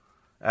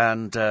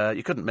 And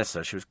you couldn't miss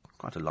her. She was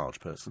quite a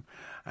large person.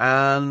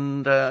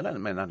 And I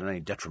don't mean that in any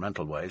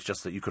detrimental way. It's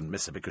just that you couldn't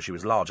miss her because she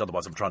was large.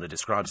 Otherwise, I'm trying to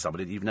describe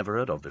somebody that you've never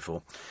heard of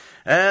before.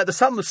 The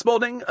Sun this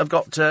morning, I've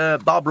got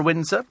Barbara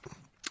Windsor.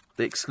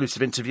 The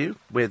exclusive interview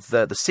with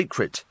the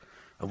secret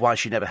of why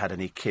she never had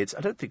any kids.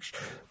 I don't think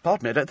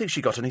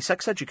she got any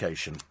sex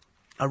education.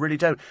 I really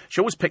don't.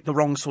 She always picked the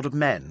wrong sort of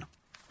men.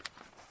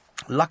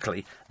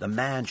 Luckily, the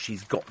man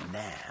she's got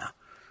now,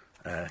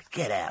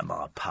 get out of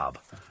my pub.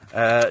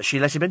 She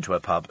let him into her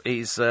pub.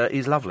 He's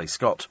lovely,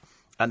 Scott.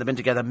 And they've been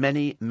together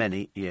many,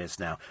 many years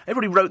now.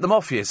 Everybody wrote them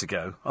off years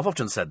ago. I've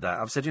often said that.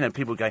 I've said,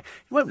 people go, it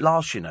won't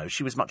last,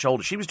 She was much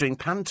older. She was doing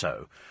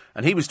Panto,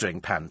 and he was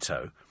doing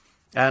Panto.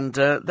 And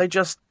they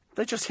just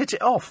hit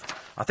it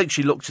off. I think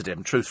she looked at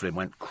him, truthfully, and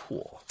went,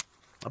 cool.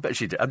 I bet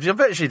she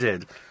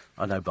did.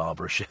 I know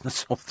Barbara, the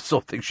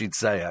sort of thing she'd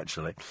say,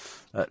 actually.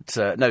 But,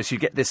 no, so you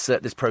get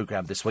this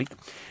programme this week.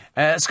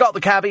 Scott the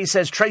cabbie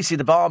says Tracy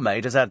the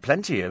barmaid has had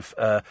plenty of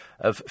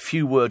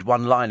few-word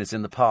one-liners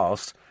in the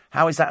past.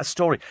 How is that a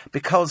story?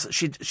 Because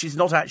she's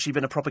not actually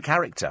been a proper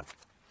character.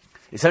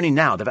 It's only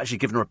now they've actually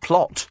given her a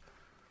plot.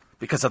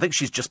 Because I think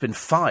she's just been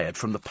fired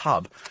from the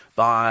pub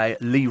by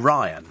Lee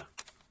Ryan.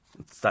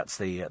 That's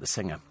the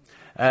singer.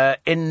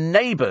 In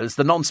Neighbours,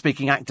 the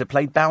non-speaking actor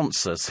played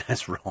Bouncer,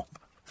 says Rob. Do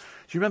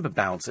you remember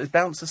Bouncer? Is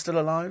Bouncer still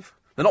alive?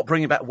 They're not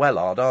bringing back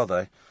Wellard, are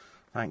they?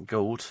 Thank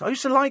God. I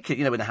used to like it,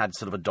 when they had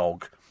sort of a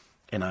dog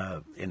in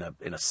a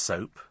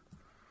soap.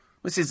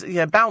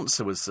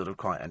 Bouncer was sort of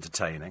quite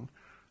entertaining.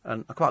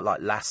 And I quite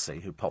like Lassie,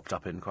 who popped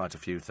up in quite a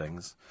few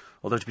things.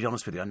 Although, to be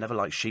honest with you, I never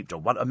liked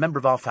Sheepdog. A member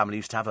of our family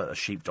used to have a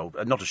sheepdog.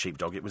 Not a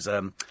sheepdog, it was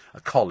a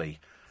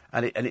collie.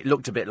 And it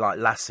looked a bit like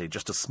Lassie,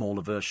 just a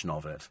smaller version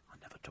of it. I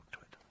never took to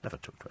it. Never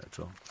took to it at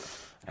all.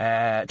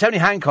 Tony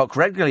Hancock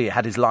regularly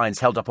had his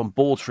lines held up on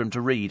boards for him to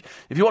read.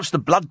 If you watch the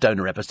Blood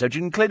Donor episode, you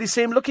can clearly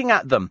see him looking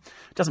at them.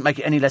 Doesn't make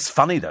it any less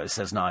funny, though,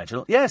 says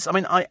Nigel. Yes,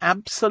 I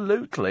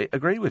absolutely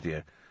agree with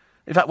you.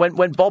 In fact,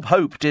 when Bob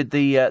Hope did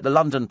the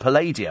London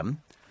Palladium...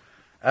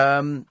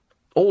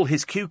 all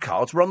his cue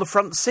cards were on the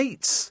front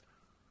seats.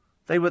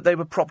 They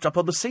were propped up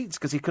on the seats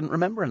because he couldn't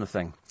remember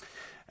anything.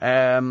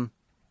 10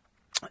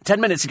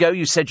 minutes ago,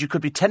 you said you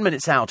could be 10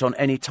 minutes out on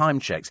any time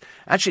checks.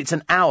 Actually, it's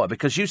an hour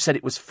because you said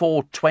it was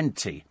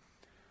 4:20,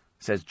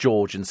 says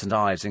George in St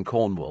Ives in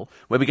Cornwall,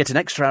 where we get an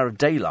extra hour of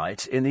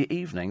daylight in the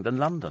evening than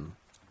London.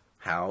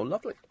 How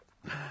lovely.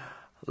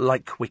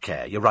 Like we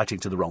care. You're writing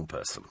to the wrong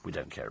person. We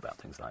don't care about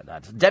things like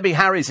that. Debbie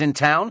Harry's in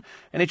town.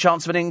 Any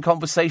chance of an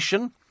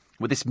in-conversation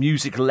with this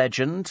music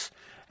legend?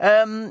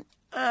 I'm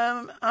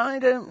not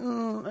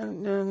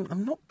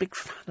a big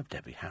fan of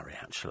Debbie Harry,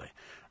 actually.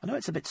 I know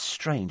it's a bit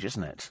strange,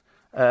 isn't it?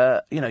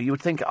 You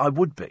would think I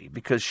would be,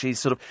 because she's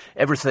sort of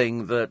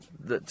everything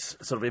that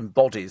sort of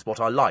embodies what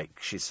I like.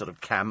 She's sort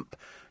of camp,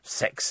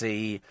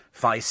 sexy,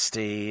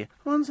 feisty.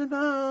 Once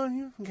upon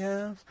you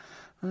guess,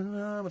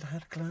 I would have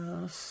had a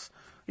class.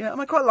 Yeah,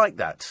 I quite like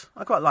that.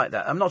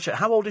 I'm not sure.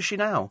 How old is she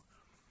now?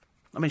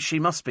 I mean, she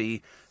must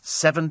be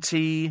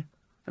 70...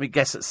 Let me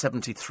guess at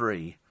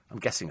 73. I'm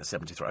guessing at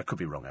 73. I could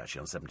be wrong, actually,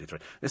 on 73.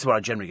 This is where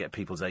I generally get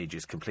people's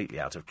ages completely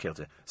out of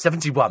kilter.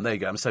 71, there you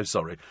go. I'm so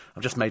sorry.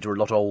 I've just made her a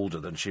lot older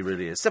than she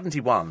really is.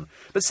 71.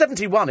 But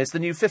 71 is the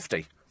new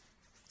 50.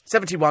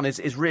 71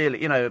 is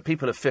really,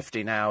 people are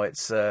 50 now.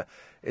 It's a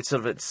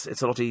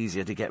lot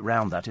easier to get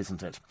round that,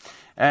 isn't it?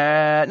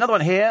 Another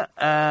one here.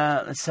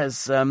 It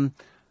says...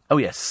 oh,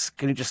 yes.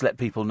 Can you just let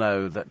people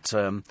know that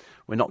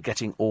we're not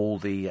getting all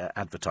the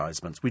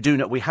advertisements? We do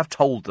know. We have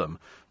told them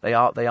they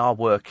are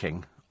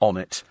working on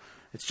it.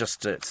 It's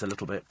just it's a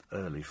little bit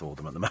early for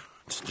them at the moment.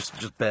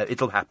 Just bear.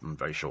 It'll happen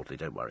very shortly.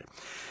 Don't worry.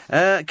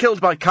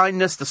 Killed by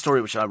kindness. The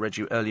story which I read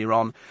you earlier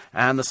on,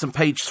 and there's some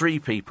page 3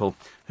 people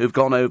who've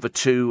gone over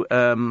to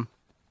where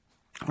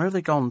have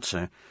they gone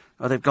to?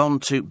 Oh, they've gone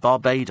to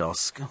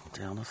Barbados. God,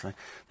 honestly.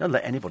 They don't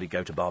let anybody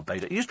go to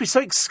Barbados. It used to be so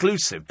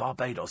exclusive,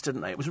 Barbados,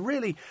 didn't they? It was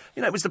really,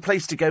 it was the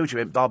place to go to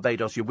in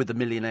Barbados. You're with the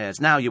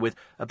millionaires. Now you're with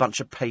a bunch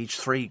of page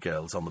 3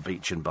 girls on the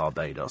beach in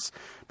Barbados.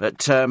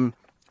 But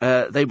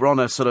they were on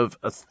a sort of...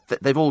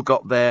 they've all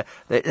got their...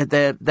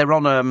 They're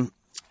on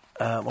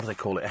what do they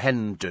call it? A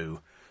hen do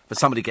for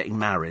somebody getting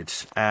married.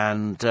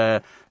 And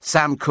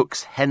Sam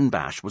Cooke's hen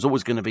bash was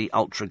always going to be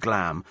ultra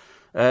glam.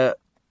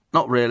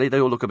 Not really.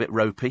 They all look a bit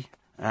ropey.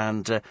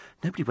 And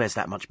nobody wears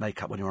that much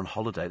makeup when you're on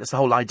holiday. That's the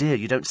whole idea.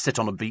 You don't sit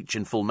on a beach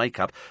in full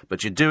makeup,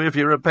 but you do if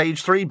you're a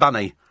page 3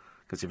 bunny.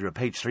 Because if you're a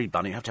page 3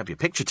 bunny, you have to have your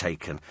picture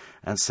taken.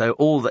 And so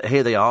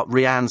here they are.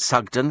 Rhiannon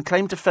Sugden,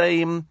 claim to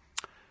fame.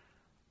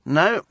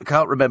 No, I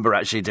can't remember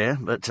actually, dear,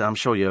 but I'm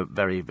sure you're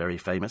very, very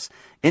famous.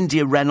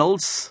 India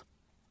Reynolds.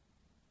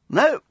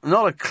 No,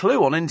 not a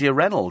clue on India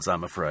Reynolds,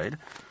 I'm afraid.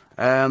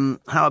 How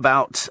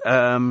about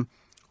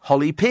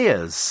Holly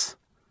Pears?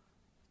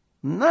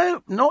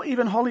 No, not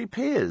even Holly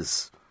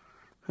Pears.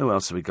 Who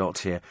else have we got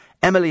here?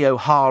 Emily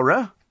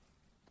O'Hara.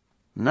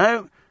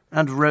 No.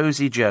 And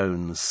Rosie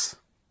Jones.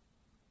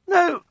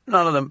 No,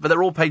 none of them. But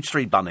they're all page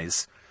 3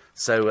 bunnies.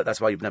 So that's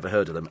why you've never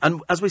heard of them.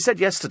 And as we said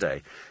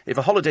yesterday, if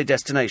a holiday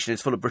destination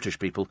is full of British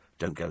people,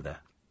 don't go there.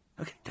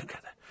 OK, don't go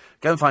there.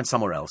 Go and find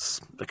somewhere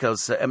else.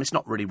 Because it's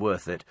not really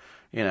worth it.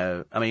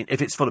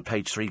 If it's full of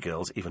page 3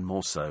 girls, even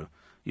more so.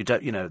 You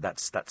don't,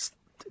 that's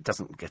it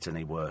doesn't get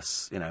any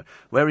worse,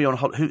 Where are you on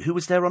holiday? Who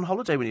was there on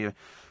holiday when you...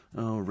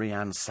 Oh,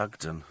 Rhiannon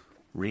Sugden.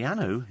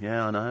 Rhiannon?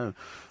 Yeah, I know.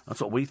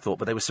 That's what we thought,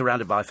 but they were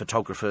surrounded by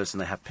photographers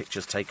and they have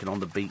pictures taken on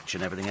the beach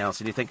and everything else.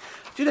 And you think,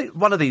 do you think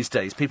one of these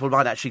days people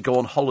might actually go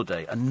on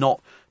holiday and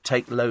not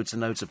take loads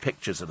and loads of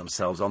pictures of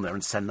themselves on there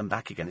and send them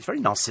back again? It's very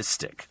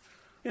narcissistic.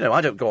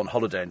 I don't go on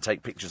holiday and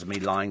take pictures of me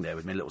lying there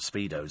with my little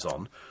Speedos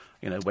on,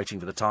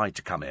 waiting for the tide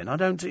to come in. I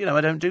don't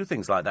do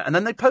things like that. And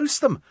then they post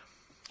them.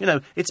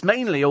 It's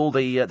mainly all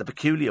the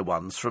peculiar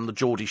ones from the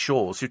Geordie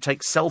Shores who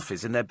take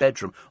selfies in their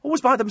bedroom,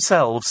 always by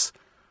themselves.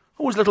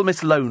 Always Little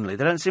Miss Lonely.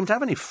 They don't seem to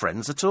have any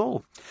friends at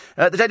all.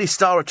 The Daily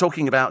Star are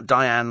talking about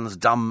Diane's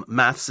dumb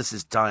maths. This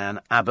is Diane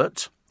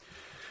Abbott.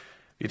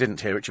 You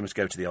didn't hear it, you must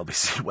go to the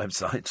LBC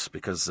website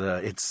because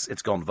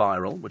it's gone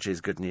viral, which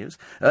is good news.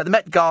 The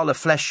Met Gala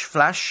Flesh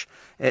Flash,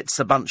 it's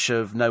a bunch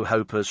of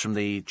no-hopers from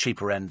the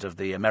cheaper end of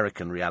the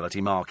American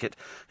reality market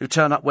who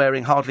turn up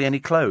wearing hardly any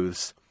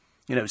clothes.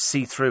 You know,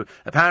 see-through.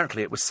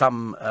 Apparently it was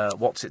some,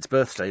 what's its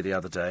birthday the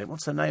other day?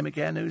 What's her name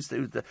again? Who's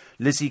the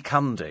Lizzie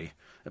Cundy.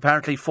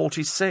 Apparently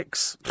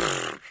 46.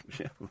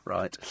 Yeah,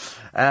 right.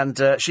 And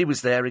she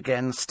was there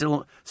again,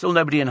 still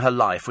nobody in her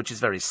life, which is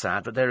very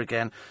sad. But there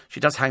again,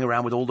 she does hang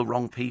around with all the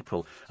wrong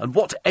people. And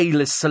what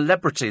A-list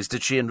celebrities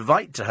did she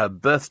invite to her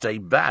birthday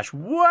bash?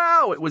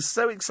 Wow, it was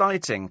so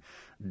exciting.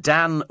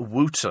 Dan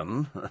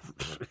Wooten,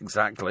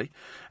 exactly,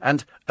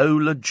 and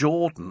Ola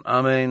Jordan.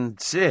 I mean,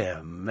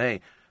 dear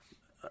me.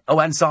 Oh,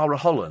 and Zara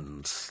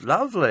Holland.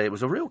 Lovely. It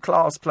was a real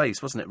class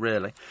place, wasn't it,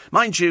 really?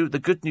 Mind you, the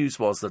good news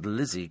was that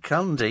Lizzie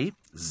Cundy,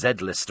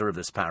 Z-lister of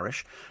this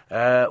parish,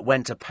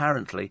 went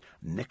apparently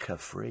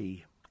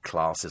knicker-free.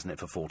 Class, isn't it,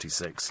 for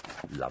 46?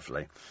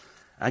 Lovely.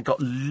 And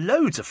got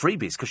loads of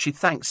freebies because she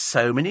thanked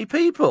so many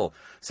people.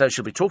 So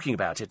she'll be talking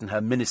about it in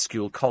her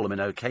minuscule column in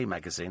OK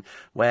magazine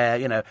where,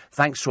 you know,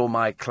 thanks to all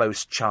my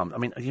close chums. I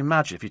mean, you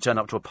imagine if you turn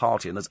up to a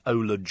party and there's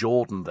Ola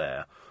Jordan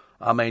there.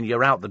 I mean,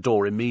 you're out the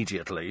door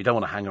immediately. You don't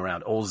want to hang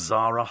around. Or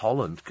Zara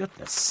Holland.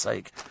 Goodness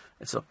sake.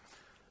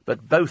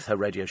 But both her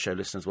radio show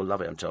listeners will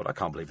love it, I'm told. I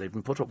can't believe they've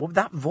been put up. Well,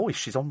 that voice,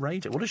 she's on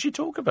radio. What does she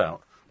talk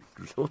about?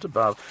 Lord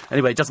above.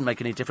 Anyway, it doesn't make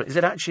any difference. Is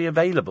it actually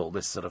available,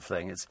 this sort of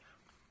thing?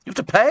 You have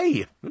to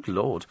pay. Good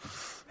Lord.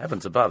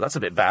 Heavens above. That's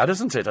a bit bad,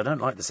 isn't it? I don't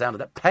like the sound of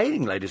that.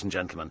 Paying, ladies and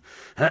gentlemen.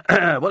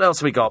 What else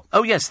have we got?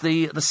 Oh, yes,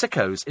 the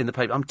sickos in the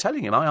paper. I'm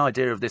telling you, my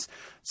idea of this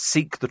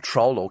seek the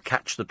troll or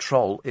catch the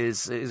troll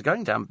is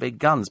going down big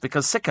guns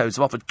because sickos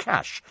have offered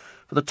cash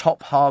for the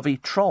top Harvey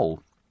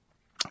troll.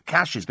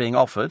 Cash is being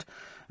offered.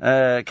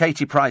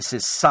 Katie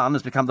Price's son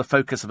has become the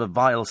focus of a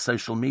vile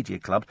social media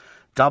club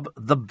dubbed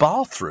The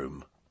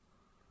Bathroom.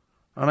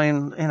 I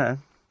mean, you know,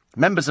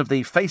 members of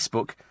the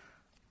Facebook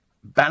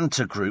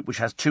banter group, which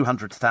has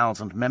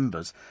 200,000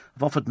 members,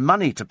 have offered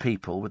money to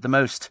people with the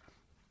most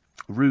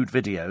rude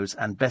videos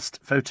and best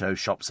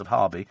photoshops of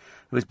Harvey,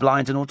 who is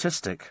blind and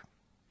autistic.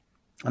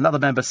 Another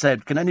member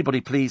said, "Can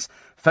anybody please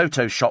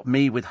photoshop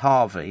me with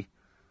Harvey?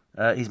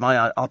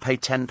 I'll pay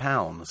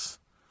 £10.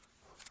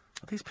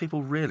 Are these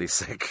people really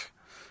sick?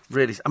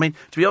 Really? I mean,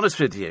 to be honest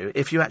with you,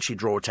 if you actually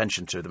draw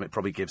attention to them, it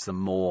probably gives them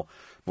more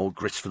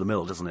grist for the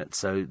mill, doesn't it?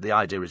 So the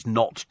idea is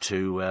not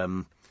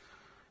to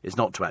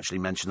actually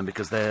mention them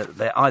because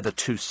they're either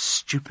too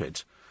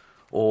stupid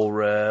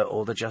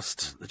or they're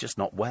just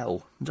not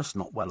well. Just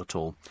not well at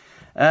all.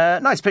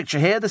 Nice picture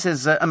here. This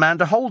is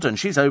Amanda Holden.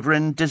 She's over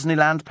in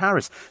Disneyland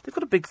Paris. They've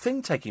got a big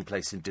thing taking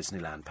place in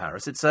Disneyland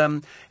Paris. It's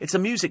a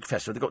music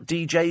festival. They've got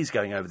DJs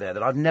going over there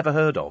that I've never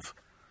heard of.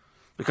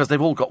 Because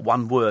they've all got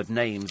one-word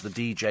names, the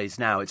DJs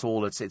now. It's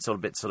sort of a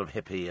bit sort of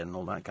hippie and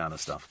all that kind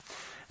of stuff.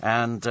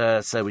 And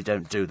so we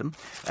don't do them.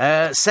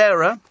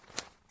 Syra,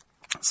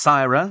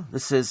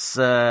 this is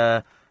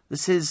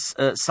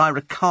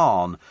Syra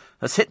Khan,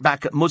 has hit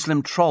back at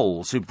Muslim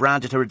trolls who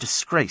branded her a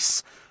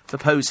disgrace for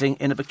posing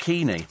in a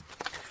bikini.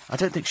 I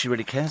don't think she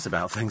really cares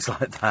about things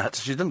like that.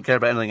 She doesn't care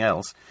about anything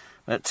else.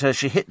 But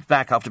she hit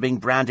back after being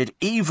branded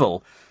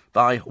evil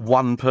by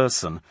one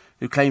person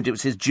who claimed it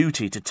was his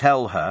duty to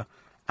tell her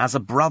as a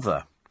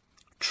brother.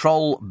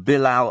 Troll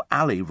Bilal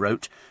Ali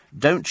wrote,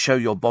 "Don't show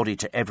your body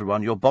to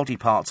everyone. Your body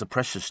parts are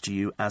precious to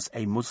you as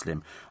a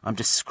Muslim. I'm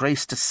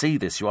disgraced to see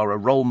this. You are a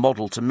role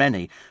model to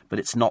many, but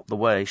it's not the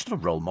way." She's not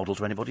a role model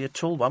to anybody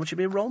at all. Why would she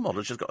be a role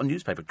model? She's got a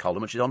newspaper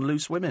column and she's on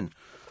Loose Women.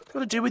 What's got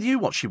to do with you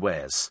what she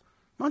wears?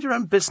 Mind your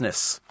own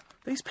business.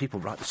 These people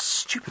write the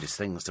stupidest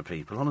things to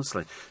people,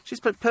 honestly.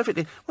 She's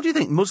perfectly... What do you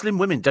think? Muslim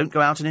women don't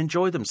go out and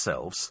enjoy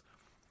themselves?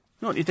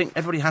 What, you think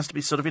everybody has to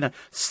be sort of,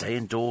 stay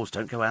indoors,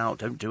 don't go out,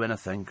 don't do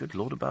anything? Good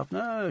Lord above.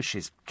 No,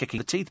 she's kicking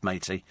the teeth,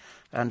 matey.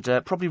 And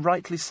probably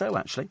rightly so,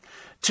 actually.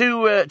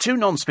 Two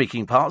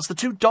non-speaking parts. The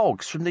two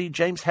dogs from the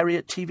James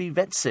Herriot TV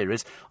vet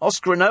series.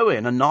 Oscar and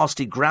Owen are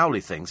nasty,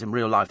 growly things in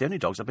real life. The only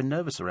dogs I've been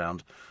nervous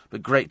around.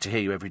 But great to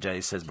hear you every day,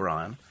 says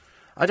Brian.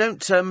 I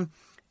don't... You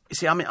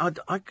see, I mean,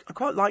 I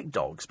quite like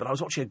dogs, but I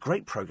was watching a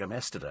great programme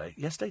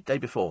day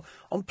before,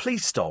 on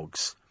police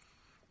dogs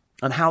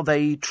and how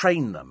they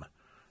train them.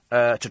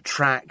 To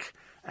track,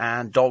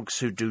 and dogs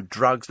who do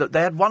drugs.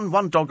 They had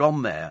one dog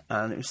on there,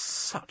 and it was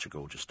such a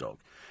gorgeous dog.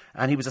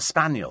 And he was a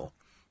spaniel,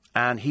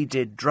 and he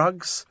did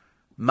drugs,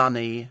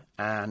 money,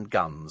 and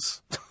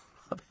guns.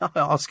 I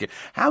ask you,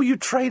 how you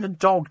train a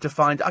dog to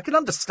find... I can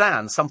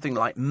understand something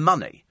like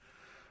money,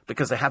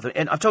 because they have them...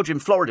 I've told you, in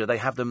Florida, they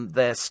have them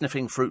there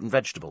sniffing fruit and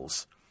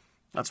vegetables.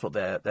 That's what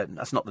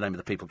that's not the name of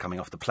the people coming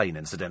off the plane,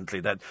 incidentally.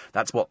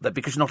 That's what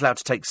because you're not allowed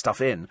to take stuff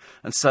in.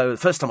 And so the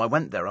first time I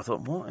went there, I thought,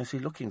 what is he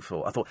looking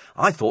for?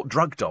 I thought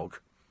drug dog,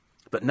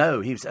 but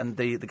no.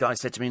 The guy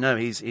said to me, no,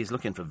 he's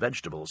looking for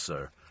vegetables,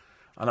 sir.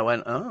 And I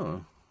went,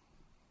 oh,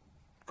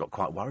 got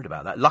quite worried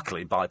about that.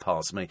 Luckily,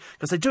 bypassed me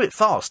because they do it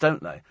fast,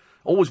 don't they?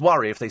 Always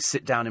worry if they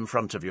sit down in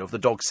front of you. If the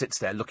dog sits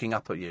there looking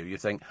up at you, you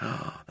think,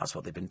 oh, that's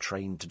what they've been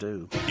trained to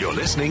do. You're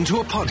listening to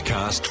a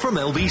podcast from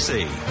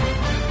LBC.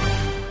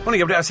 Morning,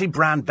 everybody. I see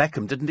Brand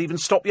Beckham didn't even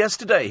stop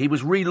yesterday. He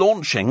was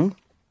relaunching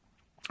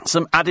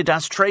some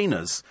Adidas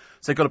trainers.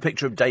 So they've got a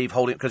picture of Dave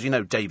holding it, because you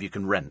know Dave you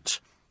can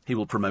rent. He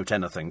will promote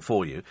anything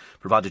for you,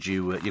 provided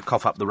you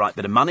cough up the right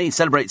bit of money. He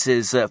celebrates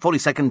his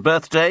 42nd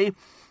birthday,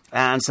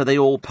 and so they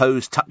all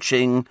post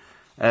touching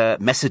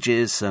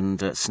messages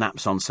and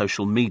snaps on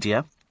social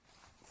media.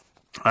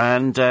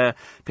 And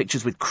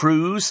pictures with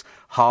Cruz,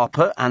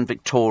 Harper and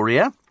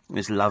Victoria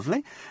is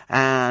lovely.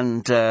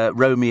 And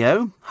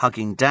Romeo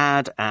hugging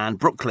Dad, and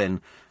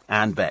Brooklyn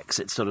and Bex.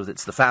 It's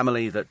the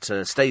family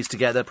that stays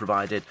together,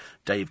 provided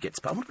Dave gets...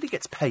 I wonder what he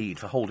gets paid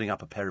for holding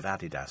up a pair of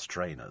Adidas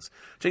trainers.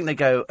 Do you think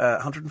they go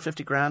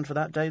 150 grand for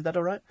that, Dave? That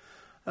all right?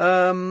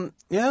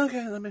 Yeah,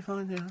 okay, that'll be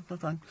fine. Yeah,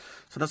 that's fine.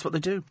 So that's what they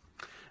do.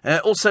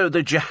 Also,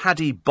 the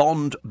jihadi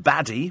Bond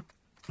baddie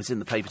is in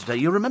the paper today.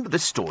 You remember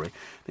this story,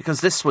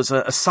 because this was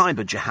a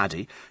cyber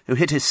jihadi who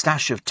hid his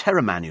stash of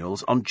terror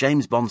manuals on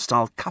James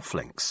Bond-style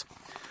cufflinks.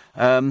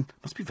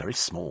 Must be very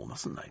small,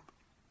 mustn't they?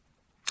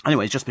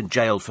 Anyway, he's just been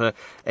jailed for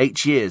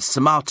 8 years.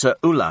 Samata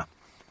Ullah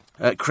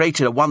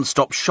created a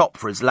one-stop shop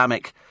for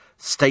Islamic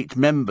State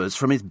members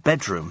from his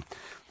bedroom.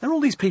 There are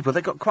all these people,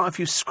 they've got quite a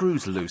few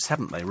screws loose,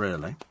 haven't they,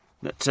 really?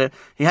 But,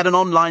 he had an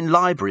online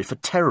library for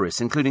terrorists,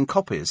 including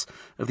copies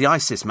of the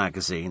ISIS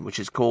magazine, which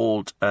is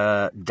called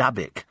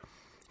Dabik.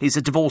 He's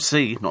a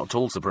divorcee, not at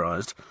all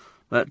surprised.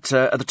 But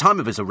at the time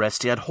of his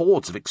arrest, he had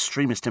hordes of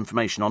extremist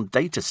information on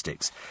data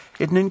sticks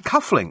hidden in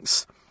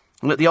cufflinks.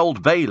 And at the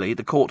Old Bailey,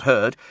 the court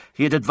heard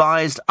he had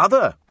advised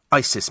other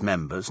ISIS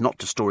members not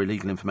to store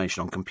illegal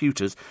information on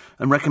computers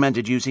and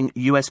recommended using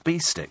USB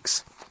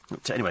sticks.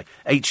 But anyway,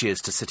 8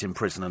 years to sit in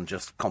prison and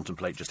just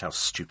contemplate just how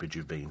stupid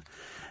you've been.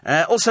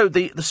 Also,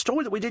 the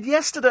story that we did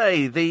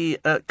yesterday, the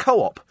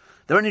Co-op,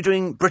 they're only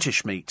doing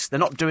British meat. They're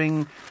not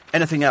doing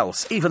anything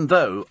else, even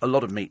though a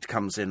lot of meat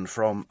comes in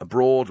from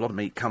abroad, a lot of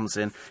meat comes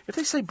in. If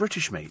they say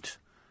British meat,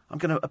 I'm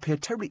going to appear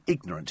terribly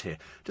ignorant here.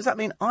 Does that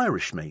mean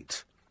Irish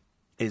meat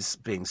is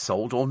being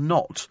sold or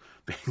not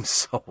being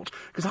sold?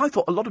 Because I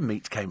thought a lot of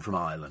meat came from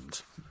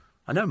Ireland.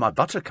 I know my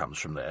butter comes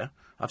from there.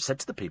 I've said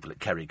to the people at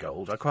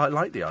Kerrygold, I quite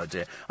like the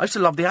idea. I used to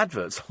love the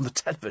adverts on the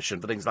television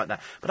for things like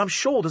that. But I'm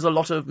sure there's a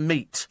lot of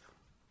meat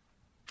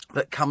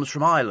that comes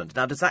from Ireland.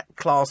 Now, does that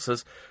class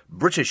as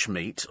British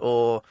meat,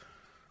 or...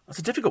 That's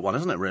a difficult one,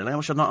 isn't it, really? I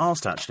wish I'd not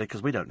asked, actually,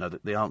 because we don't know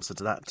the answer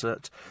to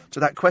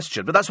that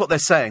question. But that's what they're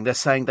saying. They're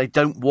saying they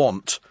don't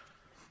want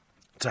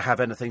to have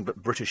anything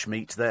but British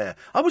meat there.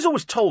 I was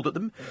always told that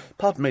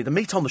the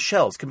meat on the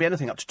shelves can be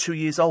anything up to 2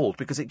 years old,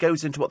 because it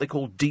goes into what they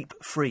call deep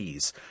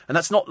freeze. And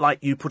that's not like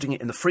you putting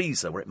it in the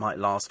freezer where it might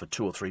last for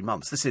 2 or 3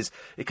 months.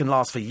 It can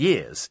last for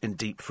years in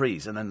deep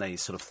freeze, and then they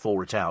sort of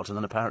thaw it out, and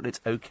then apparently it's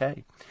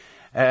okay.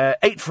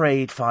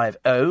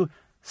 84850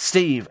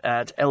 Steve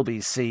at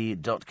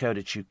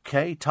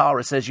lbc.co.uk.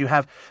 Tara says, you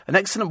have an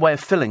excellent way of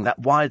filling that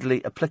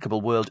widely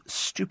applicable word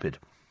stupid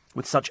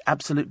with such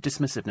absolute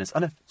dismissiveness.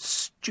 I know,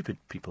 stupid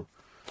people.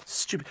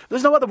 Stupid.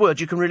 There's no other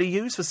word you can really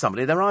use for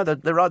somebody. They're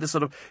either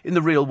sort of in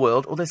the real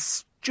world, or they're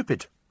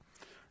stupid,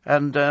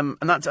 and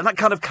that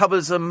kind of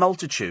covers a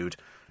multitude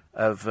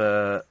of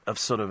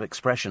sort of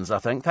expressions, I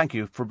think. Thank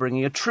you for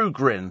bringing a true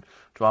grin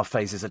to our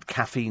faces at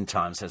caffeine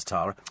time, says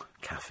Tara.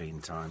 Caffeine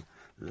time,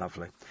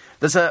 lovely.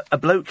 There's a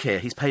bloke here.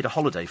 He's paid a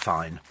holiday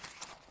fine.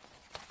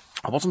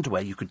 I wasn't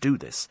aware you could do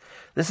this.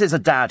 This is a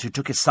dad who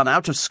took his son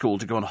out of school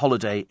to go on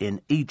holiday in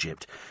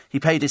Egypt. He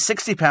paid his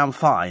 £60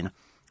 fine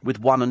with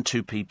 1 and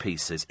 2p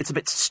pieces. It's a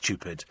bit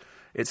stupid.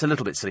 It's a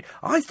little bit silly.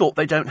 I thought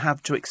they don't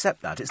have to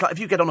accept that. It's like if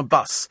you get on a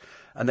bus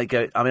and they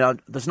go...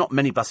 there's not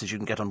many buses you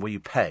can get on where you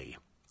pay.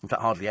 In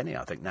fact, hardly any,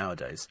 I think,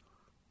 nowadays.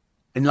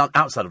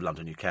 Outside of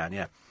London you can,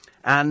 yeah.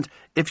 And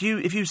if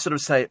you sort of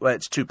say, well,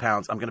 it's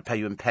 £2, I'm going to pay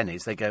you in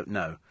pennies, they go,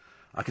 no.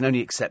 I can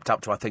only accept up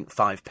to, I think,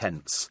 5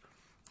 pence.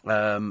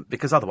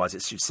 Because otherwise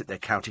you sit there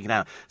counting it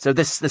out. So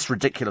this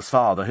ridiculous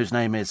father, whose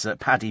name is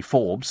Paddy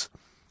Forbes,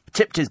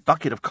 tipped his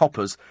bucket of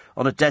coppers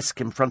on a desk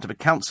in front of a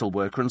council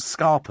worker and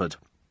scarpered.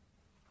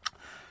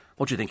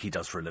 What do you think he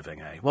does for a living,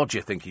 eh? What do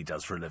you think he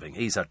does for a living?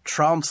 He's a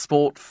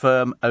transport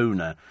firm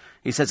owner.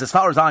 He says, as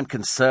far as I'm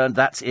concerned,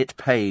 that's it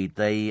paid.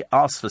 They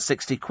asked for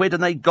 60 quid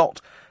and they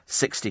got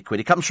 60 quid.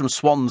 He comes from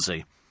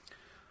Swansea.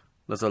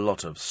 There's a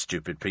lot of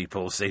stupid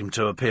people seem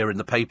to appear in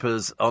the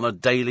papers on a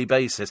daily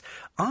basis.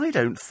 I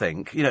don't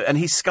think, and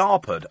he's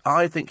scarpered.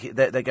 I think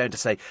they're going to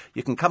say,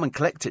 you can come and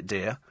collect it,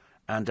 dear,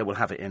 and we'll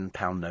have it in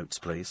pound notes,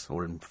 please,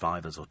 or in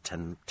fivers or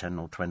 10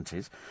 or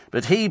 20s.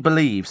 But he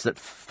believes that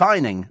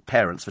fining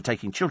parents for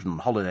taking children on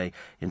holiday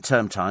in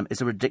term time is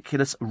a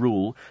ridiculous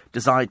rule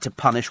designed to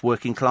punish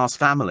working-class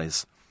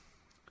families.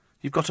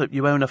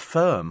 You own a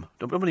firm.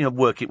 When you're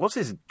working, what's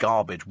this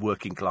garbage,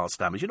 working-class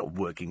families? You're not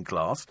working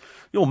class.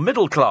 You're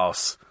middle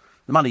class.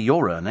 The money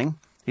you're earning.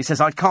 He says,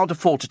 I can't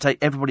afford to take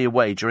everybody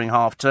away during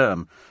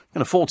half-term. You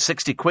can afford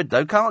 60 quid,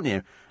 though, can't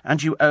you?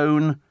 And you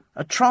own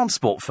a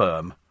transport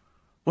firm.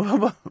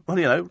 Well,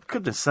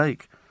 goodness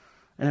sake.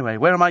 Anyway,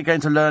 where am I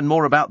going to learn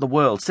more about the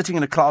world? Sitting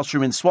in a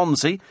classroom in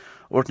Swansea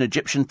or at an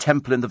Egyptian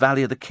temple in the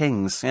Valley of the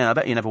Kings? Yeah, I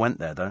bet you never went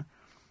there, though.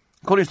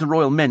 According to the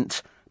Royal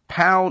Mint,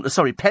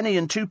 penny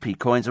and 2p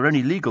coins are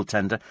only legal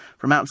tender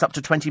for amounts up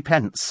to 20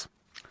 pence.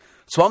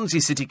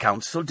 Swansea City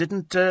Council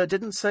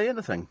didn't say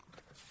anything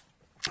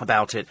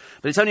about it.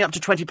 But it's only up to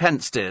 20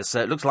 pence, dear,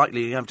 so it looks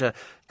likely you have to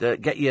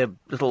get your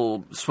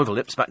little swivel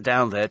lips back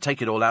down there,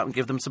 take it all out and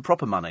give them some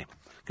proper money.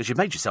 Because you've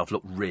made yourself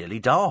look really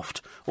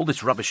daft. All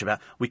this rubbish about,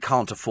 we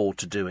can't afford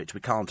to do it,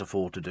 we can't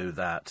afford to do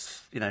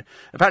that. You know,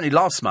 apparently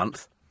last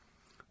month,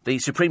 the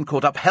Supreme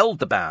Court upheld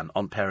the ban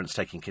on parents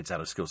taking kids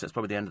out of school. So that's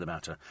probably the end of the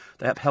matter.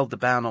 They upheld the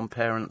ban on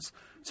parents.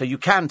 So you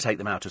can take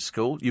them out of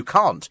school. You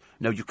can't.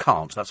 No, you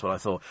can't. That's what I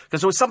thought.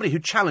 Because there was somebody who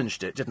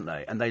challenged it, didn't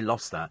they? And they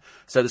lost that.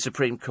 So the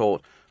Supreme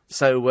Court...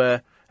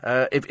 So,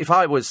 if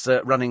I was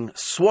running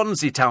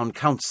Swansea Town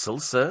Council,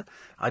 sir,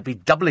 I'd be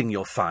doubling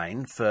your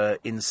fine for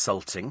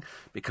insulting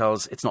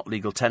because it's not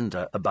legal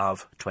tender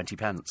above 20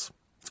 pence.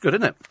 It's good,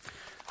 isn't it?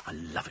 I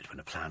love it when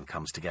a plan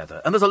comes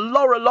together. And there's a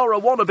Laura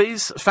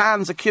wannabes.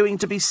 Fans are queuing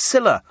to be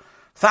Scylla.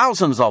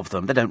 Thousands of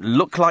them. They don't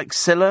look like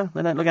Scylla.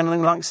 They don't look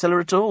anything like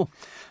Scylla at all.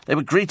 They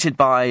were greeted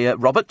by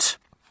Robert,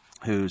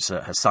 who's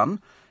her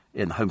son,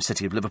 in the home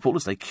city of Liverpool,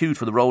 as they queued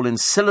for the role in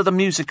Scylla the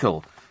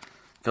Musical.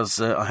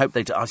 Because I hope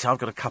they do. I've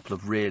got a couple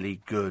of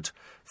really good,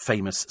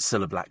 famous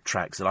Cilla Black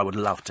tracks that I would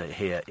love to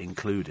hear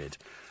included.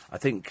 I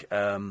think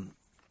God,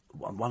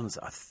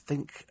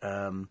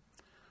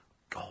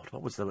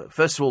 what was the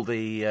first of all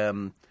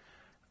the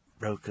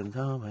broken?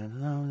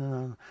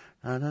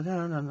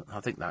 I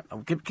think that.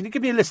 Can you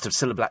give me a list of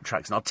Cilla Black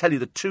tracks, and I'll tell you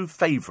the two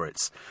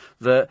favourites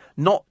that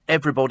not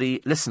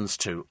everybody listens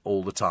to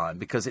all the time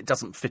because it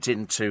doesn't fit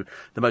into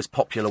the most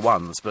popular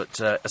ones. But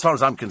as far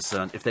as I'm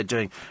concerned, if they're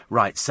doing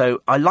right,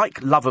 so I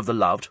like "Love of the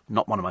Loved,"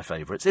 not one of my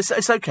favourites.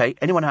 It's okay.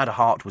 "Anyone Who Had a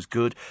Heart" was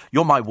good.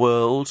 "You're My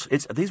World."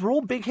 These were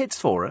all big hits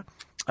for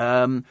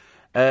her.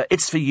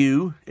 "It's for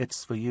You."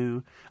 It's for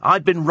you.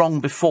 "I'd Been Wrong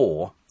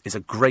Before" is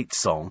a great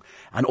song,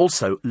 and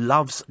also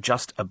 "Love's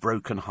Just a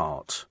Broken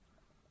Heart."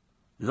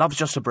 Love's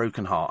Just a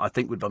Broken Heart, I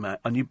think, would be my...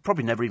 And you've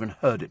probably never even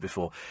heard it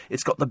before.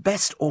 It's got the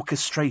best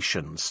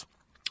orchestrations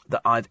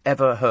that I've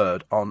ever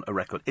heard on a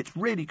record. It's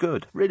really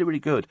good. Really, really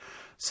good.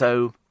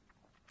 So,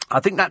 I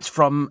think that's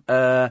from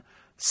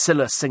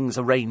Cilla Sings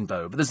a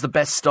Rainbow. But there's the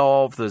best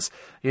of, there's,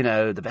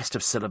 the best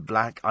of Cilla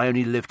Black, "I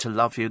Only Live to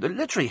Love You." They're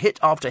literally hit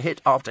after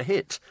hit after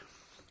hit.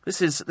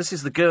 This is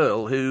the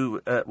girl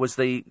who was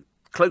the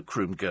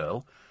cloakroom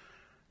girl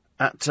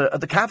at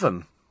the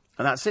Cavern.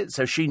 And that's it.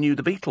 So she knew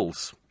the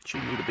Beatles. She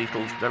knew the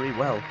Beatles very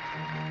well.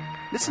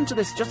 Listen to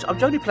this.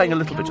 I'm only playing a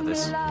little bit of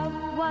this.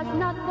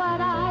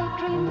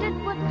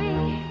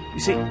 You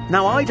see,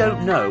 now I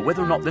don't know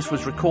whether or not this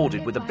was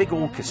recorded with a big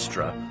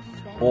orchestra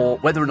or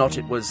whether or not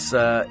it was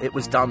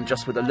done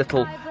just with a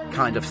little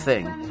kind of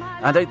thing.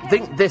 And I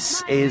think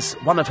this is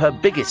one of her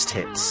biggest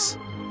hits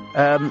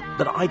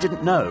that I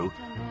didn't know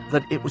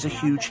that it was a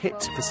huge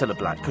hit for Cilla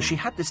Black, because she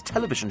had this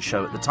television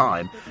show at the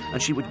time,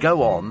 and she would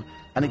go on,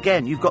 and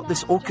again, you've got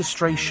this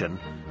orchestration,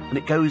 and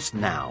it goes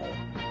now.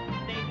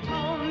 They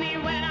told me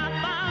when I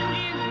found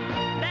you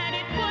that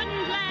it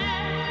wouldn't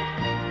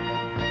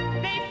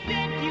last. They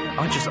said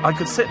you... I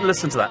could sit and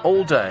listen to that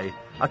all day.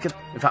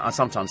 In fact, I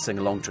sometimes sing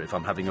along to it if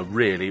I'm having a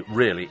really,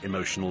 really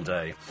emotional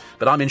day.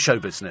 But I'm in show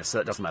business,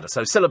 so it doesn't matter.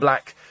 So Cilla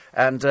Black,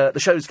 and the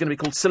show's going to be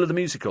called Cilla the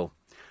Musical.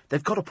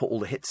 They've got to put all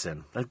the hits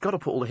in.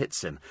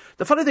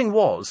 The funny thing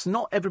was,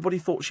 not everybody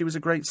thought she was a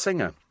great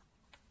singer.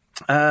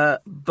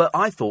 But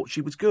I thought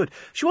she was good.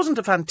 She wasn't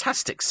a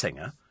fantastic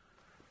singer,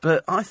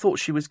 but I thought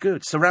she was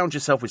good. "Surround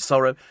Yourself with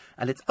Sorrow,"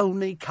 and "It's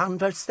Only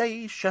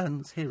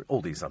Conversations Here."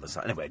 All these other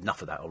songs. Anyway,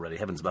 enough of that already.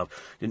 Heavens above.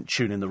 Didn't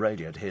tune in the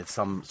radio to hear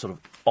some sort of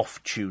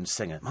off-tune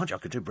singer. Mind you, I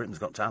could do Britain's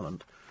Got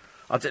Talent.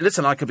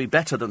 Listen, I could be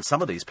better than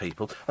some of these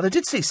people. And I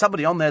did see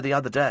somebody on there the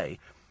other day.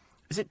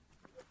 Is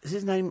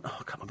his name... Oh,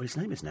 I can't remember what his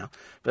name is now.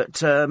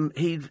 But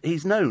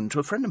he's known to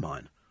a friend of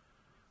mine.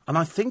 And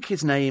I think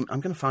his name... I'm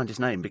going to find his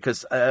name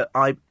because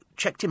I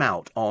checked him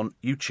out on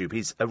YouTube.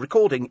 He's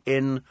recording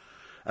in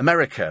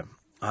America,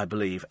 I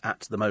believe,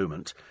 at the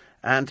moment.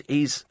 And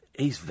he's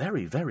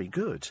very, very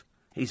good.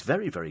 He's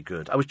very, very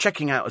good. I was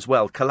checking out as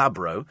well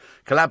Calabro.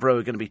 Calabro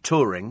are going to be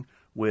touring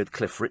with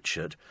Cliff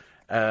Richard,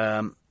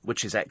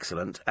 which is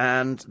excellent.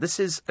 And this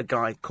is a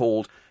guy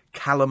called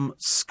Callum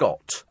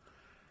Scott.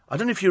 I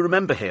don't know if you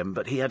remember him,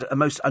 but he had a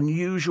most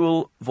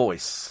unusual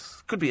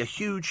voice. Could be a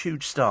huge,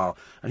 huge star.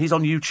 And he's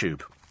on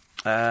YouTube.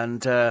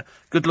 And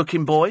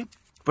good-looking boy,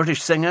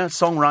 British singer,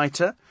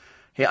 songwriter.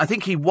 I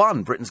think he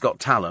won Britain's Got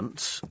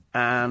Talent.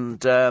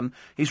 And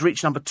he's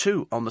reached number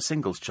 2 on the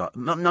singles chart.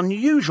 An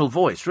unusual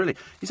voice, really.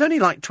 He's only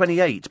like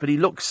 28, but he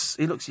looks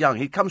young.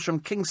 He comes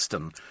from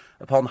Kingston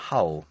upon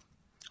Hull.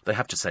 They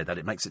have to say that.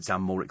 It makes it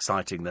sound more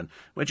exciting than...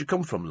 Where'd you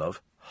come from, love?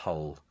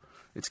 Hull.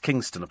 It's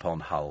Kingston upon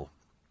Hull.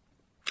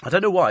 I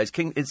don't know why.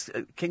 It's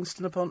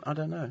Kingston upon... I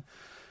don't know.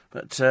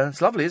 But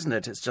it's lovely, isn't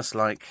it? It's just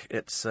like...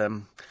 It's...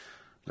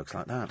 looks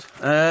like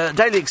that.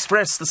 Daily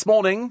Express this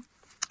morning.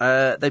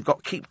 They've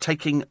got keep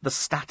taking the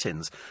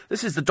statins.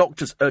 This is the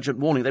doctor's urgent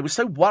warning. They were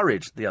so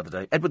worried the other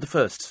day. Edward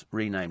I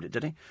renamed it,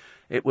 did he?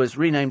 It was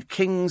renamed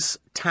King's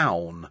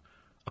Town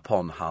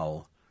upon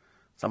Hull.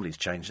 Somebody's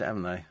changed it,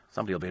 haven't they?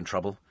 Somebody will be in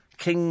trouble.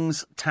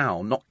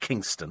 Kingstown, not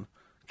Kingston.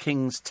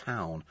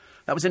 Kingstown.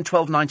 That was in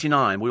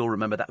 1299. We all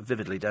remember that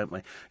vividly, don't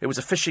we? It was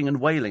a fishing and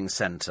whaling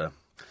centre.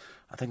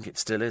 I think it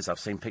still is. I've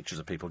seen pictures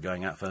of people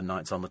going out for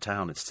nights on the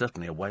town. It's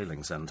certainly a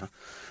whaling centre.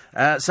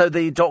 So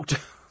the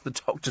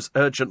doctor's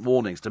urgent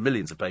warnings to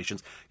millions of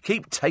patients: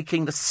 keep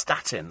taking the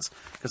statins.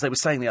 Because they were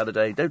saying the other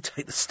day, don't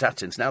take the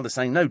statins. Now they're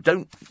saying, no,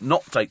 don't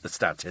not take the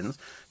statins.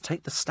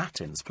 Take the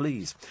statins,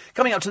 please.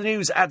 Coming up to the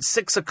news at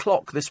 6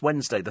 o'clock this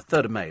Wednesday, the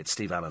 3rd of May, it's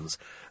Steve Allen's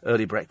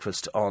Early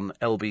Breakfast on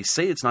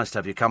LBC. It's nice to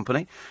have your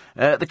company.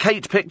 The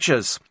Kate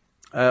pictures.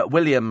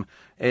 William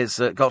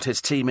is got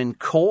his team in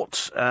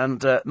court,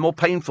 and more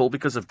painful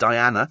because of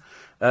Diana.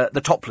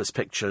 The topless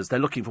pictures, they're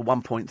looking for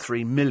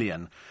 1.3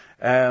 million.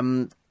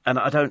 And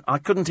I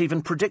couldn't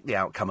even predict the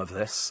outcome of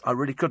this. I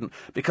really couldn't.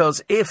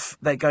 Because if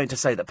they're going to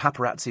say that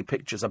paparazzi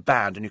pictures are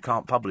banned and you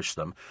can't publish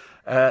them,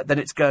 then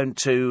it's going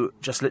to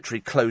just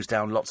literally close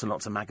down lots and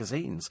lots of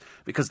magazines.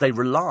 Because they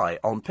rely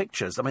on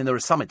pictures. I mean, there are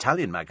some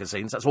Italian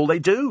magazines, that's all they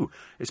do,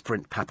 is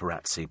print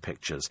paparazzi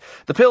pictures.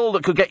 The pill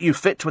that could get you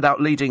fit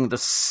without leading the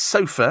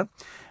sofa.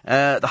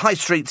 The high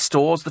street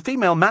stores, the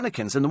female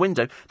mannequins in the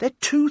window, they're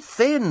too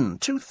thin.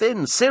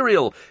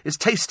 Cereal is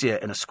tastier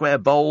in a square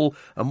bowl,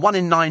 and 1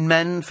 in 9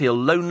 men feel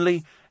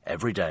lonely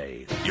every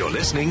day. You're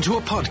listening to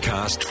a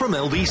podcast from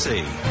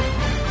LBC.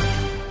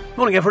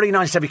 Morning, everybody.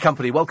 Nice to have your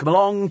company. Welcome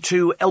along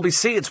to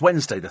LBC. It's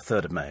Wednesday, the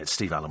 3rd of May. It's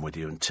Steve Allen with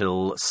you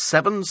until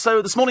 7.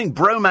 So this morning,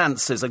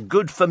 bromances are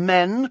good for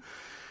men.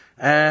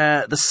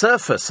 The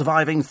surfer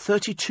surviving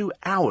 32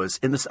 hours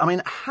in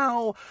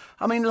the...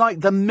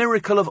 like the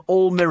miracle of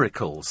all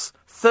miracles.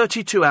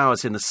 32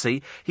 hours in the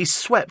sea. He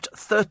swept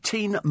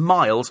 13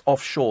 miles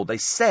offshore. They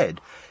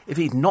said if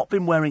he'd not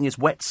been wearing his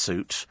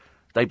wetsuit,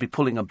 they'd be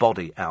pulling a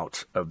body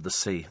out of the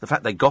sea. The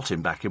fact they got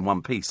him back in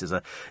one piece is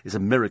a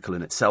miracle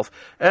in itself.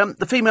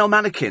 The female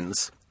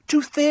mannequins,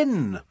 too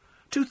thin,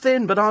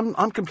 but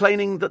I'm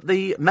complaining that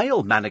the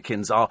male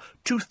mannequins are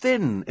too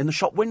thin in the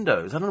shop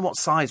windows. I don't know what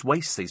size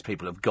waists these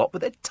people have got,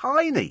 but they're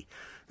tiny.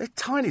 They're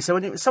tiny. So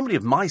when somebody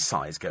of my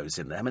size goes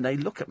in there, I mean, they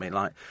look at me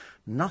like,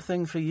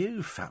 nothing for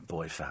you, fat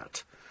boy,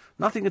 fat.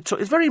 Nothing at all.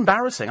 It's very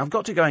embarrassing. I've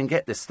got to go and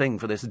get this thing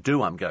for this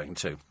do I'm going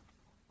to.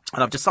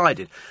 And I've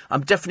decided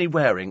I'm definitely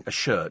wearing a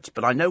shirt,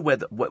 but I know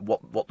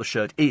what the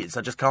shirt is.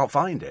 I just can't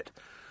find it.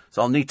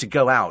 So I'll need to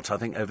go out, I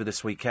think, over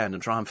this weekend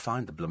and try and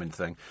find the blooming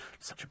thing.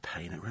 It's such a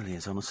pain, it really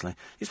is, honestly.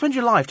 You spend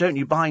your life, don't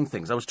you, buying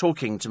things. I was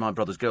talking to my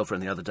brother's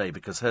girlfriend the other day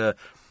because her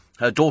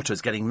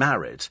daughter's getting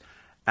married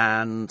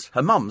and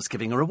her mum's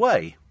giving her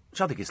away,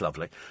 which I think is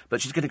lovely. But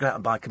she's going to go out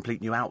and buy a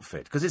complete new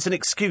outfit because it's an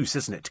excuse,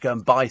 isn't it, to go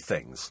and buy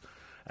things.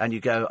 And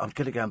you go, I'm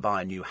going to go and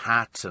buy a new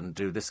hat and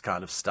do this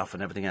kind of stuff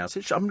and everything else.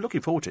 I'm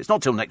looking forward to it. It's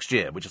not till next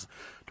year. We're just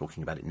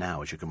talking about it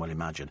now, as you can well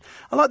imagine.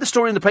 I like the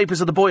story in the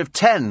papers of the boy of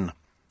 10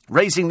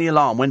 raising the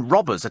alarm when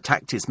robbers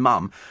attacked his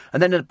mum,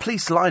 and then in a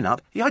police lineup,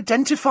 he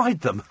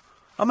identified them.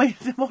 I mean,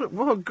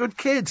 what a good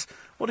kid.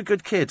 What a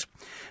good kid.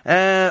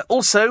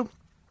 Also,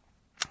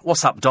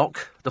 what's up,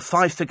 Doc? The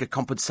 5-figure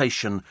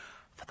compensation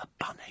for the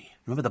bunny.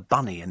 Remember the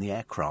bunny in the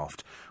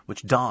aircraft,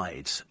 which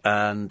died,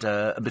 and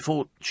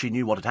before she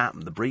knew what had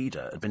happened, the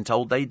breeder had been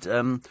told they'd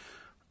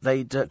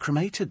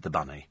cremated the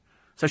bunny.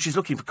 So she's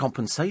looking for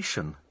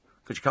compensation,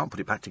 because you can't put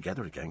it back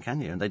together again, can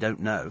you? And they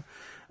don't know.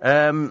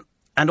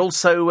 And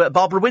also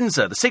Barbara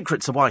Windsor, The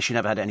Secrets of Why She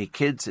Never Had Any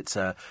Kids. It's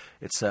a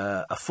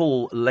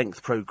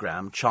full-length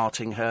programme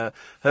charting her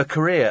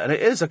career. And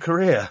it is a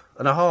career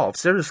and a half,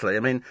 seriously.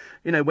 I mean,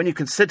 you know, when you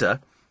consider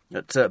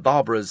that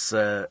Barbara's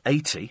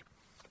 80,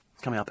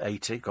 coming up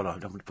 80, God, I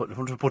don't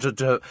want to put her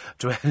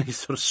to any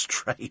sort of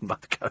strain by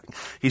going.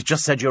 He's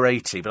just said you're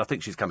 80, but I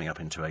think she's coming up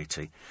into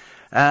 80.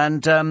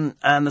 And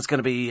there's going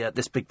to be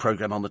this big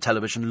programme on the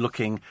television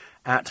looking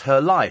at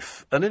her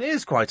life. And it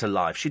is quite a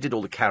life. She did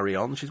all the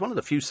carry-ons. She's one of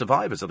the few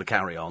survivors of the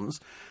carry-ons.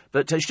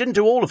 But she didn't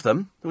do all of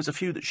them. There was a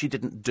few that she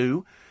didn't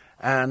do.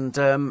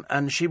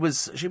 And she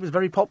was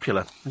very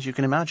popular, as you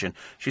can imagine.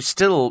 She's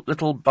still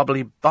little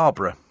bubbly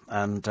Barbara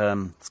and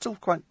still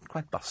quite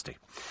busty.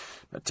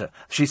 But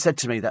she said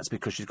to me that's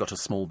because she's got a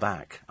small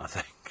back, I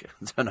think.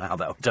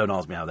 Don't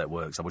ask me how that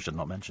works. I wish I'd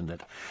not mentioned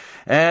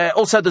it.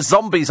 Also, the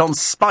zombies on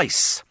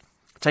spice.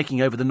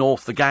 Taking over the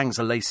north, the gangs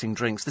are lacing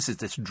drinks. This is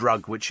this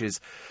drug which is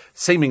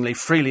seemingly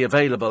freely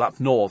available up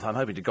north. I'm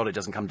hoping to God it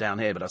doesn't come down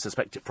here, but I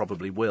suspect it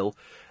probably will,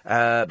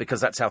 because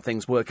that's how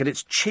things work. And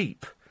it's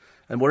cheap.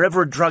 And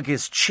wherever a drug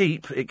is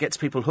cheap, it gets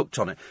people hooked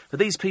on it.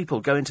 But these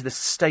people go into this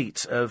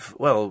state of,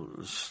 well,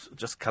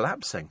 just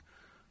collapsing.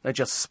 They're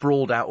just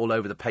sprawled out all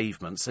over the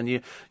pavements. And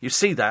you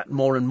see that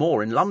more and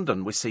more. In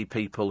London, we see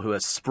people who are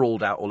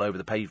sprawled out all over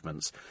the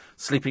pavements,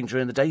 sleeping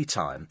during the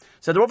daytime.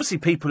 So there are obviously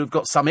people who've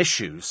got some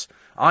issues,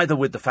 either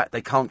with the fact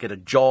they can't get a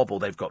job or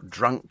they've got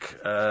drunk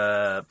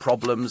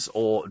problems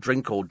or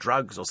drink or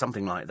drugs or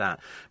something like that,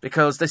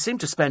 because they seem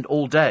to spend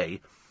all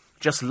day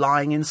just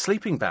lying in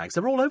sleeping bags.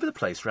 They're all over the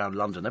place around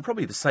London. They're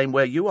probably the same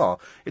where you are.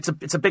 It's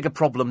a bigger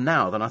problem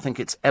now than I think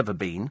it's ever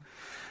been.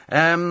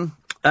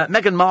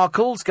 Meghan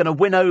Markle's going to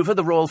win over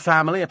the royal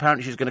family.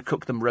 Apparently she's going to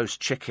cook them roast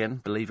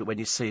chicken. Believe it when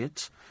you see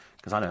it.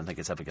 Because I don't think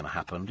it's ever going to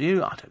happen. Do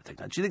you? I don't think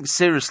that. Do you think,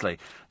 seriously,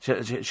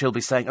 she'll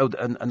be saying,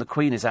 and the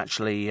Queen is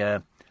actually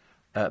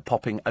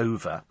popping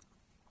over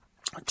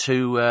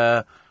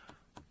to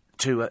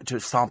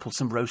sample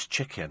some roast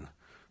chicken?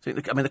 I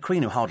mean, the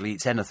Queen, who hardly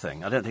eats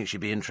anything, I don't think she'd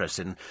be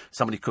interested in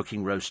somebody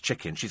cooking roast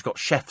chicken. She's got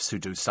chefs who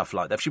do stuff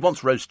like that. If she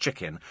wants roast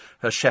chicken,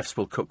 her chefs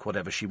will cook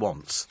whatever she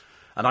wants.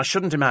 And I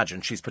shouldn't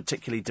imagine she's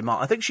particularly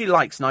I think she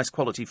likes nice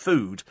quality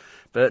food,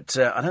 but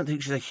I don't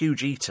think she's a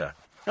huge eater.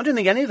 I don't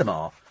think any of them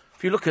are.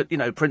 If you look at,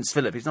 Prince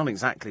Philip, he's not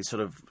exactly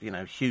sort of,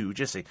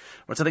 huge, is he?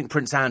 Whereas I think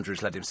Prince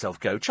Andrew's let himself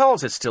go.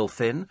 Charles is still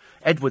thin.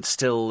 Edward's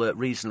still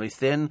reasonably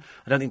thin.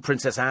 I don't think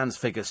Princess Anne's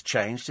figure's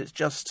changed. It's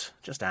just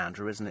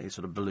Andrew, isn't it? He's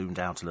sort of ballooned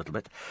out a little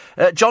bit.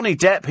 Johnny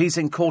Depp, he's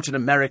in court in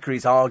America.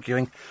 He's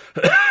arguing,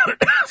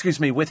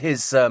 excuse me, with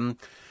his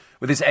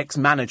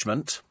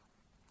ex-management.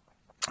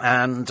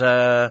 And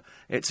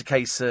it's a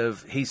case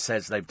of, he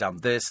says they've done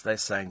this, they're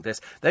saying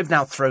this. They've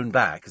now thrown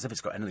back, as if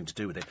it's got anything to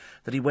do with it,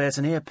 that he wears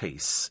an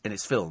earpiece in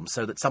his film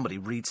so that somebody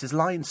reads his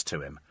lines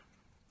to him.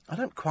 I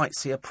don't quite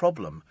see a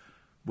problem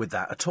with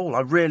that at all.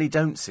 I really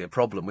don't see a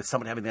problem with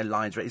somebody having their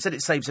lines read. He said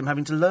it saves him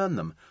having to learn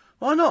them.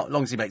 Why not? As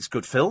long as he makes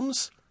good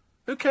films.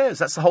 Who cares?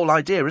 That's the whole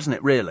idea, isn't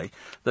it, really?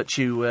 That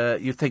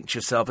you think to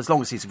yourself, as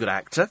long as he's a good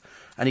actor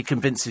and he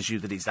convinces you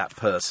that he's that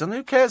person,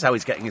 who cares how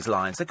he's getting his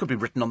lines? They could be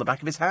written on the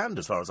back of his hand,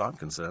 as far as I'm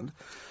concerned.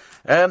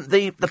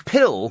 The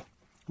pill,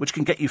 which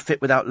can get you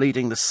fit without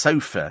leaving the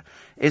sofa,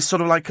 is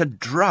sort of like a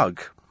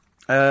drug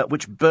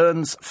which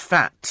burns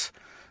fat.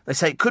 They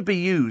say it could be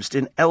used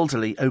in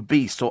elderly,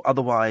 obese or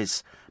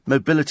otherwise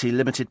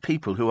mobility-limited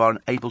people who are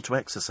unable to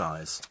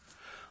exercise.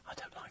 I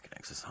don't like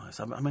exercise.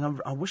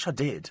 I wish I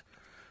did.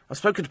 I've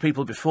spoken to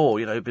people before,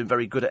 who've been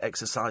very good at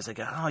exercise. They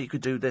go, you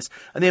could do this.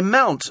 And the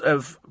amount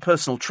of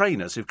personal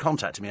trainers who've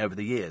contacted me over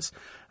the years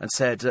and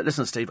said,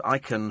 listen, Steve, I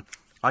can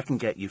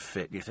get you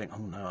fit. You think,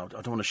 oh no,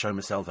 I don't want to show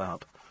myself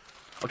up.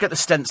 I'll get the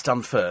stents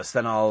done first,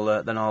 then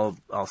I'll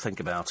think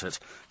about it,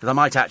 because I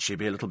might actually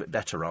be a little bit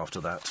better after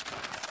that.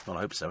 Well,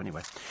 I hope so,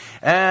 anyway.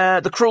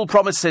 The cruel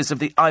promises of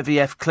the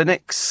IVF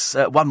clinics.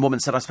 One woman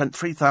said, I spent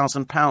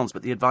 £3,000,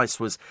 but the advice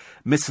was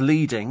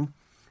misleading.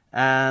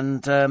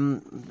 And,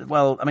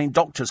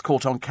 doctors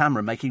caught on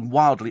camera making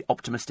wildly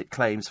optimistic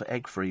claims for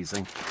egg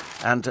freezing.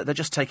 And they're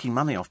just taking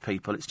money off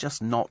people. It's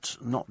just not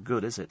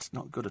good, is it?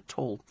 Not good at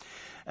all.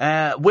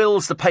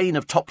 Will's the pain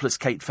of topless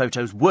Kate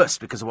photos worse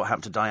because of what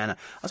happened to Diana.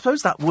 I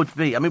suppose that would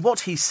be. What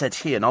he said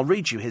here, and I'll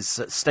read you his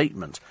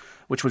statement,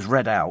 which was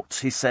read out.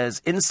 He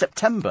says, in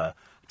September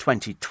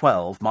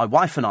 2012, my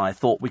wife and I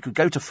thought we could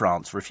go to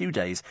France for a few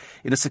days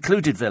in a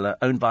secluded villa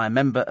owned by a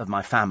member of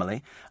my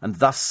family and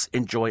thus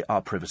enjoy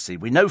our privacy.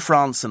 We know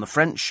France and the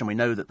French, and we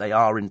know that they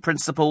are, in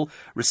principle,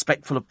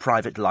 respectful of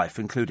private life,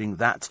 including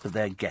that of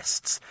their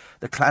guests.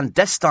 The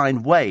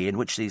clandestine way in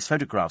which these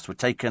photographs were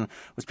taken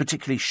was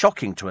particularly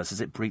shocking to us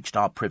as it breached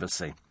our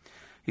privacy.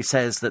 He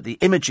says that the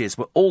images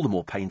were all the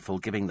more painful,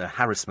 given the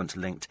harassment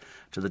linked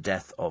to the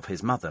death of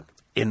his mother.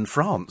 In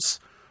France.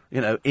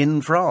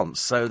 In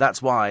France. So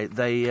that's why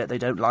they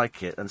don't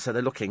like it. And so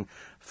they're looking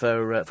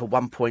for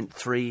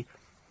 £1.3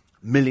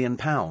 million.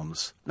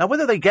 Now,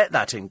 whether they get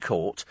that in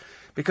court,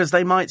 because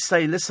they might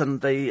say,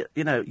 listen,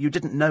 you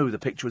didn't know the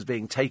picture was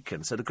being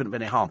taken, so there couldn't be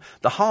any harm.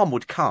 The harm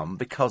would come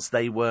because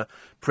they were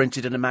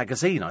printed in a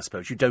magazine, I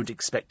suppose. You don't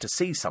expect to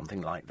see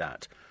something like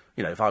that.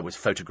 If I was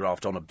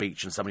photographed on a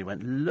beach and somebody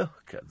went,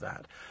 look at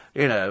that,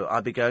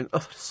 I'd be going,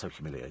 oh, so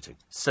humiliating,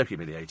 so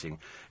humiliating.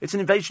 It's an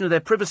invasion of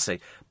their privacy,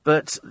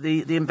 but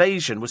the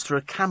invasion was through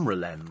a camera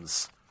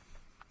lens.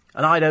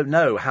 And I don't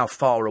know how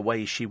far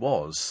away she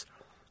was.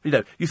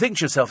 You think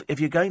to yourself, if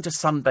you're going to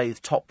sunbathe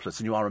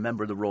topless and you are a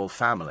member of the royal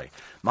family,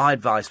 my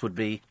advice would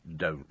be,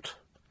 don't.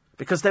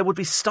 Because there would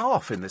be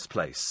staff in this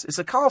place. It's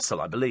a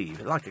castle, I believe,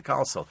 like a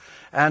castle.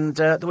 And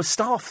there was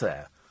staff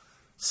there.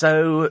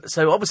 So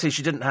obviously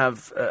she didn't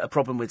have a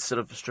problem with sort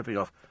of stripping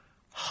off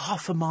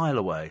half a mile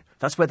away.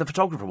 That's where the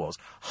photographer was.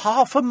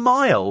 Half a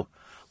mile!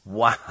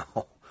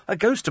 Wow. That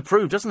goes to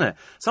prove, doesn't it?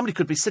 Somebody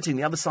could be sitting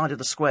the other side of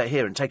the square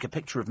here and take a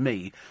picture of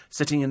me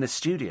sitting in this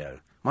studio.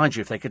 Mind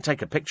you, if they could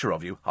take a picture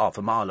of you half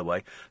a mile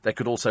away, they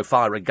could also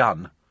fire a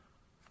gun.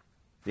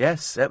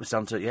 Yes, that was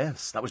done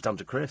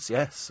to Chris.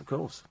 Yes, of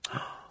course.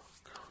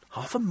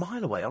 Half a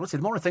mile away. Honestly,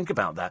 the more I think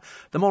about that,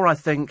 the more I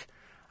think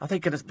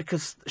it's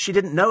because she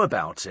didn't know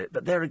about it.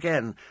 But there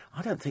again,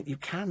 I don't think you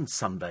can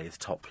sunbathe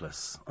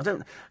topless.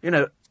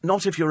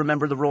 Not if you're a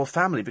member of the royal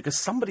family, because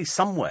somebody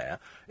somewhere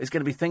is going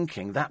to be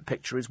thinking that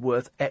picture is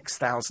worth X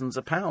thousands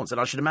of pounds.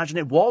 And I should imagine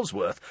it was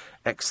worth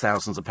X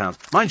thousands of pounds.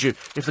 Mind you,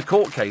 if the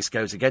court case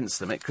goes against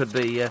them, it could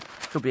be a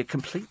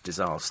complete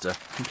disaster.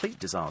 Complete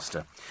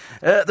disaster.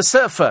 The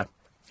surfer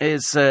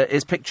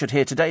is pictured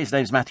here today. His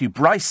name's Matthew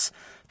Bryce,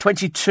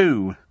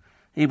 22.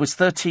 He was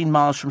 13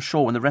 miles from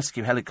shore when the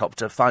rescue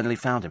helicopter finally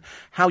found him.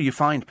 How you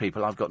find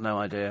people, I've got no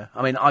idea.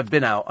 I mean, I've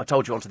been out, I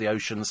told you, onto the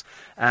oceans,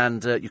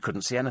 and you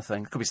couldn't see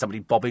anything. Could be somebody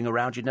bobbing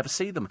around, you'd never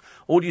see them.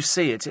 All you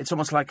see, it's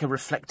almost like a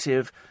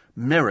reflective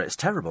mirror. It's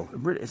terrible.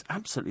 It's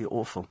absolutely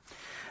awful.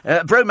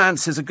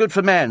 Bromances are good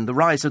for men. The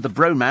rise of the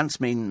bromance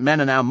mean men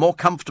are now more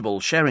comfortable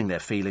sharing their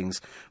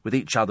feelings with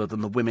each other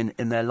than the women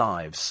in their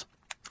lives.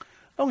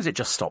 As long as it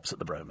just stops at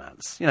the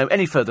bromance. You know,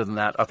 any further than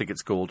that, I think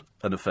it's called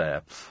an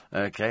affair.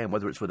 OK, and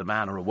whether it's with a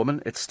man or a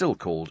woman, it's still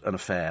called an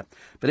affair.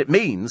 But it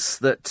means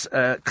that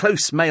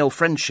close male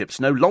friendships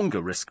no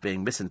longer risk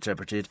being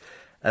misinterpreted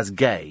as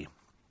gay.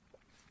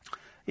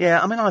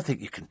 Yeah, I mean, I think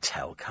you can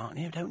tell, can't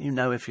you? Don't you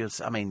know if you're...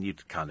 I mean,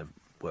 you'd kind of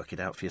work it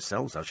out for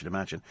yourselves, I should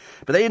imagine.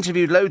 But they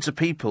interviewed loads of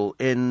people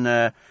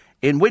in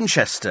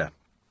Winchester,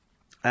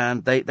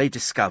 and they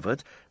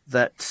discovered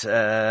that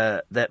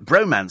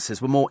bromances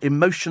were more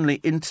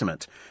emotionally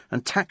intimate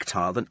and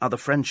tactile than other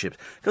friendships.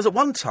 Because at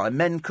one time,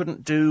 men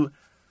couldn't do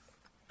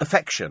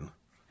affection.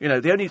 You know,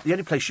 the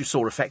only place you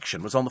saw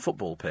affection was on the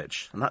football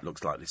pitch, and that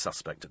looks slightly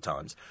suspect at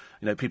times.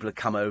 You know, people would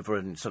come over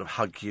and sort of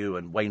hug you,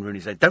 and Wayne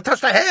Rooney said, "Don't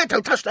touch the hair,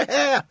 don't touch the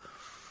hair!"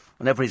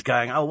 And everybody's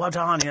going, "Oh, well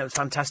done, you know, it's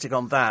fantastic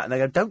on that." And they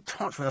go, "Don't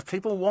touch me, there's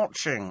people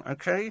watching,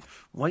 OK?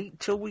 Wait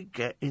till we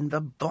get in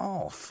the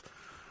bath."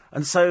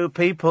 And so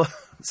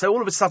so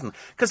all of a sudden,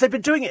 because they've been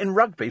doing it in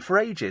rugby for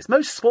ages.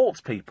 Most sports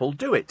people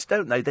do it,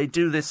 don't they? They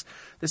do this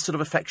sort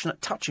of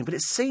affectionate touching. But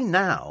it's seen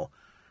now.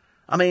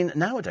 I mean,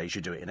 nowadays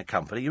you do it in a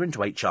company. You're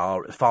into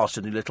HR, faster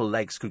than your little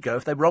legs could go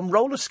if they were on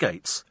roller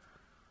skates.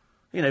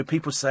 You know,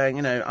 people saying,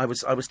 you know, I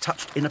was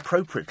touched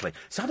inappropriately.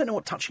 So I don't know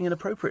what touching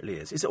inappropriately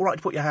is. Is it all right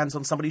to put your hands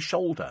on somebody's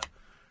shoulder?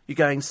 You're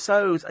going,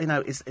 so, you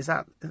know, is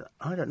that...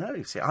 I don't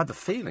know. See, I have a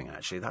feeling,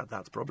 actually,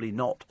 that's probably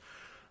not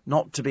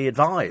to be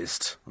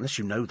advised, unless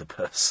you know the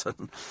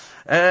person.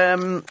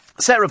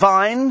 Sarah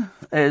Vine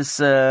is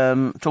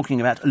talking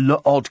about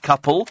L'Odd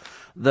Couple,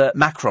 the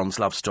Macron's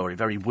love story.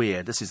 Very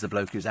weird. This is the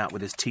bloke who's out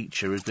with his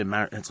teacher who's been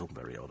married. It's all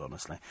very odd,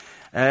 honestly.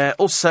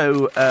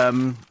 Also,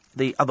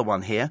 the other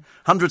one here.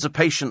 Hundreds of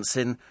patients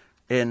in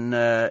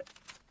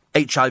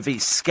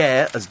HIV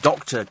scare as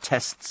doctor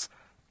tests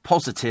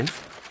positive.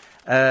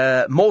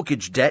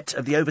 Mortgage debt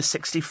of the over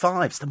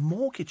 65s. The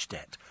mortgage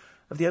debt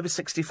of the over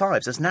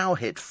 65s has now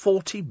hit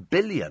 40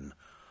 billion.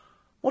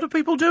 What are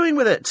people doing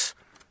with it?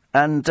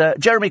 And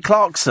Jeremy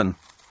Clarkson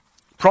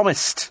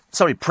praised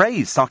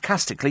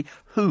sarcastically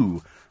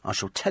who? I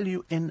shall tell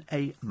you in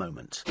a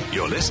moment.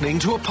 You're listening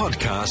to a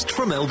podcast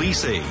from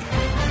LBC.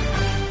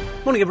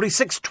 Morning, everybody.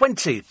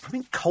 6:20. I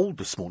mean, cold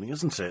this morning,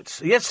 isn't it?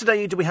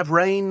 Yesterday, did we have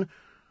rain?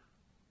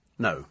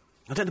 No.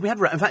 I don't think we had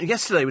rain. In fact,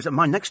 yesterday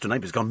my next door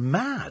neighbour's gone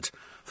mad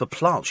for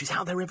plants. She's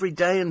out there every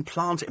day and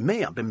planting.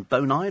 Me, I've been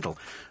bone idle.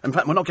 In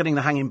fact, we're not getting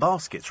the hanging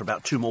baskets for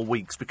about 2 more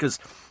weeks because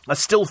I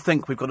still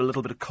think we've got a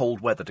little bit of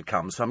cold weather to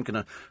come, so I'm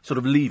going to sort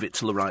of leave it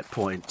till the right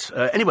point.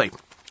 Anyway,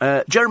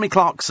 Jeremy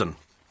Clarkson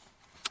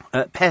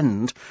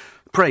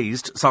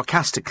praised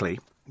sarcastically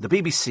the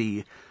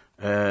BBC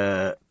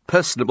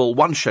personable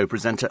one-show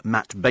presenter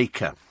Matt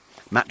Baker.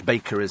 Matt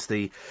Baker is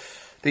the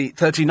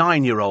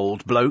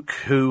 39-year-old bloke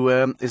who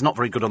is not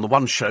very good on the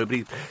one show,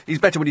 but he's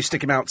better when you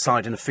stick him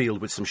outside in a field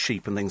with some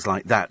sheep and things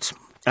like that.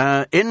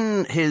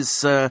 In his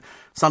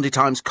Sunday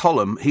Times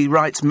column, he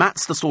writes,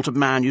 "Matt's the sort of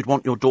man you'd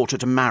want your daughter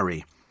to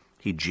marry."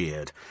 He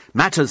jeered.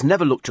 "Matt has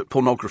never looked at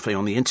pornography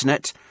on the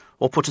internet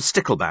or put a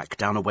stickleback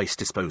down a waste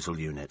disposal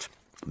unit.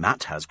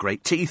 Matt has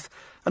great teeth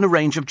and a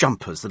range of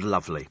jumpers that are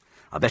lovely.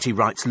 I bet he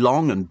writes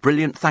long and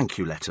brilliant thank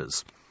you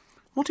letters."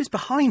 What is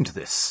behind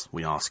this,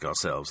 we ask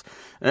ourselves?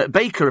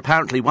 Baker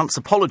apparently once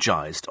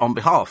apologised on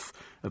behalf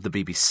of the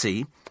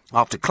BBC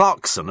after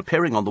Clarkson,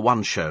 appearing on the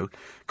One Show,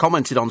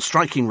 commented on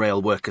striking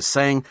rail workers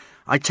saying,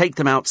 "I take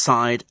them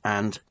outside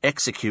and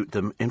execute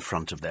them in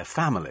front of their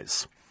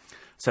families."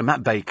 So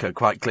Matt Baker,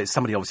 quite clear,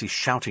 somebody obviously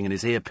shouting in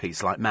his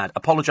earpiece like mad,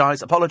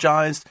 "Apologise,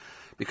 apologise,"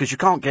 because you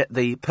can't get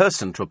the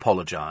person to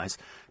apologise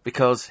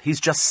because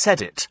he's just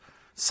said it.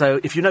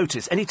 So if you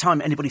notice, any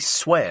time anybody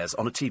swears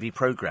on a TV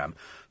programme,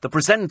 the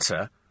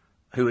presenter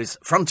who is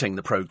fronting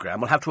the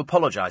programme will have to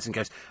apologise and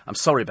goes, "I'm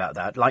sorry about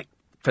that," like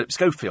Philip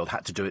Schofield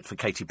had to do it for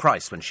Katie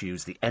Price when she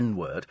used the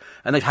N-word,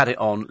 and they've had it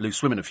on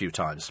Loose Women a few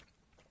times.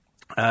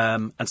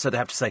 And so they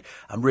have to say,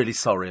 "I'm really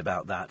sorry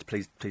about that.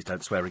 Please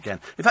don't swear again."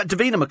 In fact,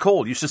 Davina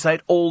McCall used to say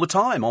it all the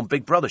time on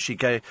Big Brother. She'd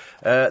go,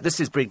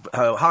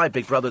 "Hi,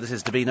 Big Brother, this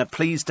is Davina.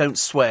 Please don't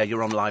swear,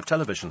 you're on live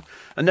television."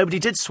 And nobody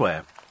did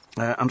swear.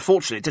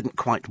 Unfortunately, it didn't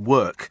quite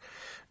work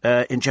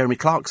in Jeremy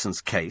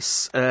Clarkson's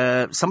case.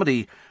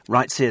 Somebody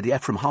writes here, the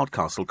Ephraim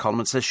Hardcastle column,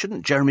 and says,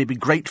 "Shouldn't Jeremy be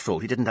grateful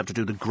he didn't have to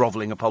do the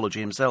grovelling apology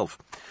himself?"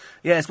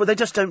 Yes, but they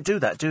just don't do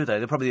that, do they?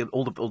 They're probably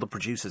all the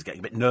producers getting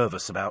a bit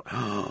nervous about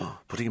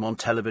putting him on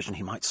television.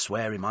 He might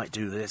swear, he might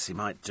do this, he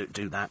might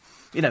do that.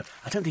 You know,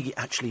 I don't think he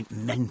actually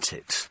meant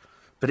it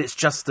But it's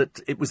just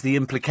that it was the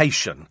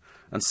implication.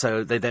 And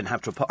so they then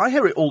have to... I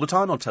hear it all the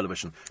time on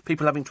television.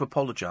 People having to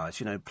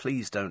apologise.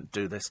 Please don't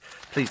do this.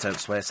 Please don't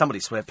swear. Somebody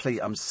swear. Please,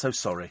 I'm so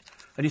sorry.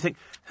 And you think,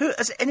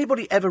 has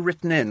anybody ever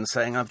written in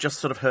saying, I've just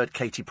sort of heard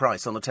Katie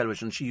Price on the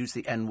television, she used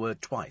the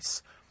N-word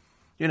twice?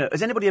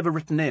 Has anybody ever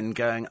written in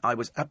going, I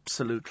was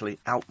absolutely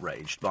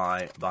outraged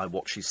by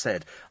what she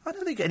said? I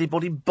don't think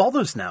anybody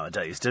bothers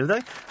nowadays, do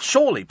they?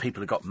 Surely people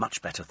have got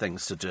much better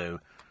things to do.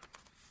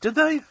 Did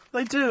they?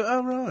 They do?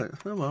 Oh, right.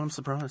 Oh, well, I'm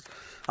surprised.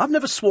 I've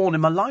never sworn in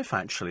my life,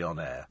 actually, on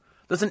air.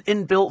 There's an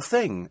inbuilt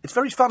thing. It's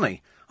very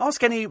funny.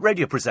 Ask any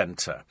radio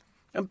presenter.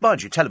 And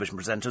mind you, television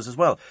presenters as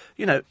well.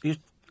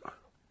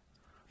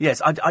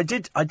 Yes, I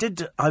did.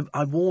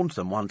 I warned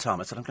them one time.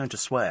 I said, I'm going to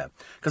swear.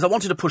 Because I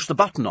wanted to push the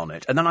button on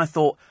it. And then I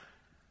thought,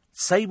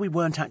 say we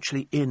weren't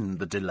actually in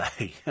the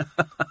delay.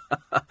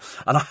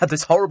 And I had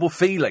this horrible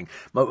feeling.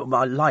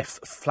 My life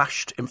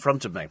flashed in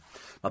front of me.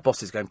 My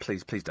boss is going,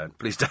 please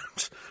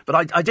don't.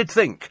 But I did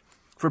think,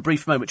 for a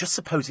brief moment, just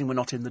supposing we're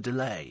not in the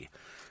delay.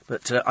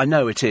 But I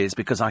know it is,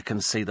 because I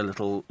can see the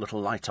little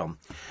light on.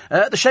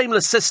 The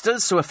Shameless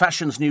Sisters, who are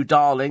fashion's new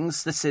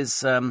darlings. This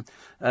is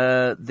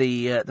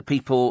the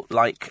people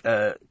like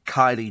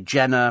Kylie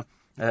Jenner,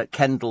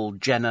 Kendall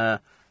Jenner,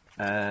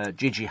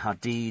 Gigi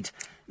Hadid.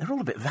 They're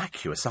all a bit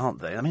vacuous, aren't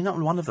they? I mean, not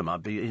one of them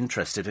I'd be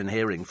interested in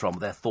hearing from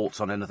their thoughts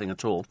on anything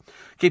at all.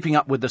 Keeping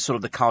up with the sort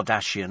of the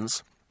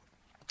Kardashians.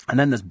 And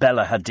then there's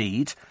Bella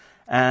Hadid,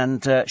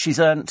 and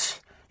she's earned,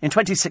 in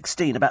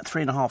 2016, about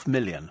 $3.5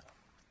 million.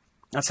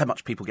 That's how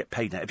much people get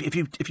paid now.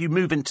 If you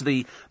move into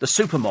the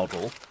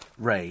supermodel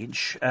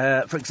range,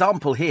 for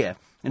example here,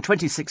 in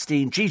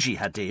 2016, Gigi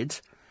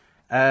Hadid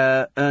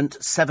earned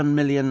 £7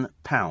 million.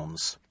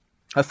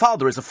 Her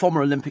father is a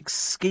former Olympic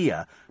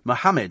skier,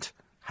 Mohammed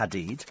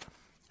Hadid,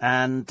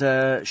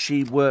 and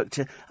she worked...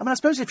 I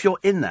suppose if you're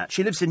in that...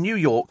 She lives in New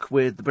York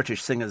with the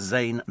British singer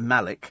Zayn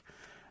Malik,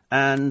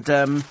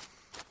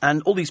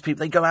 and all these people,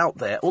 they go out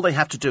there, all they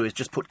have to do is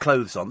just put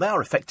clothes on. They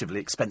are effectively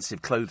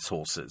expensive clothes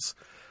horses,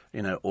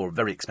 or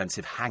very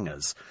expensive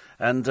hangers.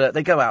 And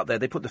they go out there,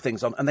 they put the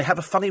things on, and they have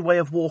a funny way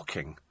of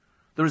walking.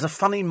 There is a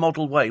funny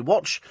model way.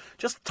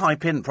 Just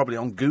type in, probably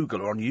on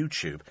Google or on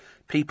YouTube,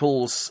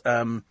 people's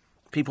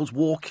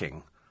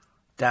walking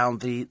down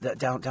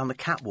the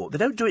catwalk. They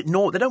don't do it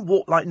they don't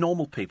walk like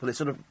normal people.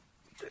 It's a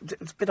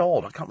bit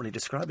odd. I can't really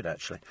describe it,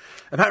 actually.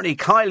 Apparently,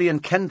 Kylie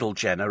and Kendall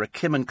Jenner are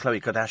Kim and Khloe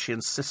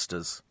Kardashian's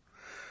sisters.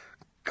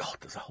 God,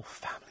 there's a whole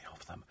family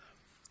of them.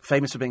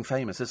 Famous for being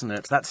famous, isn't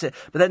it? That's it.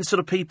 But then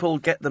sort of people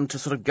get them to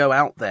sort of go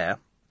out there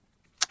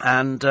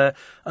and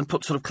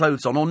put sort of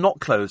clothes on or not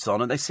clothes on,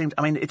 and they seem...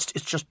 it's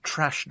just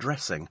trash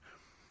dressing.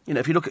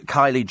 If you look at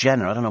Kylie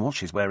Jenner, I don't know what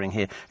she's wearing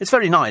here. It's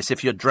very nice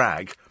if you're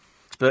drag,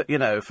 but,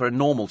 for a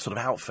normal sort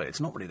of outfit,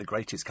 it's not really the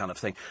greatest kind of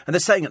thing. And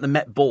they're saying at the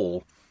Met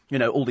Ball,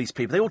 all these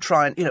people, they all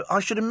try and, I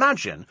should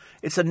imagine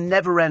it's a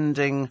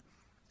never-ending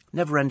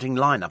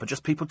lineup of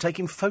just people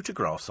taking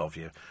photographs of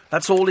you.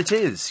 That's all it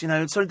is,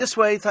 So this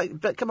way,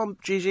 come on,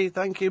 Gigi,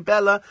 thank you,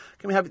 Bella,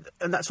 can we have...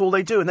 And that's all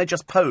they do, and they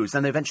just pose,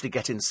 then they eventually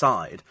get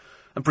inside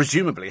and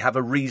presumably have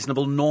a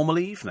reasonable, normal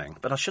evening.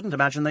 But I shouldn't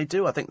imagine they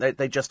do. I think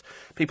they just...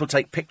 People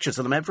take pictures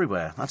of them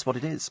everywhere. That's what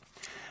it is.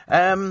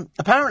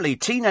 Apparently,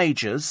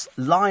 teenagers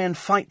lie and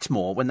fight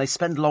more when they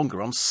spend longer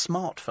on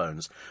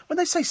smartphones. When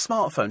they say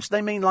smartphones, do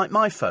they mean like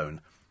my phone?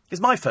 Is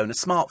my phone a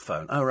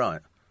smartphone? Oh, right.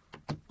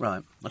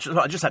 Right.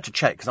 I just had to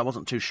check because I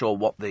wasn't too sure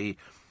what the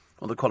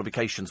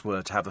qualifications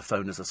were to have a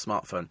phone as a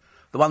smartphone.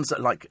 The ones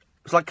that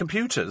it's like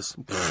computers.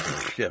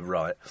 Yeah,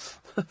 right.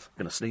 I'm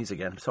going to sneeze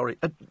again. Sorry.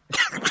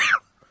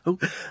 Oh.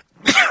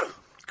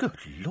 Good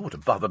Lord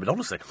above.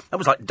 Honestly, that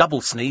was like double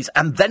sneeze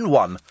and then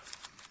one.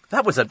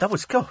 That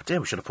was God,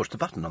 dear, we should have pushed the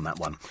button on that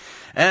one.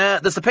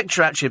 There's the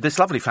picture, actually, of this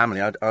lovely family.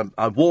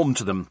 I warmed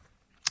to them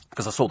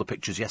because I saw the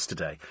pictures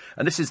yesterday.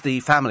 And this is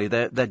the family.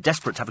 They're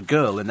desperate to have a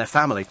girl in their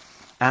family.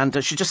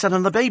 And she just had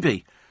another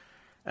baby.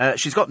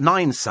 She's got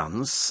 9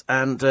 sons,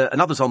 and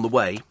another's on the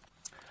way.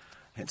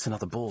 It's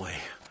another boy.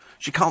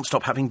 She can't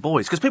stop having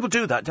boys. Because people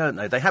do that, don't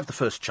they? They have the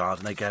first child,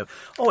 and they go,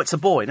 oh, it's a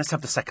boy, let's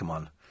have the second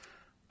one.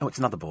 Oh, it's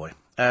another boy.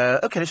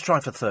 OK, let's try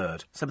for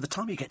third. So by the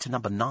time you get to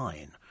number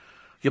 9...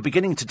 You're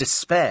beginning to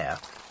despair,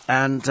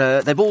 and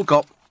they've all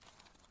got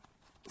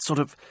sort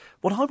of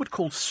what I would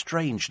call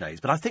strange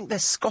names, but I think they're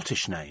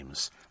Scottish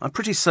names. I'm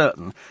pretty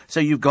certain. So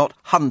you've got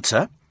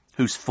Hunter,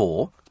 who's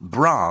 4,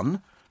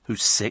 Bran,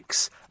 who's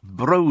 6,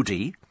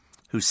 Brodie,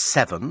 who's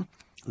 7,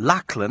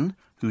 Lachlan,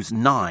 who's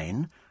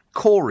 9,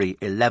 Corey,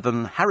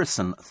 11,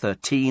 Harrison,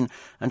 13,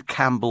 and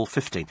Campbell,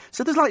 15.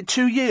 So there's like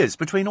 2 years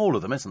between all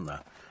of them, isn't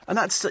there? And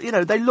that's,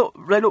 they look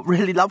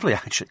really lovely,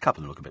 actually. A couple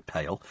of them look a bit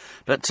pale.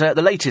 But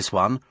the latest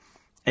one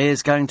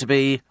is going to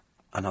be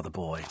another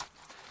boy.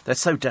 They're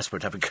so desperate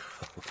to have a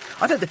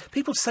girl.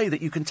 People say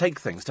that you can take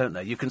things, don't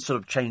they? You can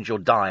sort of change your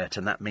diet,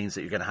 and that means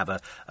that you're going to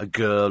have a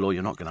girl, or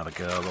you're not going to have a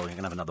girl, or you're going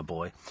to have another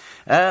boy.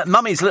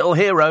 Mummy's little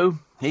hero.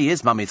 He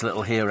is Mummy's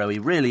little hero. He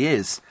really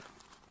is.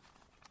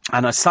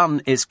 And her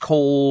son is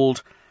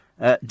called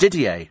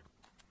Didier.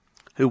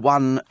 who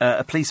won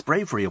a Police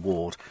Bravery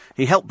Award.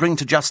 He helped bring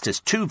to justice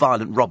 2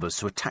 violent robbers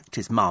who attacked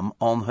his mum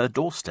on her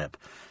doorstep.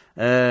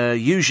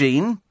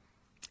 Eugene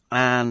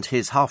and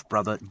his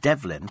half-brother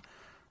Devlin,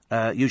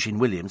 Eugene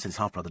Williams and his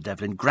half-brother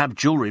Devlin, grabbed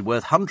jewellery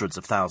worth hundreds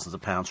of thousands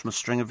of pounds from a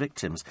string of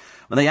victims.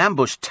 When they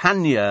ambushed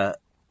Tanya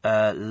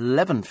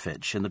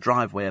Levenfitch in the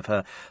driveway of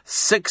her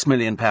 £6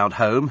 million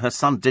home, her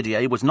son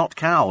Didier was not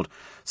cowed.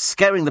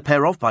 Scaring the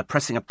pair off by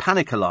pressing a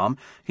panic alarm,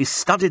 he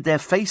studied their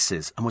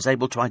faces and was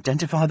able to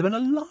identify them in a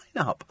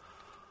lineup.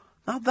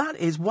 Now that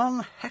is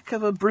one heck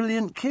of a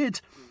brilliant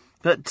kid.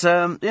 But,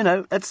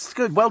 it's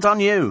good. Well done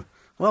you.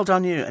 Well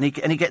done you. And he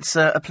gets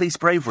a Police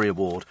Bravery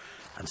Award.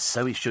 And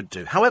so he should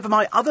do. However,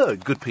 my other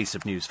good piece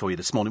of news for you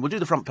this morning, we'll do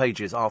the front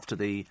pages after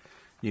the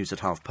news at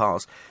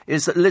 5:30,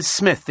 is that Liz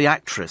Smith, the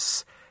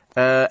actress,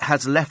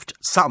 has left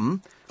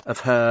some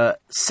of her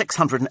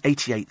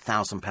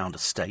 £688,000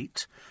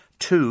 estate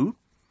to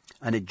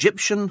an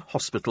Egyptian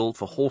hospital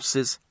for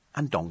horses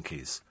and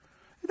donkeys.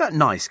 Isn't that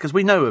nice? Because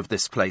we know of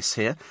this place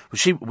here.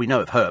 We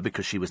know of her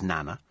because she was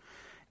Nana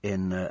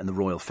in the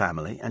royal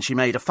family, and she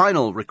made a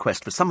final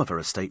request for some of her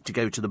estate to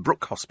go to the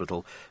Brook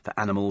Hospital for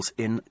Animals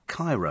in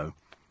Cairo.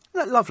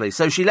 Isn't that lovely?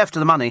 So she left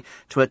the money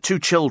to her 2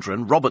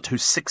 children, Robert,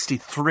 who's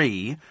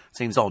 63,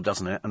 seems odd,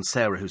 doesn't it, and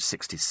Sarah, who's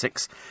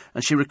 66,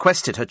 and she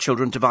requested her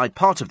children divide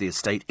part of the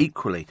estate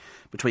equally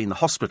between the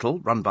hospital,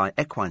 run by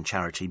equine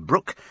charity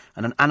Brook,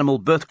 and an animal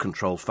birth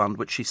control fund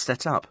which she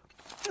set up.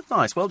 That's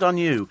nice. Well done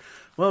you.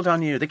 Well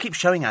done you. They keep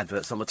showing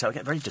adverts on the telly. I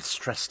get very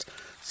distressed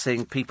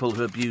seeing people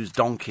who abuse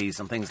donkeys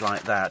and things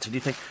like that. And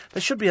you think they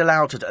should be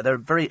allowed to... They're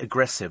very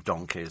aggressive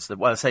donkeys.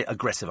 Well, I say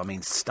aggressive, I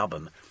mean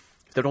stubborn.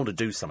 If they don't want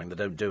to do something, they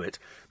don't do it.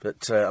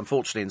 But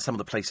unfortunately, in some of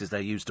the places they're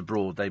used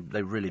abroad, they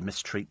really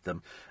mistreat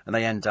them. And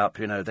they end up,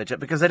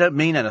 because they don't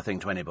mean anything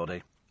to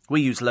anybody.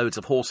 We used loads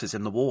of horses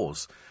in the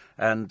wars.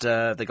 And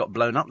they got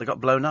blown up.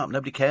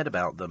 Nobody cared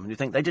about them. And you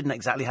think they didn't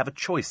exactly have a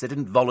choice. They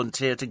didn't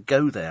volunteer to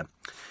go there.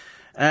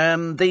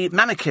 The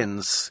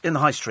mannequins in the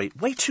high street,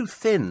 way too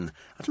thin.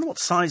 I don't know what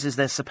sizes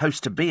they're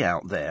supposed to be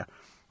out there.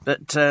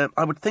 But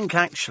I would think,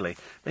 actually,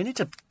 they need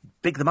to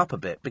big them up a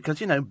bit. Because,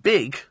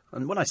 big,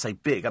 and when I say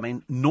big, I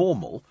mean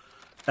normal,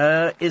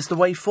 is the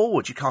way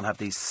forward. You can't have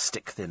these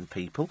stick-thin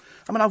people.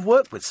 I mean, I've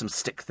worked with some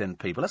stick-thin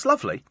people. That's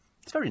lovely.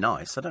 It's very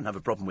nice. I don't have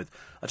a problem with...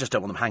 I just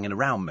don't want them hanging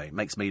around me. It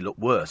makes me look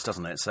worse,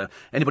 doesn't it? So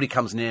anybody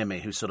comes near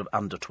me who's sort of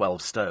under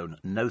 12 stone,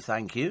 no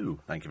thank you.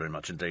 Thank you very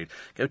much indeed.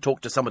 Go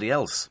talk to somebody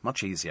else.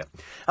 Much easier.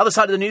 Other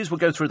side of the news, we'll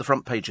go through the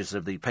front pages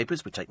of the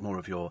papers. We take more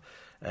of your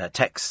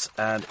texts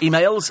and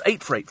emails.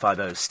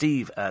 84850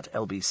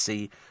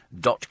 steve@lbc.co.uk.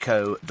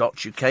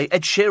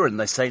 Ed Sheeran,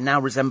 they say,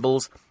 now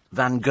resembles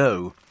Van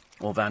Gogh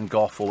or Van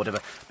Gogh or whatever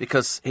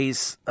because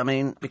he's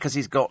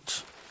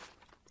got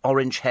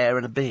orange hair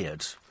and a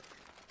beard.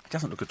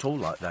 Doesn't look at all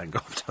like Van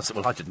Gogh, does it?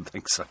 Well, I didn't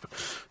think so.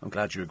 I'm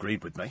glad you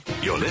agreed with me.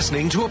 You're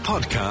listening to a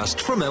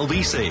podcast from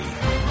LBC.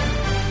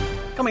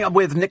 Coming up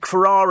with Nick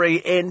Ferrari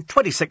in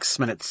 26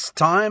 minutes'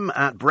 time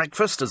at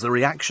breakfast as a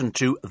reaction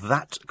to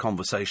that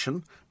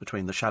conversation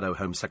between the Shadow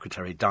Home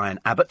Secretary Diane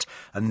Abbott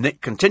and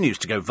Nick continues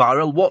to go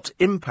viral. What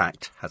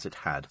impact has it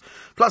had?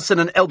 Plus, in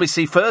an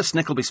LBC First,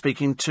 Nick will be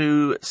speaking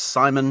to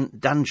Simon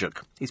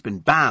Danjuk. He's been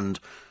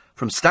banned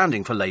from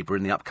standing for Labour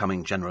in the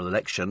upcoming general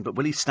election, but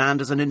will he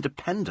stand as an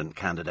independent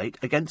candidate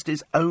against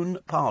his own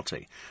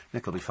party?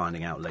 Nick will be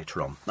finding out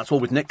later on. That's all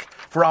with Nick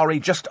Ferrari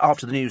just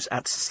after the news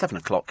at 7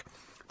 o'clock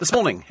this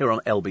morning here on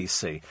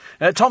LBC.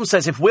 Tom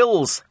says if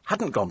Wills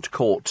hadn't gone to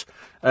court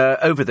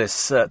over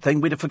this thing,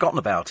 we'd have forgotten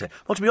about it.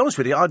 Well, to be honest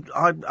with you,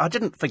 I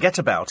didn't forget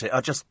about it.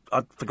 I'd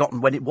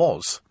forgotten when it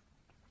was.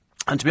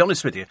 And to be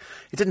honest with you,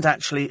 it didn't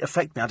actually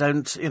affect me. I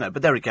don't,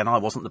 but there again, I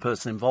wasn't the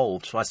person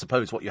involved. So I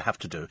suppose what you have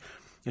to do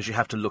is you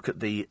have to look at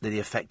the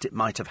effect it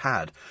might have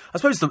had. I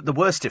suppose the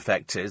worst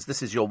effect is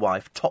this is your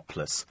wife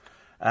topless,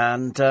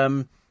 and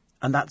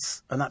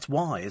that's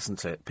why,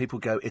 isn't it? People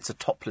go, it's a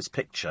topless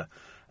picture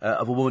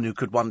of a woman who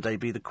could one day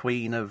be the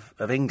Queen of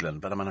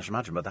England. But I mean, I should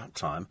imagine by that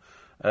time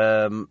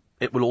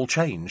it will all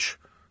change.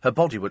 Her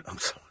body would. I'm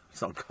sorry.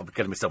 It's not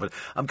getting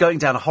myself. I'm going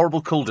down a horrible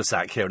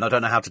cul-de-sac here, and I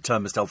don't know how to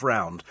turn myself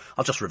round.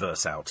 I'll just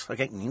reverse out.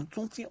 Okay, there you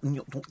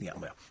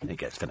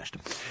go. It's finished.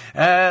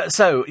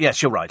 So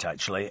yes, you're right.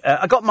 Actually,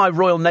 I got my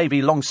Royal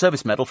Navy Long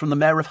Service Medal from the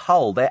Mayor of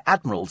Hull. They're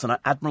admirals and are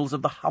admirals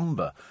of the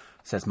Humber,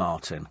 says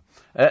Martin.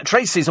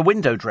 Tracy's a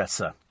window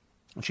dresser.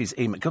 She's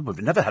good.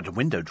 We've never had a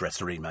window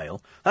dresser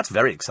email. That's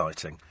very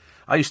exciting.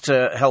 I used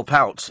to help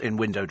out in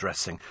window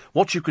dressing.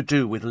 What you could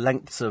do with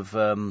lengths of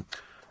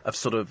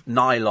sort of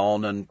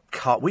nylon and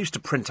we used to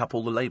print up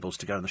all the labels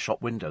to go in the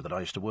shop window that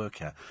I used to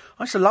work at.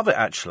 I used to love it,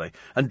 actually.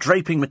 And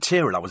draping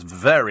material. I was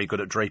very good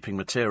at draping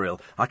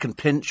material. I can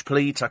pinch,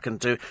 pleat, I can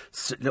do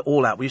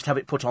all out. We used to have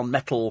it put on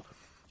metal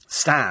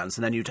stands,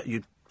 and then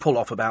you'd pull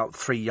off about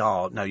 3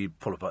 yards. No, you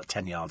pull up about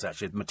 10 yards,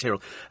 actually, of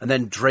material, and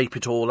then drape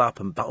it all up.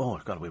 And oh,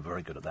 God, we were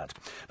very good at that.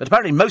 But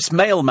apparently most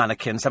male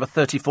mannequins have a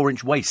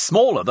 34-inch waist,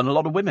 smaller than a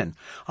lot of women.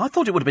 I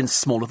thought it would have been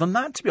smaller than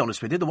that, to be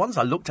honest with you. The ones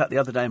I looked at the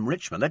other day in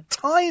Richmond, they're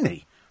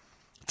tiny.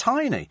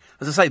 Tiny.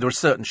 As I say, there are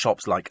certain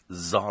shops like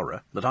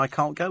Zara that I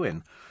can't go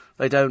in.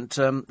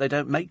 They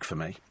don't make for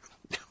me.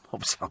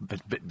 Obviously, I'm a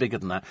bit bigger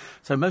than that.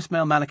 So most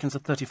male mannequins are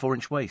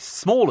 34-inch waists,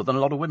 smaller than a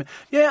lot of women.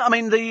 Yeah, I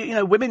mean,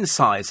 the women's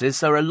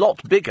sizes are a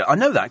lot bigger. I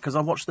know that because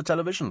I watch the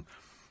television.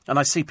 And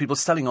I see people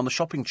selling on the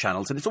shopping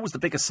channels, and it's always the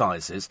bigger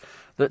sizes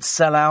that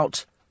sell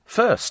out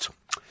first.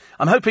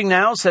 I'm hoping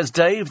now, says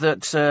Dave,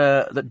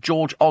 that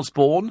George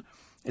Osborne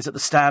is at the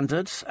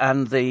Standard,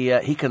 and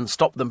he can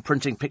stop them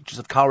printing pictures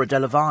of Cara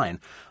Delevingne.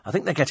 I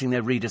think they're getting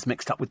their readers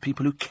mixed up with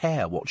people who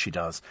care what she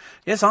does.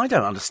 Yes, I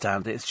don't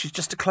understand it. She's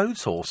just a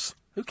clothes horse.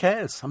 Who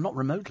cares? I'm not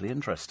remotely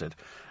interested.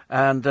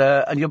 And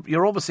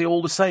you're obviously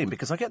all the same,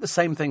 because I get the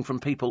same thing from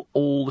people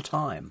all the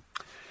time.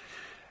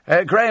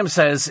 Graham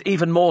says,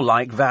 even more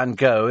like Van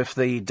Gogh if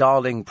the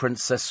darling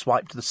princess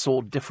swiped the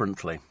sword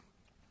differently.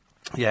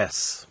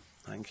 Yes,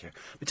 thank you.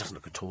 It doesn't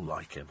look at all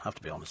like him, I have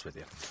to be honest with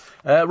you.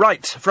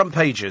 Right, front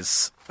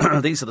pages.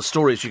 These are the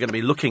stories you're going to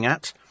be looking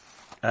at,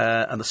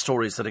 and the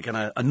stories that are going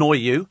to annoy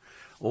you,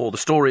 or the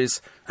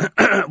stories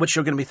which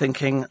you're going to be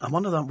thinking, I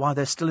wonder why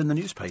they're still in the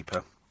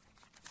newspaper.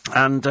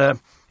 And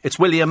it's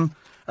William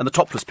and the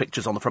topless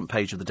pictures on the front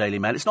page of the Daily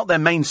Mail. It's not their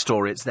main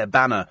story, it's their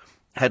banner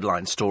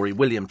headline story.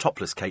 William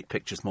topless Kate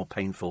pictures more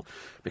painful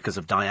because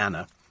of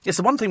Diana. Yes,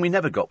 the one thing we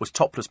never got was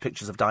topless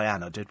pictures of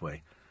Diana, did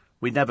we?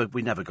 We never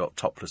got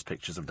topless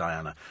pictures of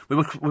Diana. We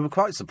were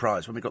quite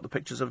surprised when we got the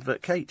pictures of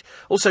Kate.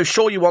 Also,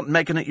 sure you want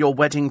Meghan at your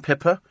wedding,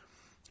 Pippa?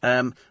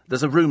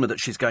 There's a rumour that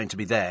she's going to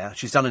be there.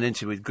 She's done an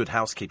interview with Good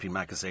Housekeeping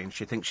magazine.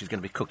 She thinks she's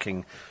going to be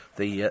cooking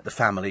the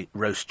family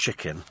roast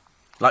chicken.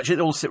 Like,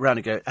 she'd all sit round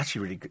and go,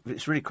 actually,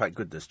 it's really quite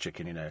good, this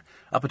chicken, you know.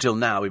 Up until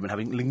now, we've been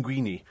having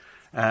linguine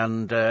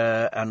and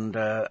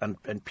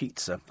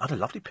pizza. I had a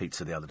lovely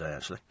pizza the other day,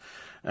 actually.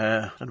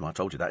 I don't know why I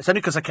told you that. It's only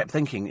because I kept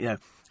thinking, you know,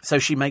 so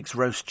she makes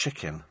roast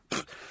chicken.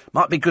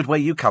 Might be good where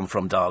you come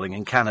from, darling,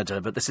 in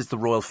Canada, but this is the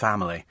royal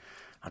family.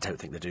 I don't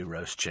think they do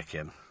roast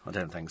chicken. I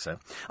don't think so.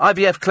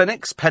 IVF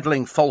clinics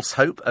peddling false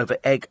hope over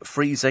egg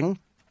freezing.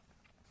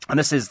 And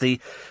this is the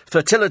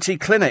fertility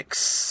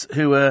clinics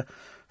who are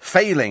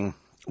failing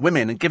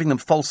women and giving them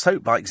false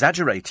hope by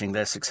exaggerating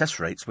their success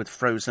rates with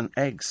frozen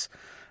eggs.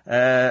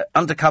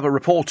 Undercover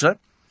reporter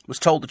was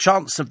told the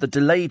chance of the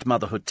delayed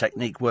motherhood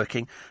technique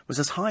working was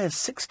as high as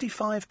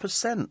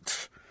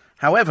 65%.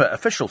 However,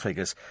 official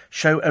figures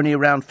show only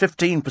around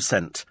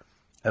 15%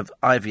 of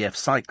IVF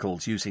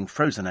cycles using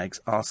frozen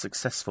eggs are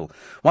successful.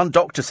 One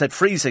doctor said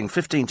freezing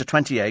 15 to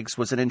 20 eggs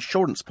was an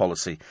insurance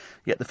policy,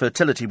 yet the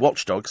fertility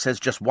watchdog says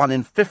just 1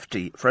 in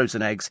 50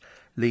 frozen eggs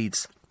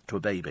leads to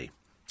a baby.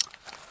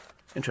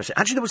 Interesting.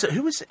 Actually,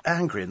 who was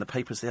angry in the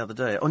papers the other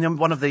day? On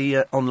one of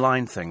the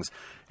online things,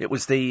 it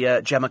was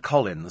the Gemma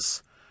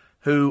Collins,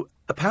 who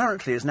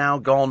apparently has now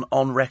gone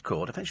on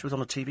record, I think she was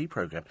on a TV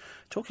programme,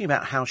 talking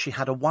about how she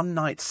had a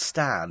one-night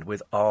stand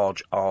with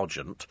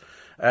Argent,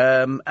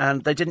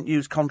 and they didn't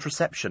use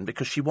contraception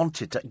because she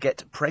wanted to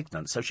get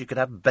pregnant so she could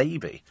have a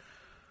baby.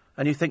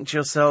 And you think to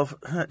yourself,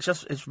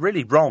 it's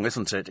really wrong,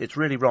 isn't it? It's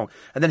really wrong.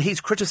 And then he's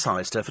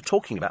criticised her for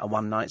talking about a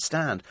one-night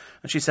stand.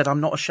 And she said,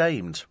 I'm not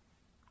ashamed.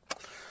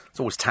 It's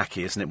always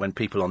tacky, isn't it, when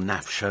people on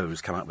naff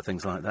shows come out with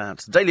things like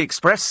that. Daily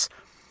Express,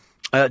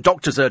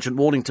 doctor's urgent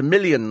warning to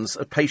millions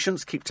of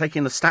patients. Keep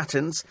taking the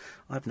statins.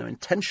 I have no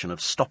intention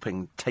of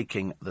stopping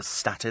taking the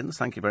statins.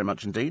 Thank you very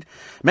much indeed.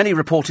 Many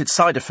reported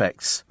side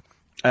effects.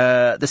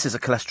 This is a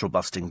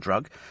cholesterol-busting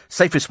drug.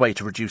 Safest way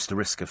to reduce the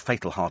risk of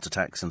fatal heart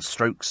attacks and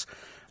strokes.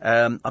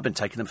 I've been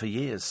taking them for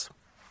years.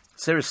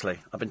 Seriously,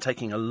 I've been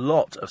taking a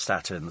lot of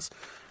statins.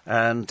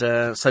 And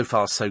so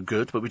far, so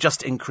good. But we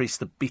just increased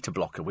the beta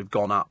blocker. We've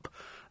gone up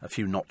a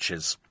few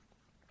notches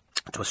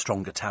to a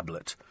stronger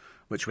tablet,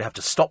 which we have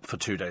to stop for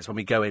 2 days when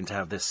we go in to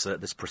have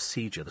this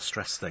procedure, the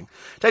stress thing.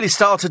 Daily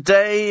Star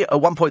today,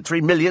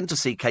 1.3 million to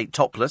see Kate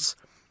topless.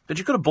 But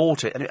you could have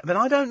bought it. I mean,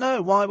 I don't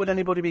know. Why would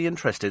anybody be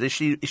interested? Is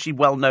she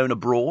well known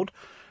abroad?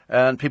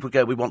 And people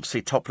go, we want to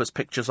see topless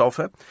pictures of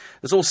her.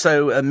 There's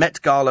also a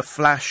Met Gala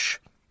flash.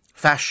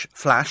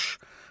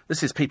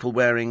 This is people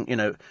wearing, you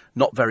know,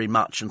 not very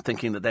much and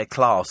thinking that they're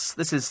class.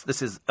 This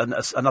is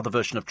another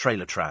version of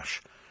trailer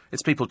trash.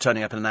 It's people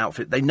turning up in an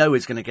outfit they know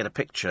is going to get a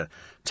picture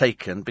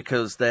taken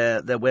because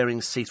they're wearing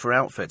see-through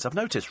outfits. I've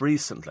noticed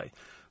recently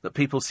that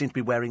people seem to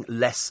be wearing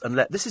less and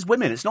less. This is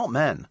women, it's not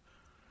men.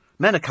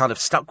 Men are kind of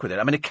stuck with it.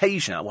 I mean,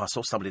 occasionally, I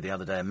saw somebody the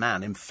other day, a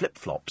man in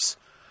flip-flops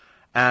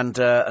and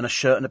a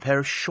shirt and a pair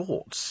of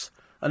shorts.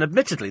 And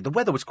admittedly, the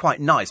weather was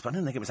quite nice, but I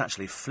didn't think it was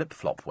actually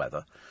flip-flop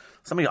weather.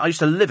 I used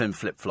to live in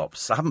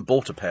flip-flops. I haven't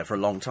bought a pair for a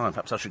long time.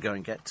 Perhaps I should go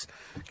and get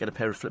a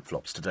pair of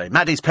flip-flops today.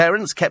 Maddie's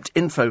parents kept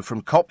info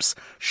from cops.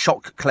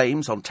 Shock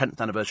claims on 10th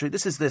anniversary.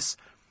 This is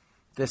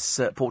this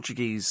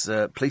Portuguese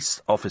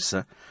police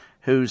officer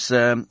who's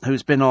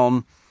been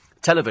on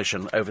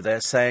television over there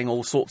saying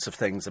all sorts of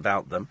things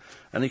about them.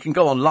 And you can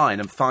go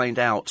online and find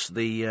out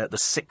the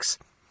 6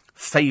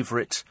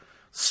 favourite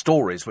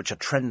stories which are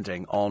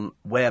trending on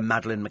where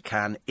Madeleine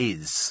McCann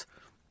is.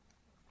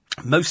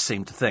 Most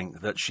seem to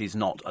think that she's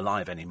not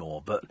alive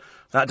anymore, but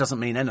that doesn't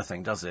mean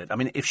anything, does it? I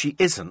mean, if she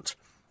isn't,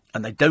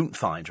 and they don't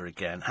find her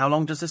again, how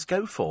long does this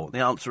go for? The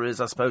answer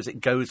is, I suppose,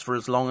 it goes for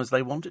as long as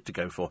they want it to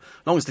go for.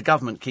 As long as the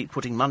government keep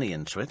putting money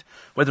into it.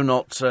 Whether or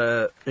not,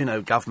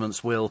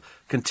 governments will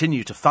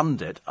continue to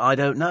fund it, I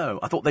don't know.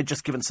 I thought they'd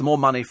just given some more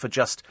money for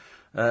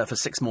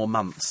 6 more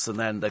months, and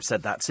then they've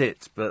said that's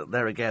it. But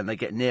there again, they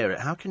get near it.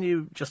 How can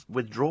you just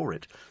withdraw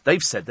it?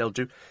 They've said they'll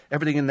do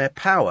everything in their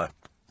power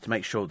to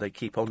make sure they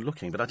keep on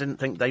looking. But I didn't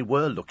think they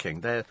were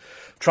looking. They're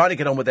trying to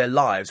get on with their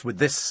lives with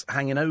this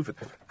hanging over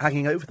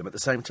them at the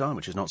same time,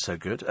 which is not so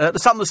good. The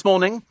Sun this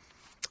morning,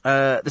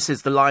 this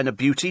is the line of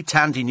beauty,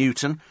 Tandy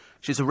Newton.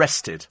 She's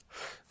arrested,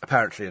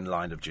 apparently in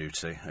line of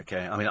duty.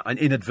 Okay, I mean,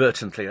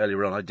 inadvertently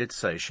earlier on I did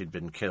say she'd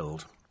been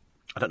killed.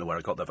 I don't know where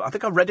I got that from. I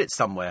think I read it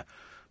somewhere.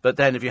 But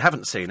then, if you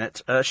haven't seen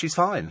it, she's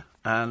fine,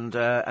 and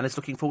is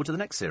looking forward to the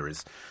next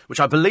series, which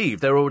I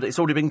believe it's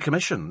already been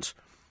commissioned.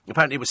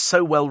 Apparently, it was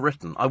so well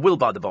written. I will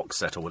buy the box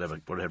set or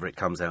whatever it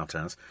comes out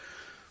as.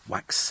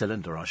 Wax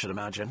cylinder, I should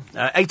imagine.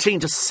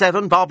 18 to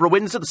 7, Barbara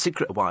Windsor, The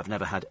Secret of Why I've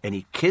Never Had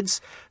Any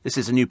Kids. This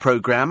is a new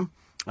programme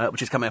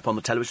which is coming up on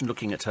the television,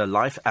 looking at her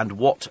life, and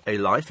what a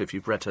life. If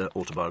you've read her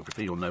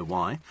autobiography, you'll know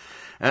why.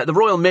 The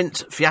Royal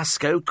Mint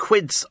fiasco,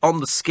 quids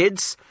on the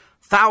skids,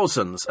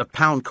 thousands of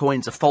pound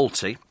coins are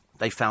faulty.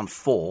 They found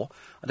 4.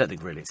 I don't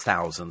think really it's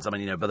thousands. I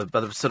mean, but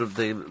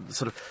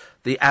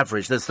the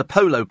average. There's the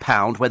polo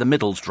pound where the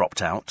middle's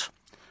dropped out,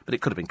 but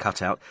it could have been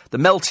cut out. The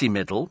melty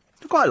middle,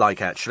 I quite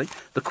like actually.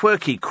 The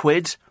quirky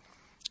quid.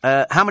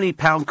 How many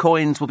pound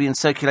coins will be in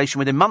circulation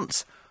within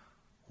months?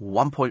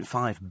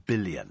 1.5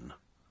 billion.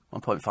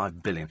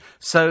 1.5 billion.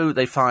 So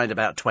they find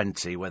about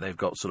 20 where they've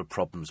got sort of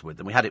problems with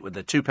them. We had it with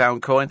the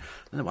 £2 coin.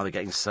 I don't know why they're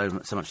getting so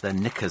much their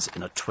knickers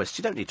in a twist.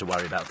 You don't need to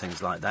worry about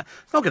things like that.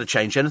 It's not going to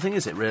change anything,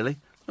 is it, really?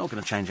 Not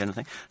going to change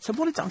anything. So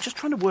I'm just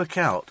trying to work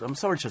out. I'm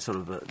sorry to sort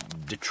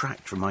of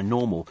detract from my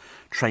normal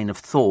train of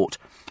thought.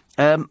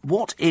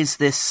 What is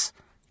this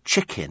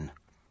chicken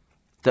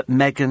that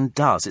Meghan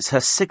does? It's her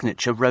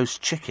signature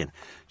roast chicken.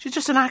 She's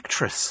just an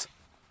actress.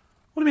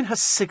 What do you mean her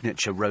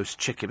signature roast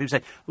chicken? People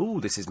say, ooh,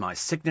 this is my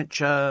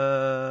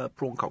signature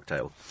prawn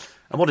cocktail.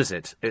 And what is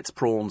it? It's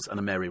prawns and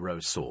a Mary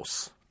Rose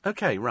sauce.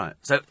 OK, right.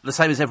 So the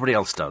same as everybody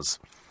else does.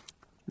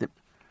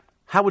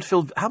 How would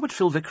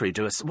Phil Vickery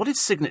do what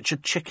is signature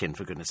chicken,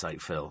 for goodness sake,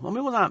 Phil? I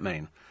mean, what does that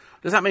mean?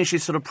 Does that mean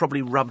she's sort of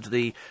probably rubbed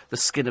the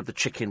skin of the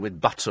chicken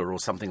with butter or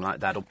something like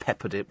that, or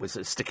peppered it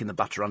with sticking the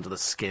butter under the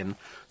skin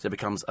so it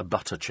becomes a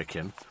butter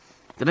chicken?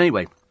 But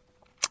anyway,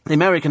 the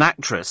American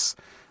actress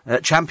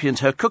championed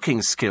her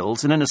cooking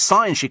skills, and in a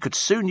sign she could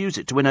soon use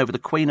it to win over the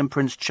Queen and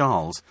Prince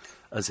Charles.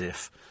 As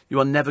if. You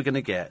are never going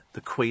to get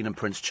the Queen and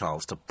Prince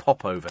Charles to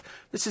pop over.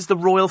 This is the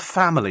royal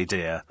family,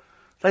 dear.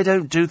 They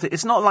don't do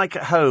it's not like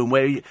at home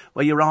where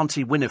your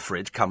Auntie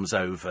Winifred comes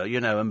over,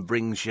 and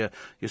brings your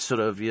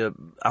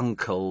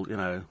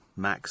uncle,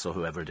 Max or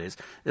whoever it is.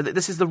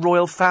 This is the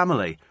royal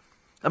family.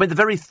 I mean, the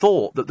very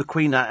thought that the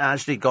Queen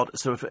actually got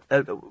sort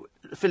of...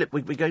 Philip,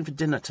 we're going for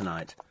dinner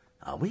tonight.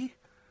 Are we?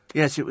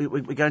 Yes, we're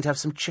going to have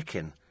some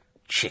chicken.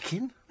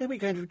 Chicken? Where are we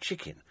going to have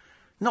chicken?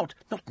 Not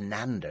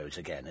Nando's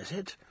again, is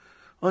it?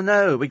 Oh,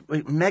 no,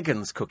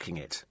 Meghan's cooking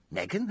it.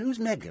 Meghan? Who's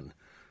Meghan?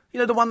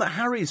 The one that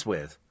Harry's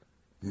with.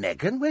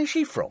 Meghan? Where's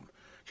she from?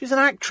 She's an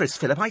actress,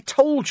 Philip. I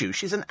told you,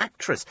 she's an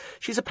actress.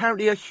 She's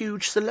apparently a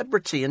huge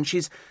celebrity, and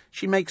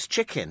she makes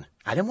chicken.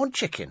 I don't want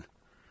chicken.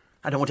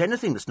 I don't want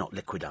anything that's not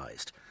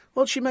liquidised.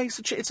 Well, she makes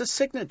it's a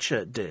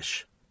signature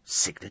dish.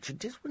 Signature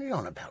dish? What are you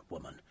on about,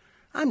 woman?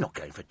 I'm not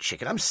going for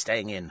chicken. I'm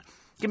staying in.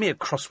 Give me a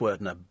crossword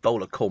and a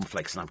bowl of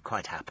cornflakes, and I'm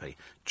quite happy.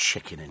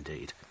 Chicken,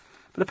 indeed.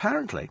 But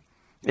apparently,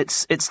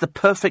 it's the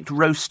perfect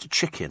roast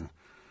chicken.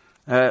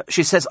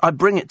 She says, I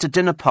bring it to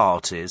dinner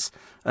parties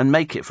and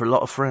make it for a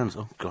lot of friends.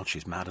 Oh, God,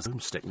 she's mad as a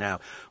broomstick now.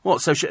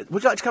 What, so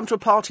would you like to come to a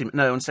party?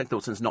 No, on second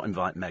thought, since not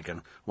invite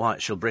Meghan. Why,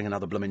 she'll bring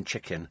another blooming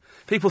chicken.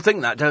 People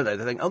think that, don't they?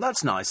 They think, oh,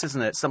 that's nice,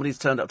 isn't it? Somebody's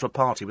turned up to a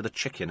party with a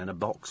chicken in a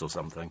box or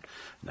something.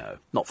 No,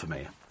 not for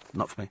me.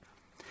 Not for me.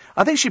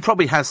 I think she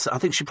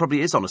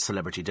probably is on a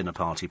celebrity dinner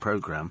party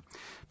programme.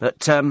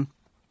 But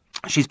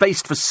she's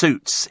based for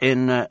Suits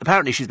in...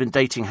 apparently she's been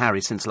dating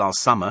Harry since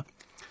last summer.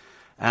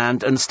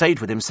 And stayed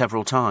with him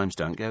several times.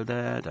 Don't go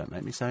there. Don't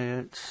make me say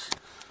it. Do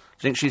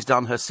you think she's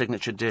done her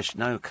signature dish?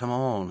 No, come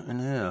on. In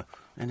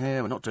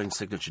here. We're not doing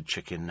signature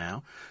chicken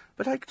now.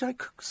 But could I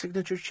cook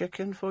signature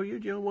chicken for you?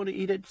 Do you want to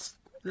eat it,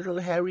 little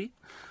Harry?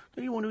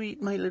 Do you want to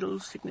eat my little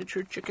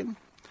signature chicken?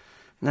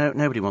 No,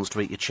 nobody wants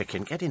to eat your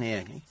chicken. Get in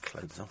here. Get your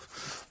clothes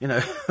off.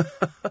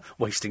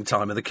 Wasting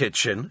time in the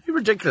kitchen. You're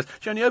ridiculous.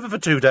 She's only over for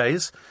 2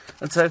 days.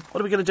 And so, what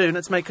are we going to do?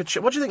 Let's make what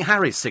do you think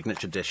Harry's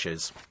signature dish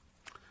is?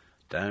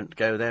 Don't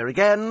go there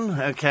again,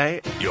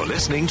 OK. You're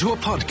listening to a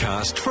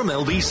podcast from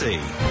LBC.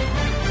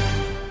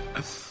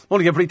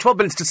 Morning, everybody. 12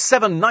 minutes to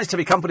 7. Nice to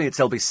be company. It's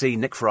LBC,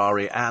 Nick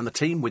Ferrari and the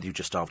team with you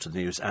just after the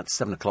news at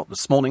 7 o'clock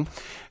this morning.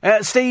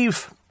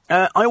 Steve,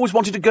 I always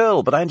wanted a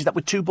girl, but I ended up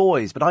with 2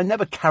 boys. But I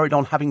never carried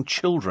on having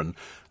children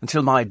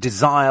until my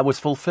desire was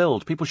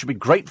fulfilled. People should be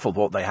grateful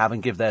for what they have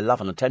and give their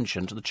love and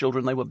attention to the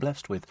children they were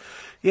blessed with.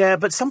 Yeah,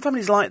 but some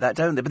families like that,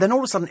 don't they? But then all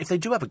of a sudden, if they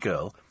do have a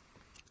girl...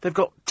 They've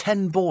got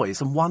 10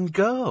 boys and 1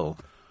 girl.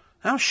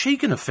 How's she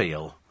going to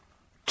feel?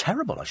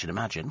 Terrible, I should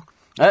imagine.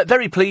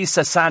 Very pleased,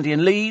 says Sandy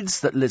in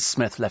Leeds, that Liz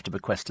Smith left a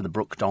bequest to the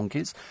Brook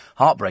Donkeys.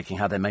 Heartbreaking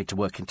how they're made to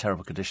work in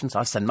terrible conditions.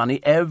 I send money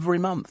every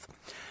month.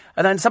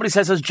 And then somebody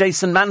says, has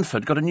Jason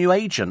Manford got a new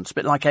agent? A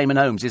bit like Eamon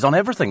Holmes. He's on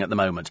everything at the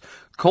moment.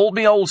 Called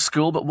me old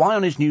school, but why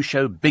on his new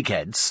show, Big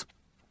Heads,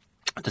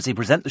 does he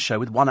present the show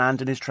with one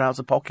hand in his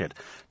trouser pocket?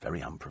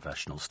 Very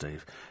unprofessional,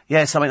 Steve.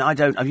 Yes, I mean,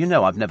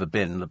 I've never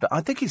been, but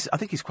I think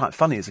he's quite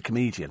funny as a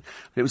comedian.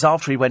 It was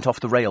after he went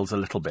off the rails a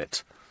little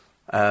bit.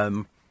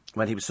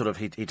 When he was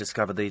he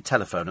discovered the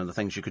telephone and the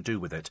things you could do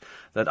with it,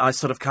 that I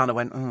sort of kind of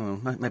went,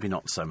 maybe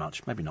not so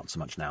much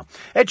now.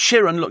 Ed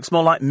Sheeran looks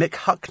more like Mick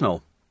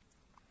Hucknall.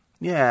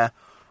 Yeah.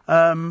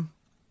 Yeah,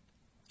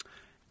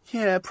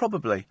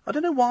 probably. I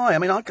don't know why. I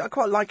mean, I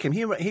quite like him.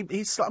 He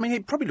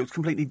probably looks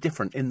completely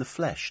different in the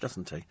flesh,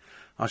 doesn't he?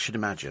 I should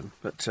imagine.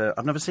 But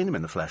I've never seen him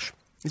in the flesh.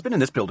 He's been in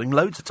this building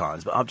loads of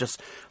times, but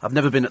I've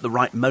never been at the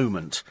right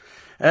moment.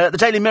 The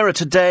Daily Mirror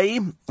today,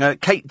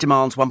 Kate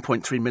demands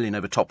 1.3 million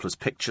over topless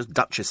pictures.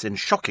 Duchess in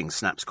shocking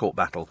snaps court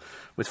battle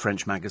with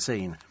French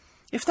magazine.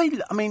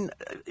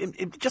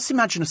 Just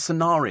imagine a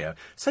scenario.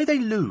 Say they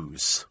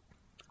lose.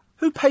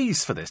 Who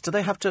pays for this? Do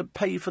they have to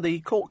pay for the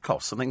court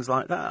costs and things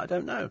like that? I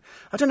don't know.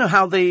 I don't know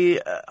how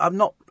I'm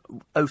not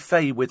au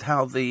fait with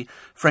how the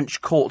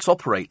French courts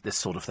operate this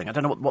sort of thing. I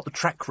don't know what the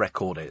track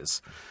record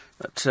is.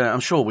 But I'm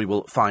sure we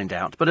will find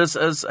out. But as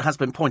has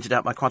been pointed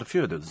out by quite a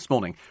few of them this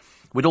morning,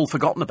 we'd all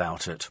forgotten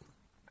about it.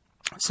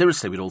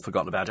 Seriously, we'd all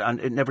forgotten about it.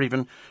 And it never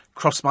even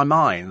crossed my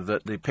mind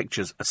that the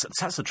pictures...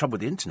 That's the trouble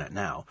with the internet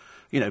now.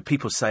 You know,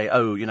 people say,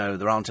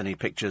 there aren't any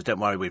pictures. Don't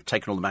worry, we've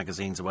taken all the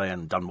magazines away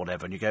and done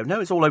whatever. And you go, no,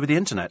 it's all over the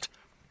internet.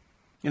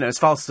 You know, as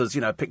fast as,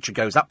 a picture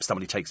goes up,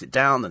 somebody takes it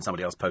down, then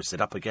somebody else posts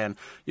it up again.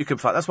 You can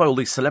find... That's why all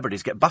these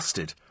celebrities get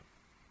busted.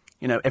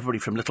 You know, everybody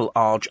from little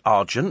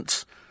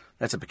Argent...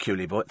 That's a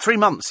peculiar boy. 3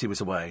 months he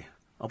was away.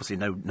 Obviously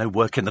no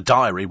work in the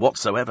diary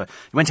whatsoever.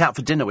 He went out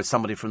for dinner with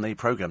somebody from the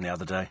programme the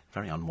other day.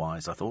 Very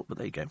unwise, I thought, but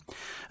there you go. And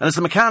as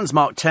the McCanns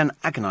mark 10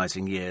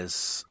 agonising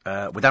years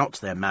without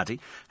their Maddie,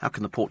 how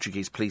can the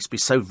Portuguese police be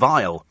so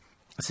vile?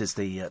 This is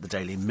the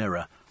Daily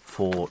Mirror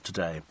for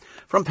today.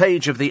 Front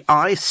page of the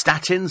Eye,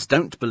 statins,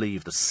 don't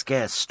believe the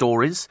scare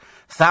stories.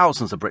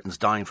 Thousands of Britons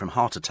dying from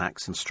heart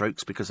attacks and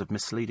strokes because of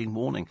misleading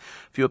warning.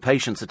 Fewer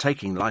patients are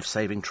taking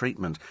life-saving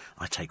treatment.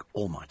 I take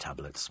all my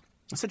tablets.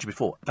 I said to you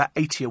before, about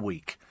 80 a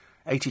week.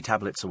 80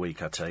 tablets a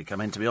week I take. I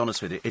mean, to be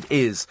honest with you, it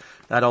is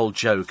that old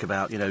joke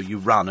about, you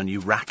run and you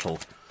rattle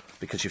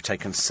because you've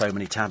taken so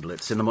many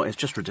tablets in the morning.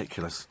 It's just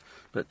ridiculous.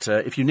 But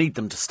if you need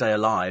them to stay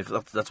alive,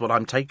 that's what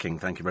I'm taking.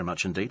 Thank you very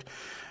much indeed.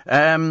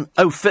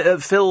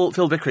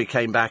 Phil Vickery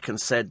came back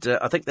and said,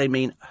 I think they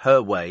mean her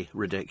way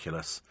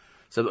ridiculous.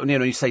 So,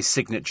 you say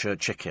signature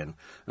chicken.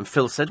 And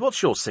Phil said,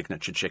 what's your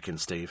signature chicken,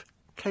 Steve?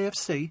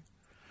 KFC.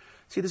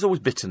 See, there's always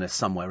bitterness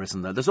somewhere,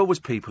 isn't there? There's always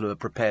people who are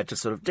prepared to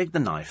sort of dig the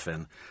knife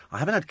in. I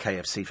haven't had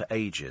KFC for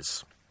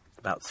ages,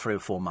 about 3 or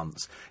 4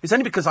 months. It's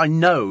only because I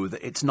know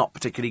that it's not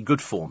particularly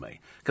good for me.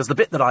 Because the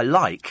bit that I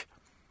like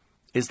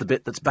is the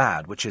bit that's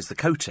bad, which is the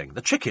coating.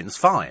 The chicken's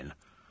fine.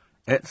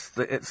 It's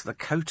the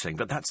coating,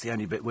 but that's the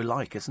only bit we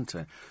like, isn't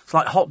it? It's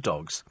like hot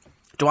dogs.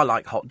 Do I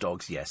like hot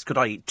dogs? Yes. Could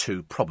I eat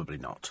 2? Probably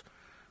not.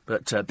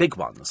 But big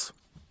ones...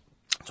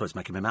 So it's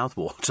making my mouth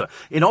water.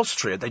 In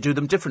Austria, they do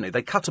them differently.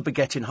 They cut a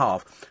baguette in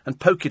half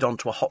and poke it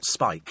onto a hot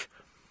spike.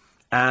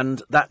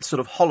 And that sort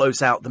of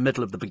hollows out the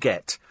middle of the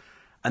baguette.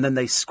 And then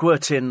they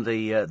squirt in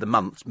the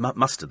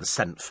mustard, the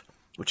senf,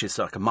 which is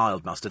like a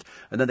mild mustard.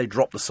 And then they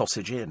drop the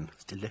sausage in.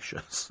 It's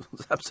delicious.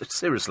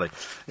 Seriously,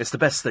 it's the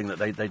best thing that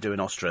they do in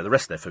Austria. The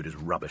rest of their food is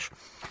rubbish.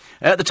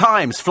 The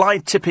Times, fly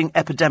tipping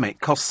epidemic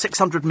costs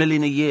 600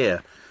 million a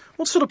year.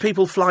 What sort of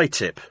people fly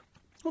tip?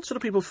 What sort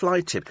of people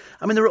fly tip?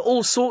 I mean, there are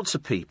all sorts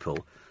of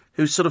people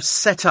who sort of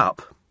set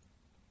up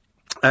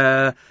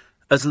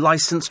as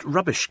licensed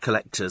rubbish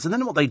collectors. And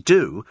then what they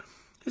do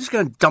is just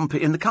go and dump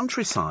it in the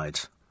countryside.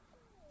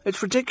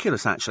 It's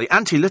ridiculous, actually.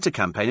 Anti-litter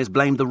campaigners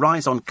blamed the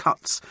rise on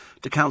cuts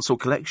to council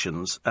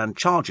collections and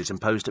charges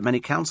imposed at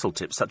many council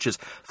tips, such as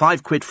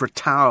 £5 for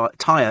a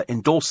tyre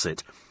in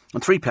Dorset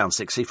and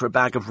 £3.60 for a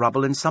bag of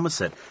rubble in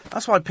Somerset.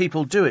 That's why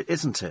people do it,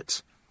 isn't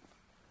it?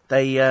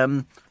 They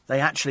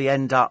actually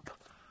end up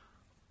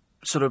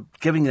sort of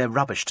giving their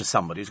rubbish to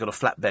somebody who's got a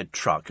flatbed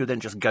truck who then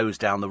just goes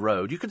down the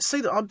road. You can see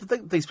that. I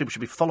think these people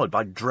should be followed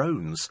by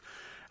drones.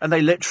 And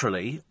they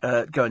literally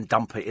go and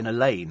dump it in a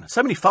lane.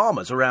 So many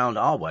farmers around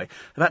our way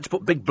have had to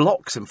put big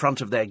blocks in front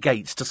of their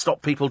gates to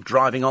stop people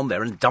driving on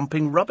there and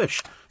dumping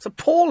rubbish. It's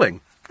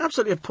appalling.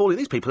 Absolutely appalling.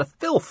 These people are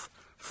filth.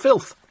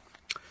 Filth.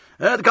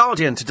 The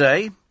Guardian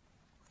today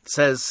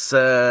says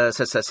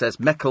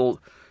Merkel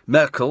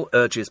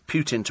urges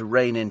Putin to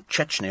rein in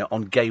Chechnya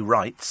on gay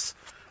rights.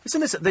 Isn't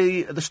this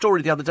the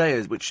story the other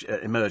day, which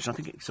emerged, and I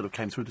think it sort of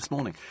came through this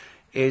morning,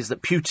 is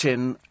that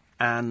Putin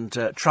and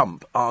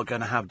Trump are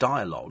going to have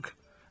dialogue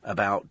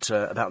about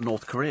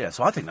North Korea.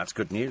 So I think that's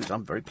good news.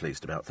 I'm very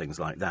pleased about things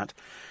like that.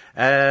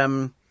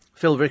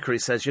 Phil Vickery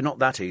says, you're not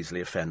that easily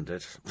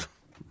offended.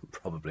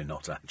 Probably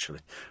not, actually.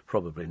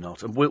 Probably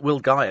not. And Will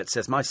Guyett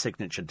says, my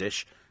signature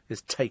dish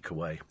is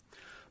takeaway.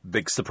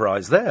 Big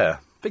surprise there.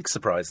 Big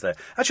surprise there.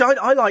 Actually,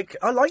 I like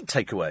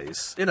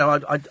takeaways. You know,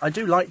 I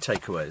do like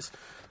takeaways.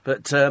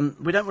 But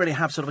we don't really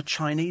have sort of a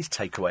Chinese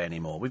takeaway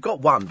anymore. We've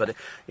got one, but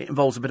it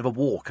involves a bit of a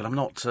walk, and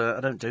I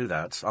don't do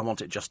that. I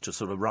want it just to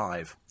sort of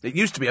arrive. It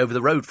used to be over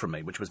the road from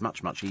me, which was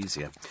much, much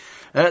easier.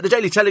 The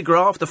Daily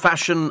Telegraph, the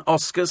fashion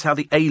Oscars, how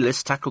the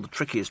A-list tackled the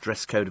trickiest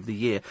dress code of the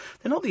year.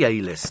 They're not the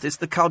A-list, it's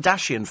the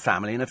Kardashian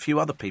family and a few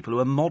other people who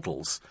are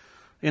models.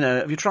 You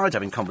know, have you tried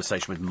having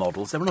conversation with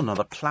models? They're on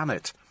another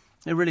planet.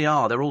 They really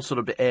are. They're all sort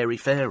of a bit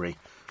airy-fairy.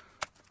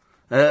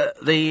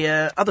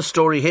 The other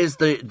story here's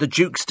the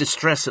Duke's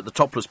distress at the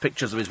topless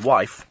pictures of his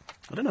wife.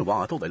 I don't know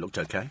why, I thought they looked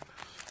okay.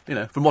 You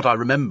know, from what I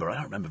remember, I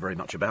don't remember very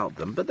much about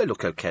them, but they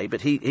look okay.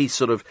 But he's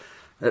sort of,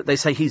 they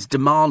say he's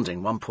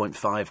demanding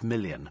 1.5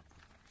 million.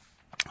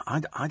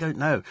 I don't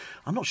know.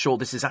 I'm not sure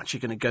this is actually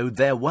going to go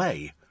their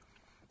way.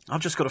 I've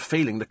just got a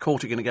feeling the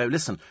court are going to go,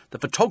 listen, the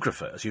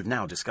photographer, as you've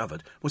now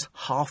discovered, was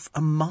half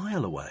a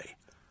mile away.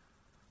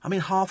 I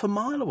mean, half a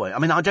mile away. I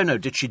mean, I don't know,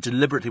 did she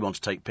deliberately want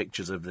to take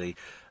pictures of the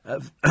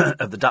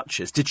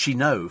Duchess? Did she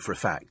know for a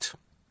fact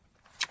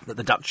that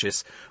the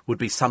Duchess would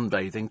be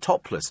sunbathing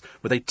topless?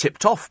 Were they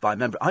tipped off by a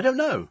member? I don't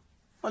know.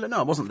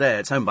 I wasn't there.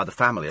 It's owned by the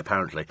family,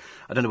 apparently.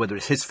 I don't know whether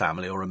it's his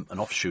family or an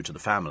offshoot of the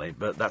family,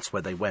 but that's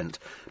where they went.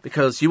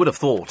 Because you would have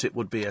thought it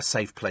would be a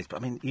safe place.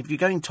 But, I mean, if you're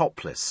going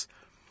topless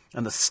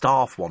and the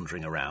staff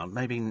wandering around,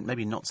 maybe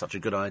not such a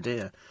good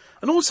idea.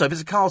 And also, if it's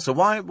a castle,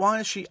 why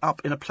is she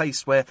up in a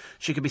place where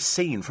she can be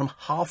seen from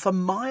half a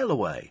mile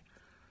away?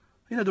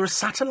 You know, there are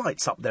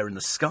satellites up there in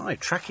the sky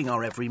tracking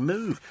our every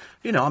move.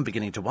 You know, I'm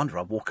beginning to wonder,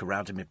 I walk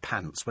around in my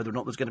pants, whether or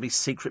not there's going to be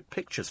secret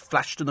pictures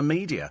flashed to the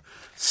media.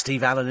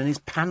 Steve Allen in his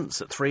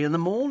pants at 3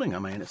 a.m. I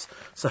mean, it's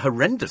a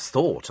horrendous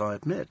thought, I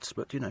admit,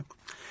 but, you know.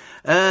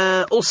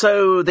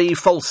 Also, the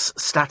false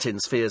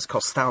statins fears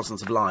cost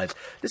thousands of lives.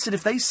 Listen,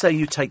 if they say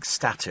you take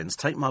statins,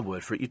 take my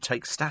word for it, you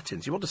take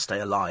statins. You want to stay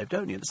alive,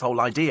 don't you? This whole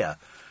idea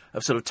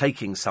of sort of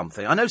taking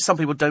something. I know some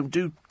people don't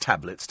do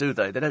tablets, do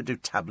they? They don't do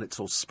tablets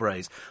or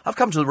sprays. I've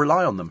come to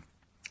rely on them.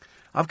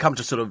 I've come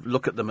to sort of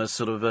look at them as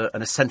sort of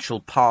an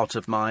essential part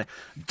of my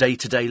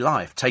day-to-day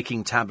life.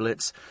 Taking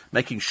tablets,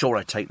 making sure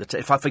I take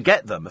if I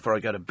forget them before I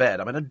go to bed,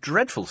 I'm in a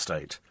dreadful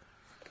state.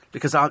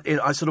 Because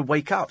I sort of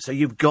wake up. So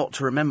you've got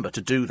to remember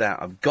to do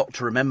that. I've got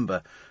to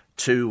remember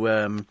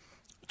to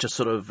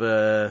sort of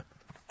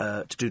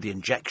to do the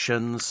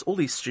injections, all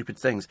these stupid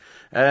things.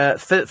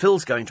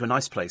 Phil's going to a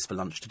nice place for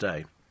lunch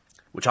today,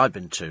 which I've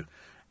been to,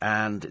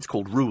 and it's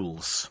called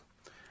Rules.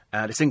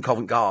 And it's in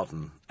Covent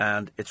Garden,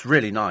 and it's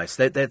really nice.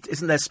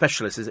 Isn't there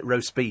specialists? Is it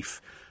roast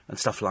beef and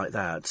stuff like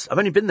that? I've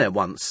only been there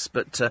once,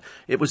 but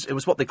it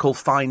was what they call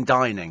fine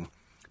dining,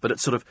 but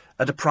it's sort of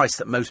at a price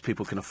that most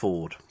people can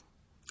afford.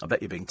 I bet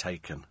you're being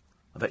taken.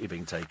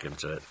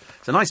 to it.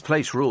 It's a nice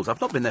place, Rules.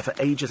 I've not been there for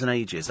ages and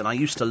ages, and I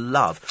used to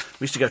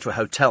we used to go to a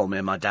hotel, me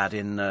and my dad,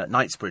 in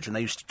Knightsbridge, and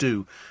they used to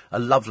do a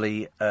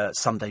lovely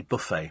Sunday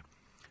buffet,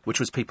 which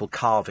was people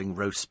carving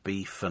roast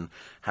beef and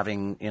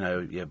having,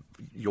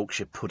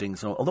 Yorkshire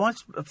puddings. And all. Although I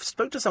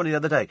spoke to somebody the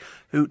other day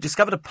who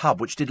discovered a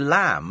pub which did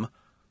lamb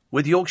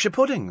with Yorkshire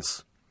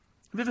puddings.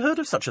 Have you ever heard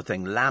of such a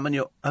thing? Lamb and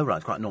Oh, right,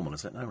 it's quite normal,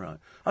 isn't it? Oh, right.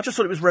 I just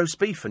thought it was roast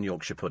beef and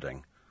Yorkshire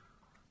pudding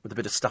with a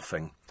bit of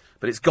stuffing.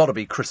 But it's got to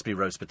be crispy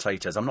roast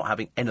potatoes. I'm not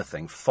having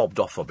anything fobbed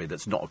off of me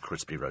that's not a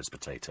crispy roast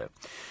potato.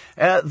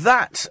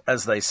 That,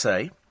 as they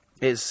say,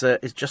 is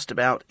just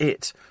about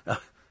it.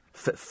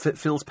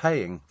 Phil's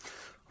paying.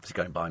 Obviously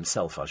going by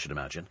himself, I should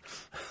imagine.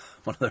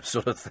 One of those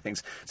sort of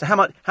things. So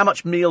how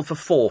much meal for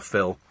 4,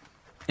 Phil,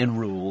 in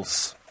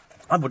Rules?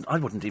 I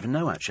wouldn't even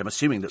know, actually. I'm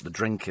assuming that the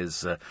drink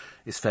is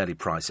fairly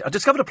pricey. I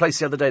discovered a place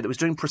the other day that was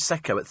doing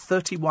Prosecco at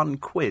 31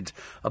 quid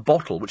a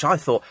bottle, which I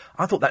thought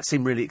that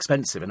seemed really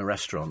expensive in a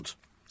restaurant.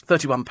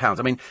 £31.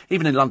 I mean,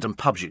 even in London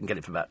pubs you can get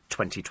it for about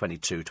 20,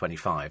 22,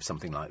 25,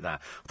 something like that.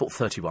 I thought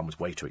 31 was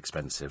way too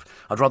expensive.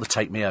 I'd rather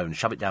take my own,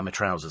 shove it down my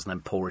trousers and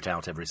then pour it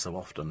out every so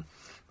often.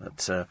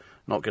 That's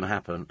not going to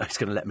happen. It's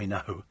going to let me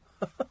know.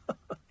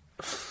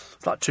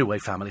 It's like two-way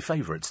family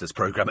favourites, this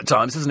programme at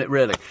times, isn't it,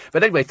 really?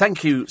 But anyway,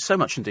 thank you so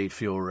much indeed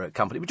for your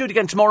company. We'll do it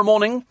again tomorrow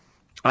morning,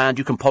 and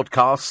you can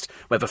podcast.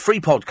 We have a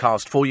free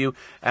podcast for you,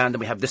 and then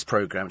we have this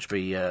programme, which will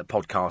be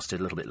podcasted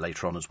a little bit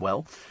later on as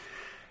well.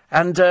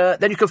 And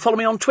then you can follow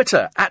me on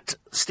Twitter, at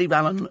Steve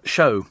Allen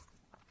Show.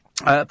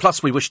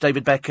 Plus, we wish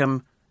David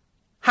Beckham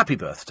happy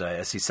birthday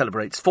as he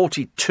celebrates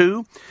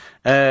 42.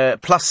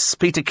 Plus,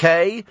 Peter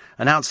Kay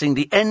announcing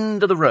the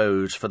end of the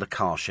road for the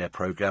car share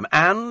programme.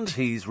 And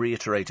he's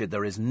reiterated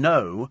there is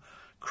no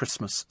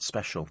Christmas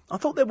special. I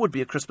thought there would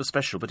be a Christmas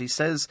special, but he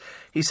says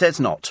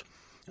not.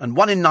 And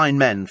 1 in 9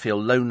 men feel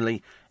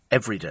lonely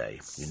every day.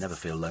 You never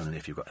feel lonely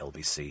if you've got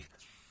LBC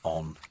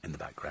on in the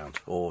background,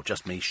 or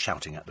just me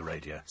shouting at the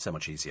radio. So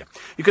much easier.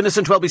 You can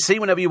listen to LBC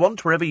whenever you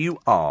want, wherever you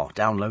are.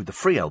 Download the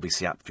free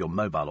LBC app for your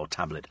mobile or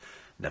tablet.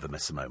 Never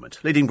miss a moment.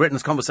 Leading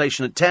Britain's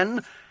conversation at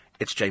 10,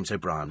 it's James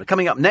O'Brien. We're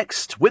coming up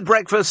next with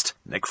breakfast,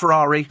 Nick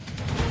Ferrari.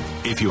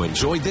 If you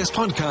enjoyed this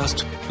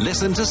podcast,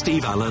 listen to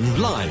Steve Allen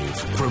live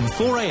from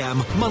 4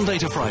 a.m. Monday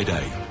to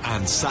Friday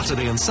and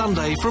Saturday and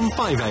Sunday from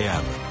 5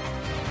 a.m.